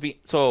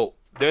 so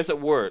there's a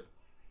word,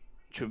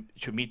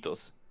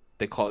 chumitos.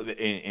 They call it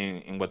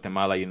in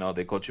Guatemala.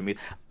 They call chumito.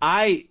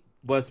 I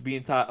was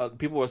being taught.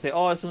 People were saying,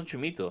 "Oh, it's un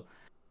chumito."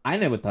 I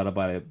never thought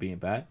about it being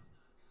bad.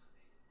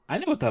 I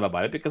never thought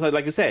about it because,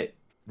 like you said,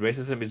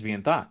 racism is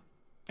being taught,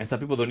 and some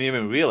people don't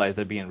even realize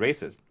they're being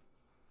racist.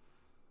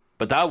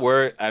 But that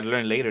word, I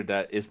learned later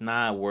that it's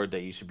not a word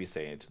that you should be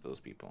saying to those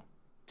people,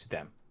 to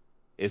them.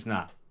 It's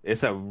not.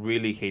 It's a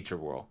really hatred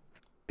word,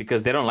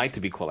 because they don't like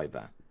to be called like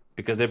that,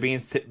 because they're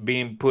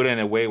being put in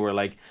a way where,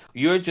 like,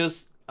 you're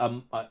just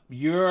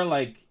you're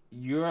a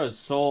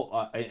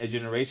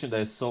generation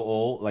that is so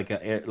old, like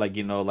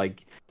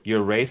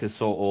your race is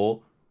so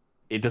old,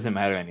 it doesn't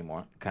matter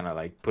anymore. Kind of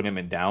like put him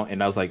down,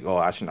 and I was like, oh,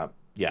 I should not.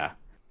 Yeah.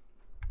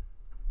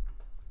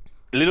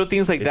 Little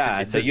things like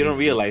that you don't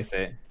realize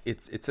it.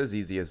 It's as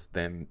easy as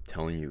them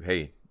telling you,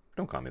 "Hey,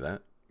 don't call me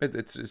that."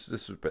 It's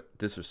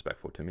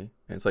disrespectful to me,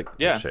 and it's like,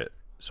 yeah, oh, shit,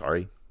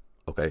 sorry,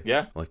 okay,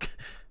 yeah, like,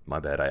 my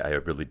bad. I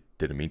really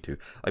didn't mean to.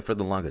 Like, for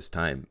the longest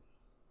time,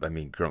 I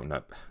mean, growing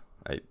up,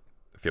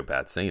 feel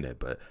bad saying it,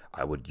 but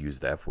I would use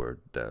the F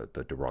word, the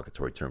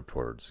derogatory term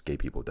towards gay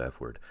people, the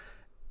F word.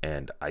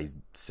 And I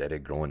said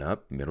it growing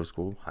up, middle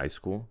school, high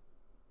school,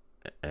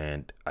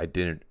 and I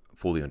didn't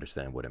fully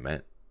understand what it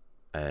meant.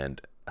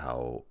 And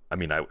how, I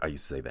mean, I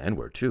used to say the N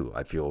word too.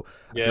 I feel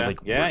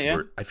like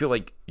I feel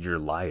like you're a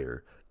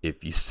liar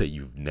if you say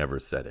you've never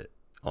said it,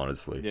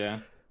 honestly. Yeah.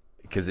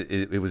 Because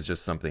it was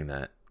just something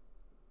that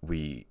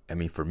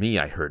for me,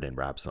 I heard in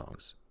rap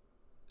songs.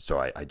 So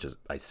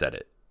I said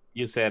it.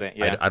 You said it,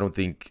 yeah. I don't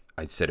think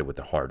I said it with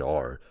the hard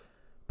R,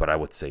 but I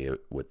would say it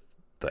with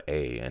the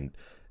A. And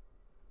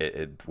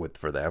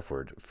for the F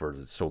word, for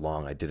so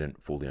long, I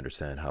didn't fully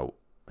understand how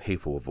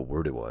hateful of a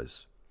word it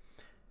was.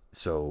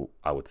 So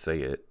I would say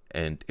it,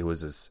 and it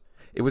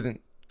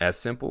wasn't as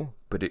simple,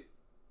 but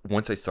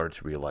once I started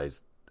to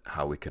realize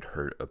how it could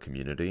hurt a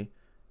community,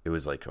 it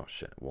was like, oh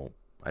shit, well,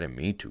 I didn't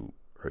mean to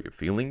hurt your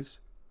feelings,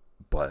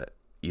 but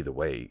either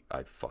way,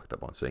 I fucked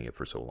up on saying it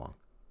for so long.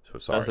 So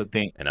sorry. That's the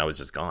thing. And I was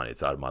just gone.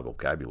 It's out of my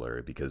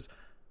vocabulary because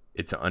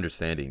it's an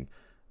understanding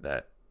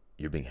that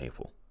you're being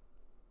hateful.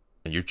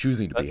 And you're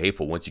choosing to be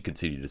hateful once you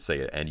continue to say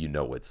it. And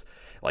it's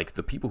like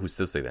the people who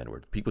still say the N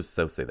word, people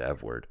still say the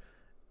F word,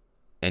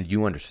 and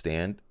you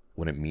understand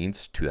what it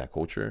means to that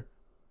culture,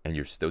 and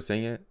you're still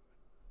saying it,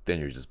 then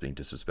you're just being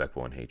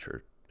disrespectful and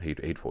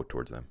hateful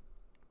towards them.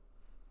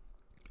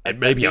 And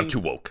maybe I'm too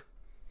woke.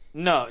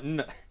 No,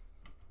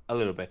 a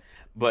little bit,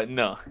 but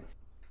no.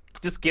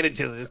 Just get it,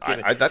 just get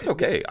it. That's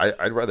okay.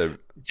 I'd rather.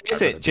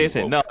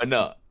 Jason,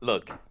 no.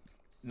 Look,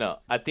 no.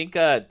 I think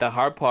the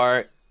hard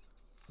part.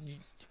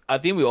 I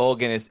think we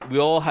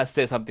all have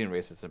said something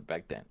racist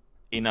back then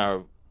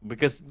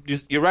because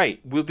you're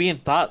right. We're being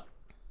taught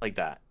like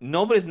that.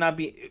 Nobody's not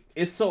being.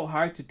 It's so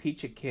hard to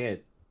teach a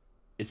kid,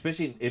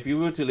 especially if you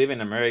were to live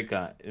in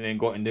America and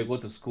they go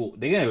to school.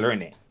 They're gonna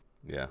learn it.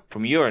 Yeah.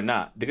 From you or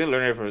not, they're gonna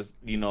learn it from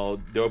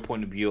their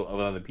point of view of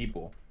other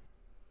people.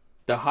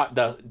 The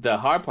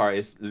hard part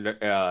is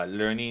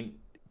learning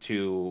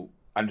to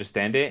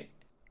understand it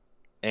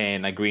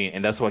and agreeing,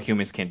 and that's what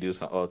humans can do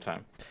all the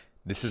time.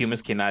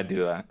 Humans cannot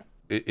do that.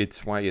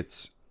 It's why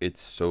it's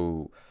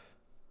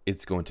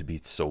going to be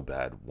so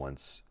bad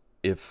once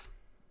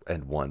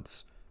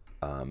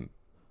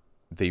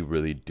they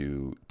really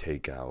do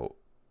take out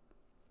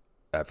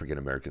African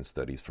American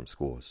studies from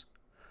schools,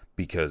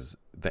 because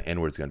the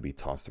N word is going to be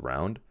tossed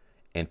around,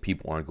 and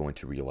people aren't going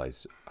to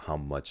realize how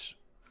much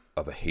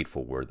of a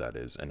hateful word that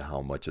is and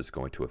how much it's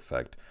going to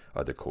affect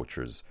other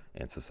cultures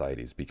and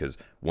societies. Because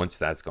once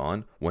that's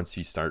gone, once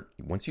you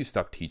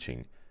stop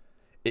teaching,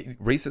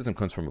 racism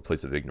comes from a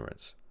place of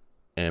ignorance,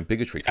 and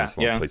bigotry comes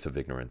from a place of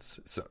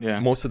ignorance. So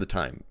most of the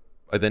time,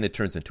 then it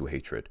turns into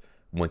hatred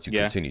once you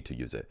continue to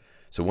use it.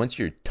 So once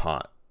you're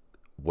taught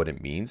what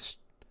it means,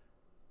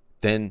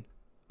 then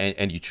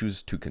and you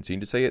choose to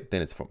continue to say it,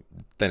 then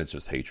it's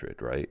just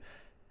hatred, right?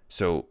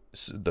 So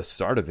the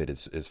start of it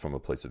is from a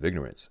place of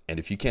ignorance. And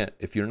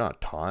if you're not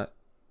taught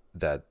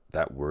that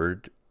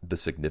word, the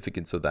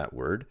significance of that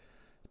word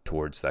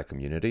towards that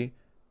community,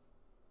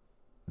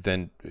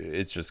 then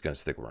it's just going to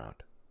stick around.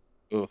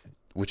 Oof.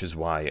 Which is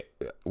why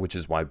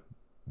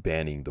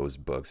banning those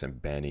books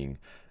and banning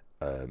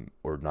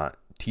or not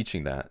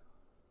teaching that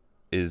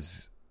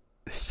is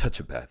such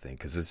a bad thing,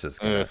 because it's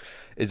just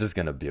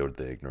gonna build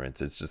the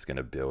ignorance. It's just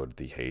gonna build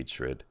the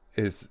hatred.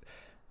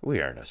 We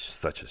are in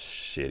such a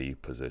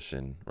shitty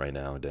position right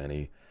now,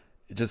 Danny.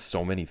 Just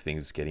so many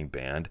things getting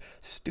banned.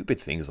 Stupid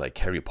things like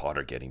Harry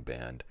Potter getting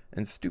banned,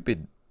 and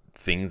stupid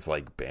things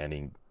like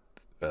banning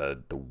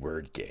the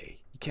word gay.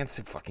 You can't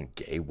say fucking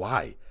gay.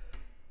 Why?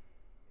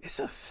 It's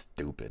so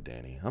stupid,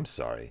 Danny. I'm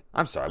sorry.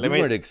 We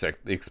weren't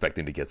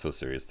expecting to get so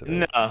serious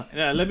today. No.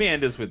 Let me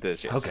end this with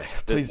this. Jason. Okay,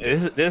 please.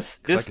 This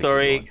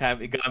story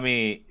got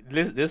me.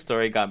 This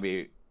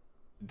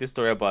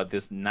story about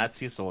this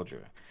Nazi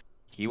soldier.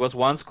 He was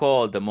once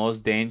called the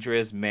most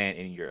dangerous man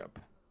in Europe.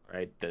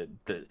 Right?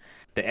 The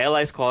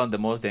Allies call him the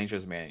most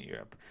dangerous man in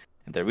Europe,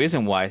 and the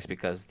reason why is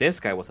because this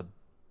guy was a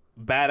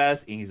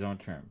badass in his own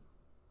term,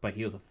 but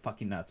he was a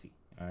fucking Nazi.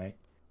 All right.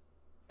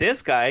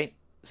 This guy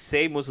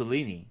saved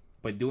Mussolini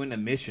by doing a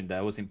mission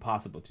that was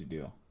impossible to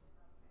do.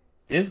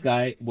 This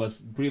guy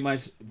was pretty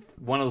much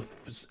one of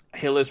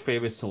Hitler's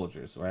favorite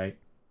soldiers, right?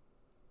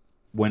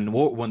 When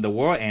the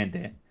war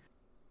ended,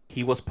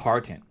 he was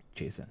partying,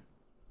 Jason.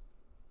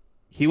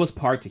 He was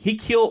partying. He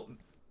killed,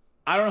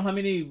 I don't know how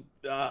many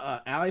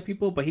Allied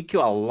people, but he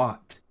killed a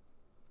lot.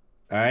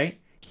 All right?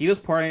 He was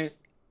partying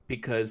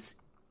because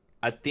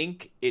I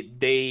think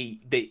they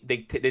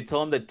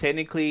told him that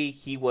technically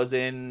he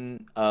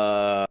wasn't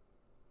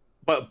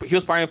but he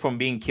was partying from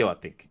being killed, I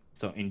think.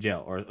 So in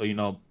jail or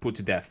put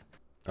to death.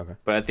 Okay.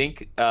 But I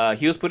think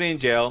he was put in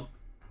jail,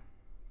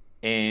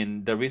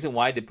 and the reason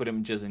why they put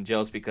him just in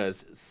jail is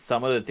because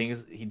some of the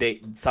things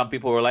some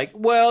people were like,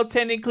 well,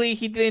 technically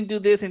he didn't do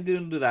this and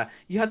didn't do that.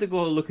 You have to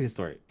go look at his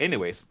story.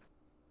 Anyways,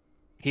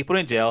 he put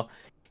in jail.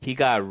 He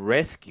got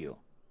rescued.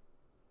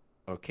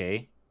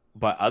 Okay.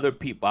 By other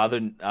people,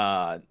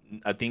 I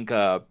think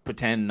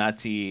pretend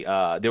Nazi.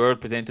 They were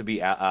pretending to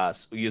be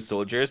US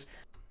soldiers,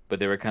 but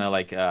they were kind of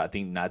like I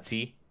think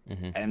Nazi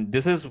And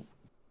this is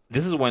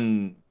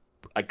when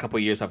a couple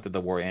years after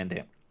the war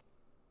ended.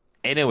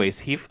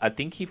 Anyways, I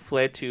think he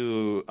fled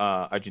to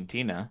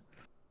Argentina,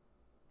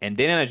 and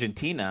then in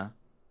Argentina,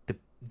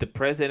 the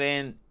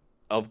president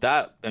of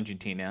that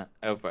Argentina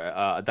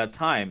at that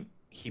time,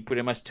 he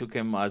pretty much took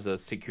him as a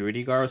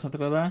security guard or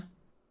something like that.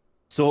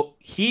 So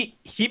he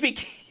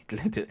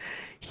became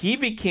he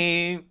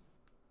became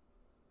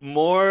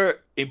more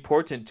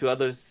important to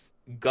others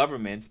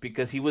governments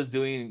because he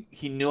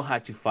knew how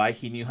to fight,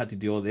 he knew how to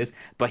do all this,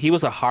 but he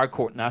was a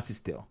hardcore Nazi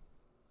still.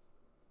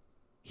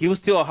 He was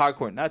still a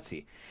hardcore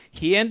Nazi.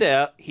 He ended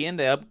up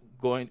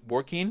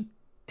working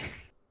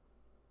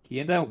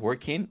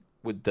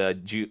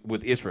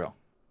with Israel.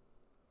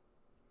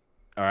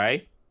 All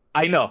right?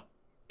 I know.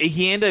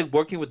 He ended up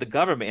working with the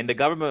government, and the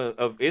government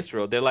of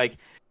Israel, they're like,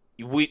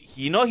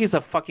 he's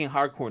a fucking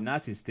hardcore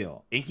Nazi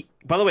still. And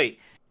by the way,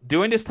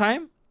 during this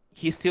time,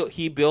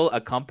 he built a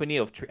company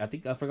of I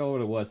forgot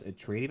what it was, a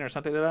trading or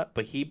something like that.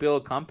 But he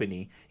built a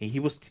company, and he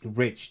was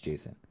rich,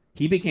 Jason.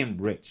 He became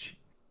rich.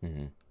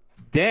 Mm-hmm.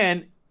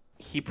 Then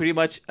he pretty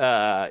much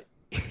worked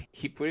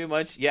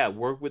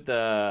with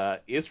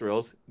the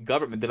Israel's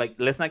government. They're like,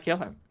 let's not kill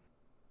him.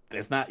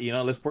 Let's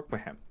work for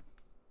him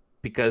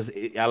because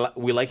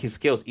we like his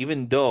skills,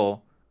 even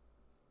though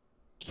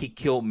he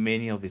killed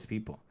many of his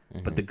people.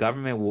 But the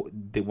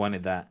government they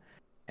wanted that,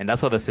 and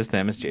that's how the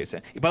system is,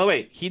 Jason. By the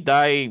way, he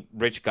died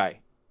rich guy.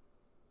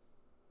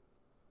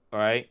 All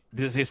right,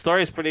 his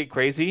story is pretty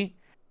crazy.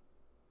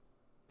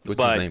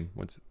 What's his name?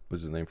 What's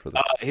his name for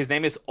that? His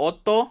name is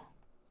Otto,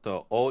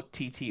 so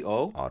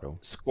Otto. Otto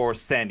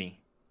Skorzeny.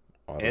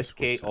 Otto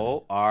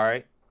Skorzeny.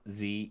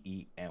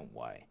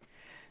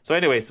 So,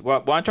 anyways,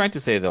 what I'm trying to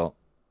say though,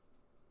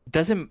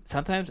 doesn't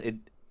sometimes the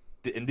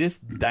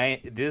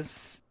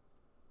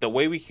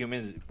way we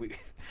humans,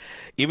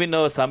 even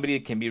though somebody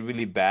can be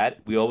really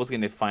bad, we always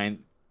gonna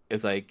find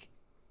it's like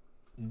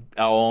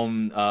our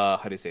own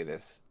how do you say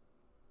this?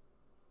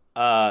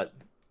 We're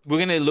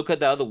gonna look at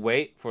the other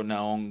way for our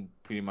own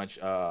pretty much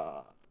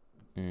for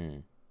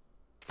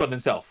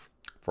themselves.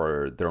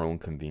 For their own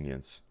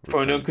convenience.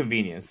 For their own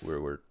convenience.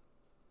 We're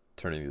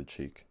turning the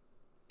cheek.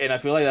 And I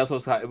feel like that's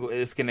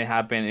it's gonna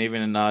happen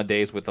even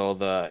nowadays with all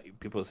the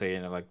people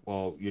saying like,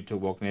 "Well, you're too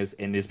wokeness,"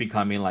 and it's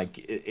becoming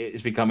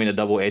a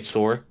double-edged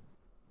sword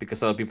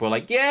because other people are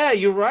like, "Yeah,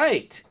 you're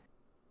right.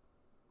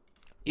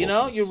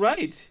 You're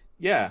right.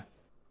 Yeah."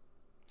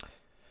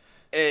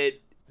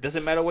 It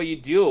doesn't matter what you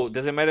do.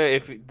 Doesn't matter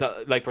if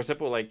for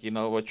example,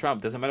 with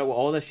Trump, doesn't matter what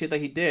all the shit that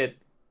he did.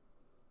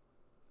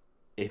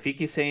 If he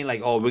keeps saying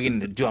like, "Oh, we're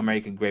gonna do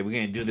American great. We're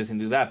gonna do this and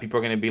do that," people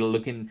are gonna be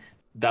looking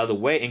the other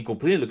way and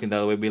completely looking the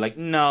other way, be like,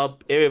 no,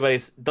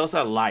 those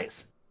are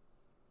lies.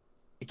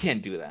 You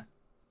can't do that.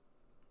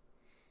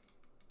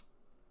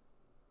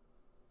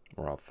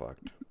 We're all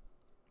fucked,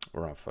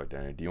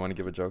 Danny. Do you want to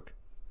give a joke?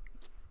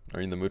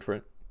 Are you in the mood for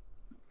it?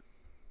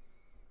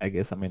 I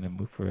guess I'm in the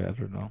mood for it. I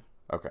don't know.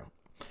 Okay.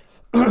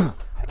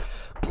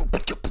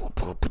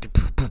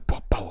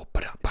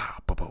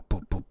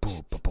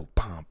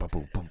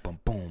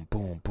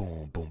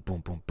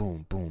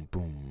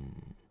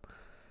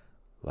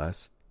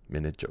 Last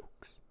minute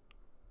jokes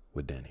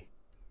with Danny.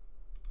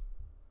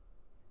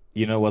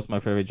 You know what's my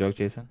favorite joke,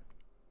 Jason?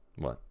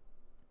 What?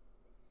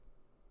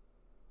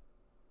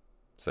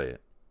 Say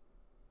it.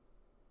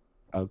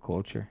 Our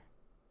culture.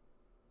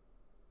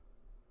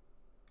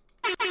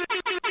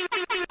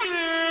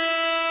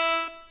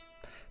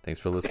 Thanks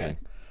for listening.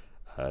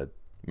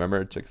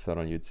 Remember, check us out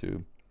on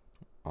YouTube.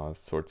 All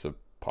sorts of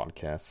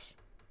podcasts.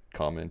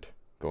 Comment.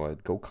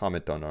 Go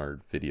comment on our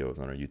videos,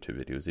 on our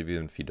YouTube videos,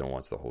 even if you don't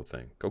watch the whole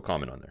thing. Go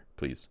comment on there,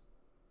 please.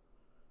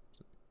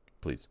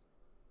 Please.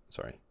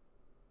 Sorry.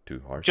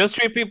 Too harsh. Just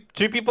treat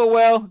people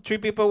well.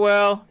 Treat people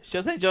well.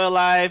 Just enjoy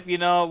life.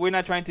 We're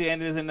not trying to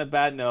end this in a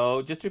bad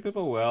note. Just treat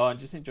people well and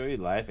just enjoy your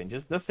life and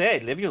that's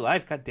it. Live your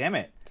life. God damn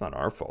it. It's not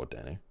our fault,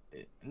 Danny.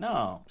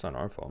 No. It's not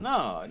our fault.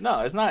 No,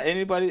 it's not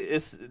anybody.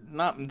 It's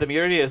not the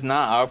majority. Is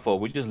not our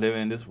fault. We just live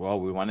in this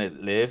world. We want to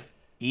live,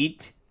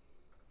 eat,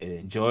 and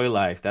enjoy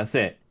life. That's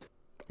it.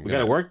 We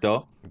gotta work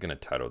though. I'm gonna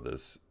title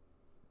this,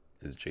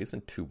 "Is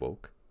Jason too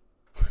woke?"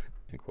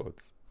 in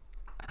quotes.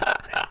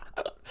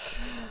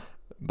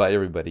 Bye,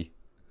 everybody.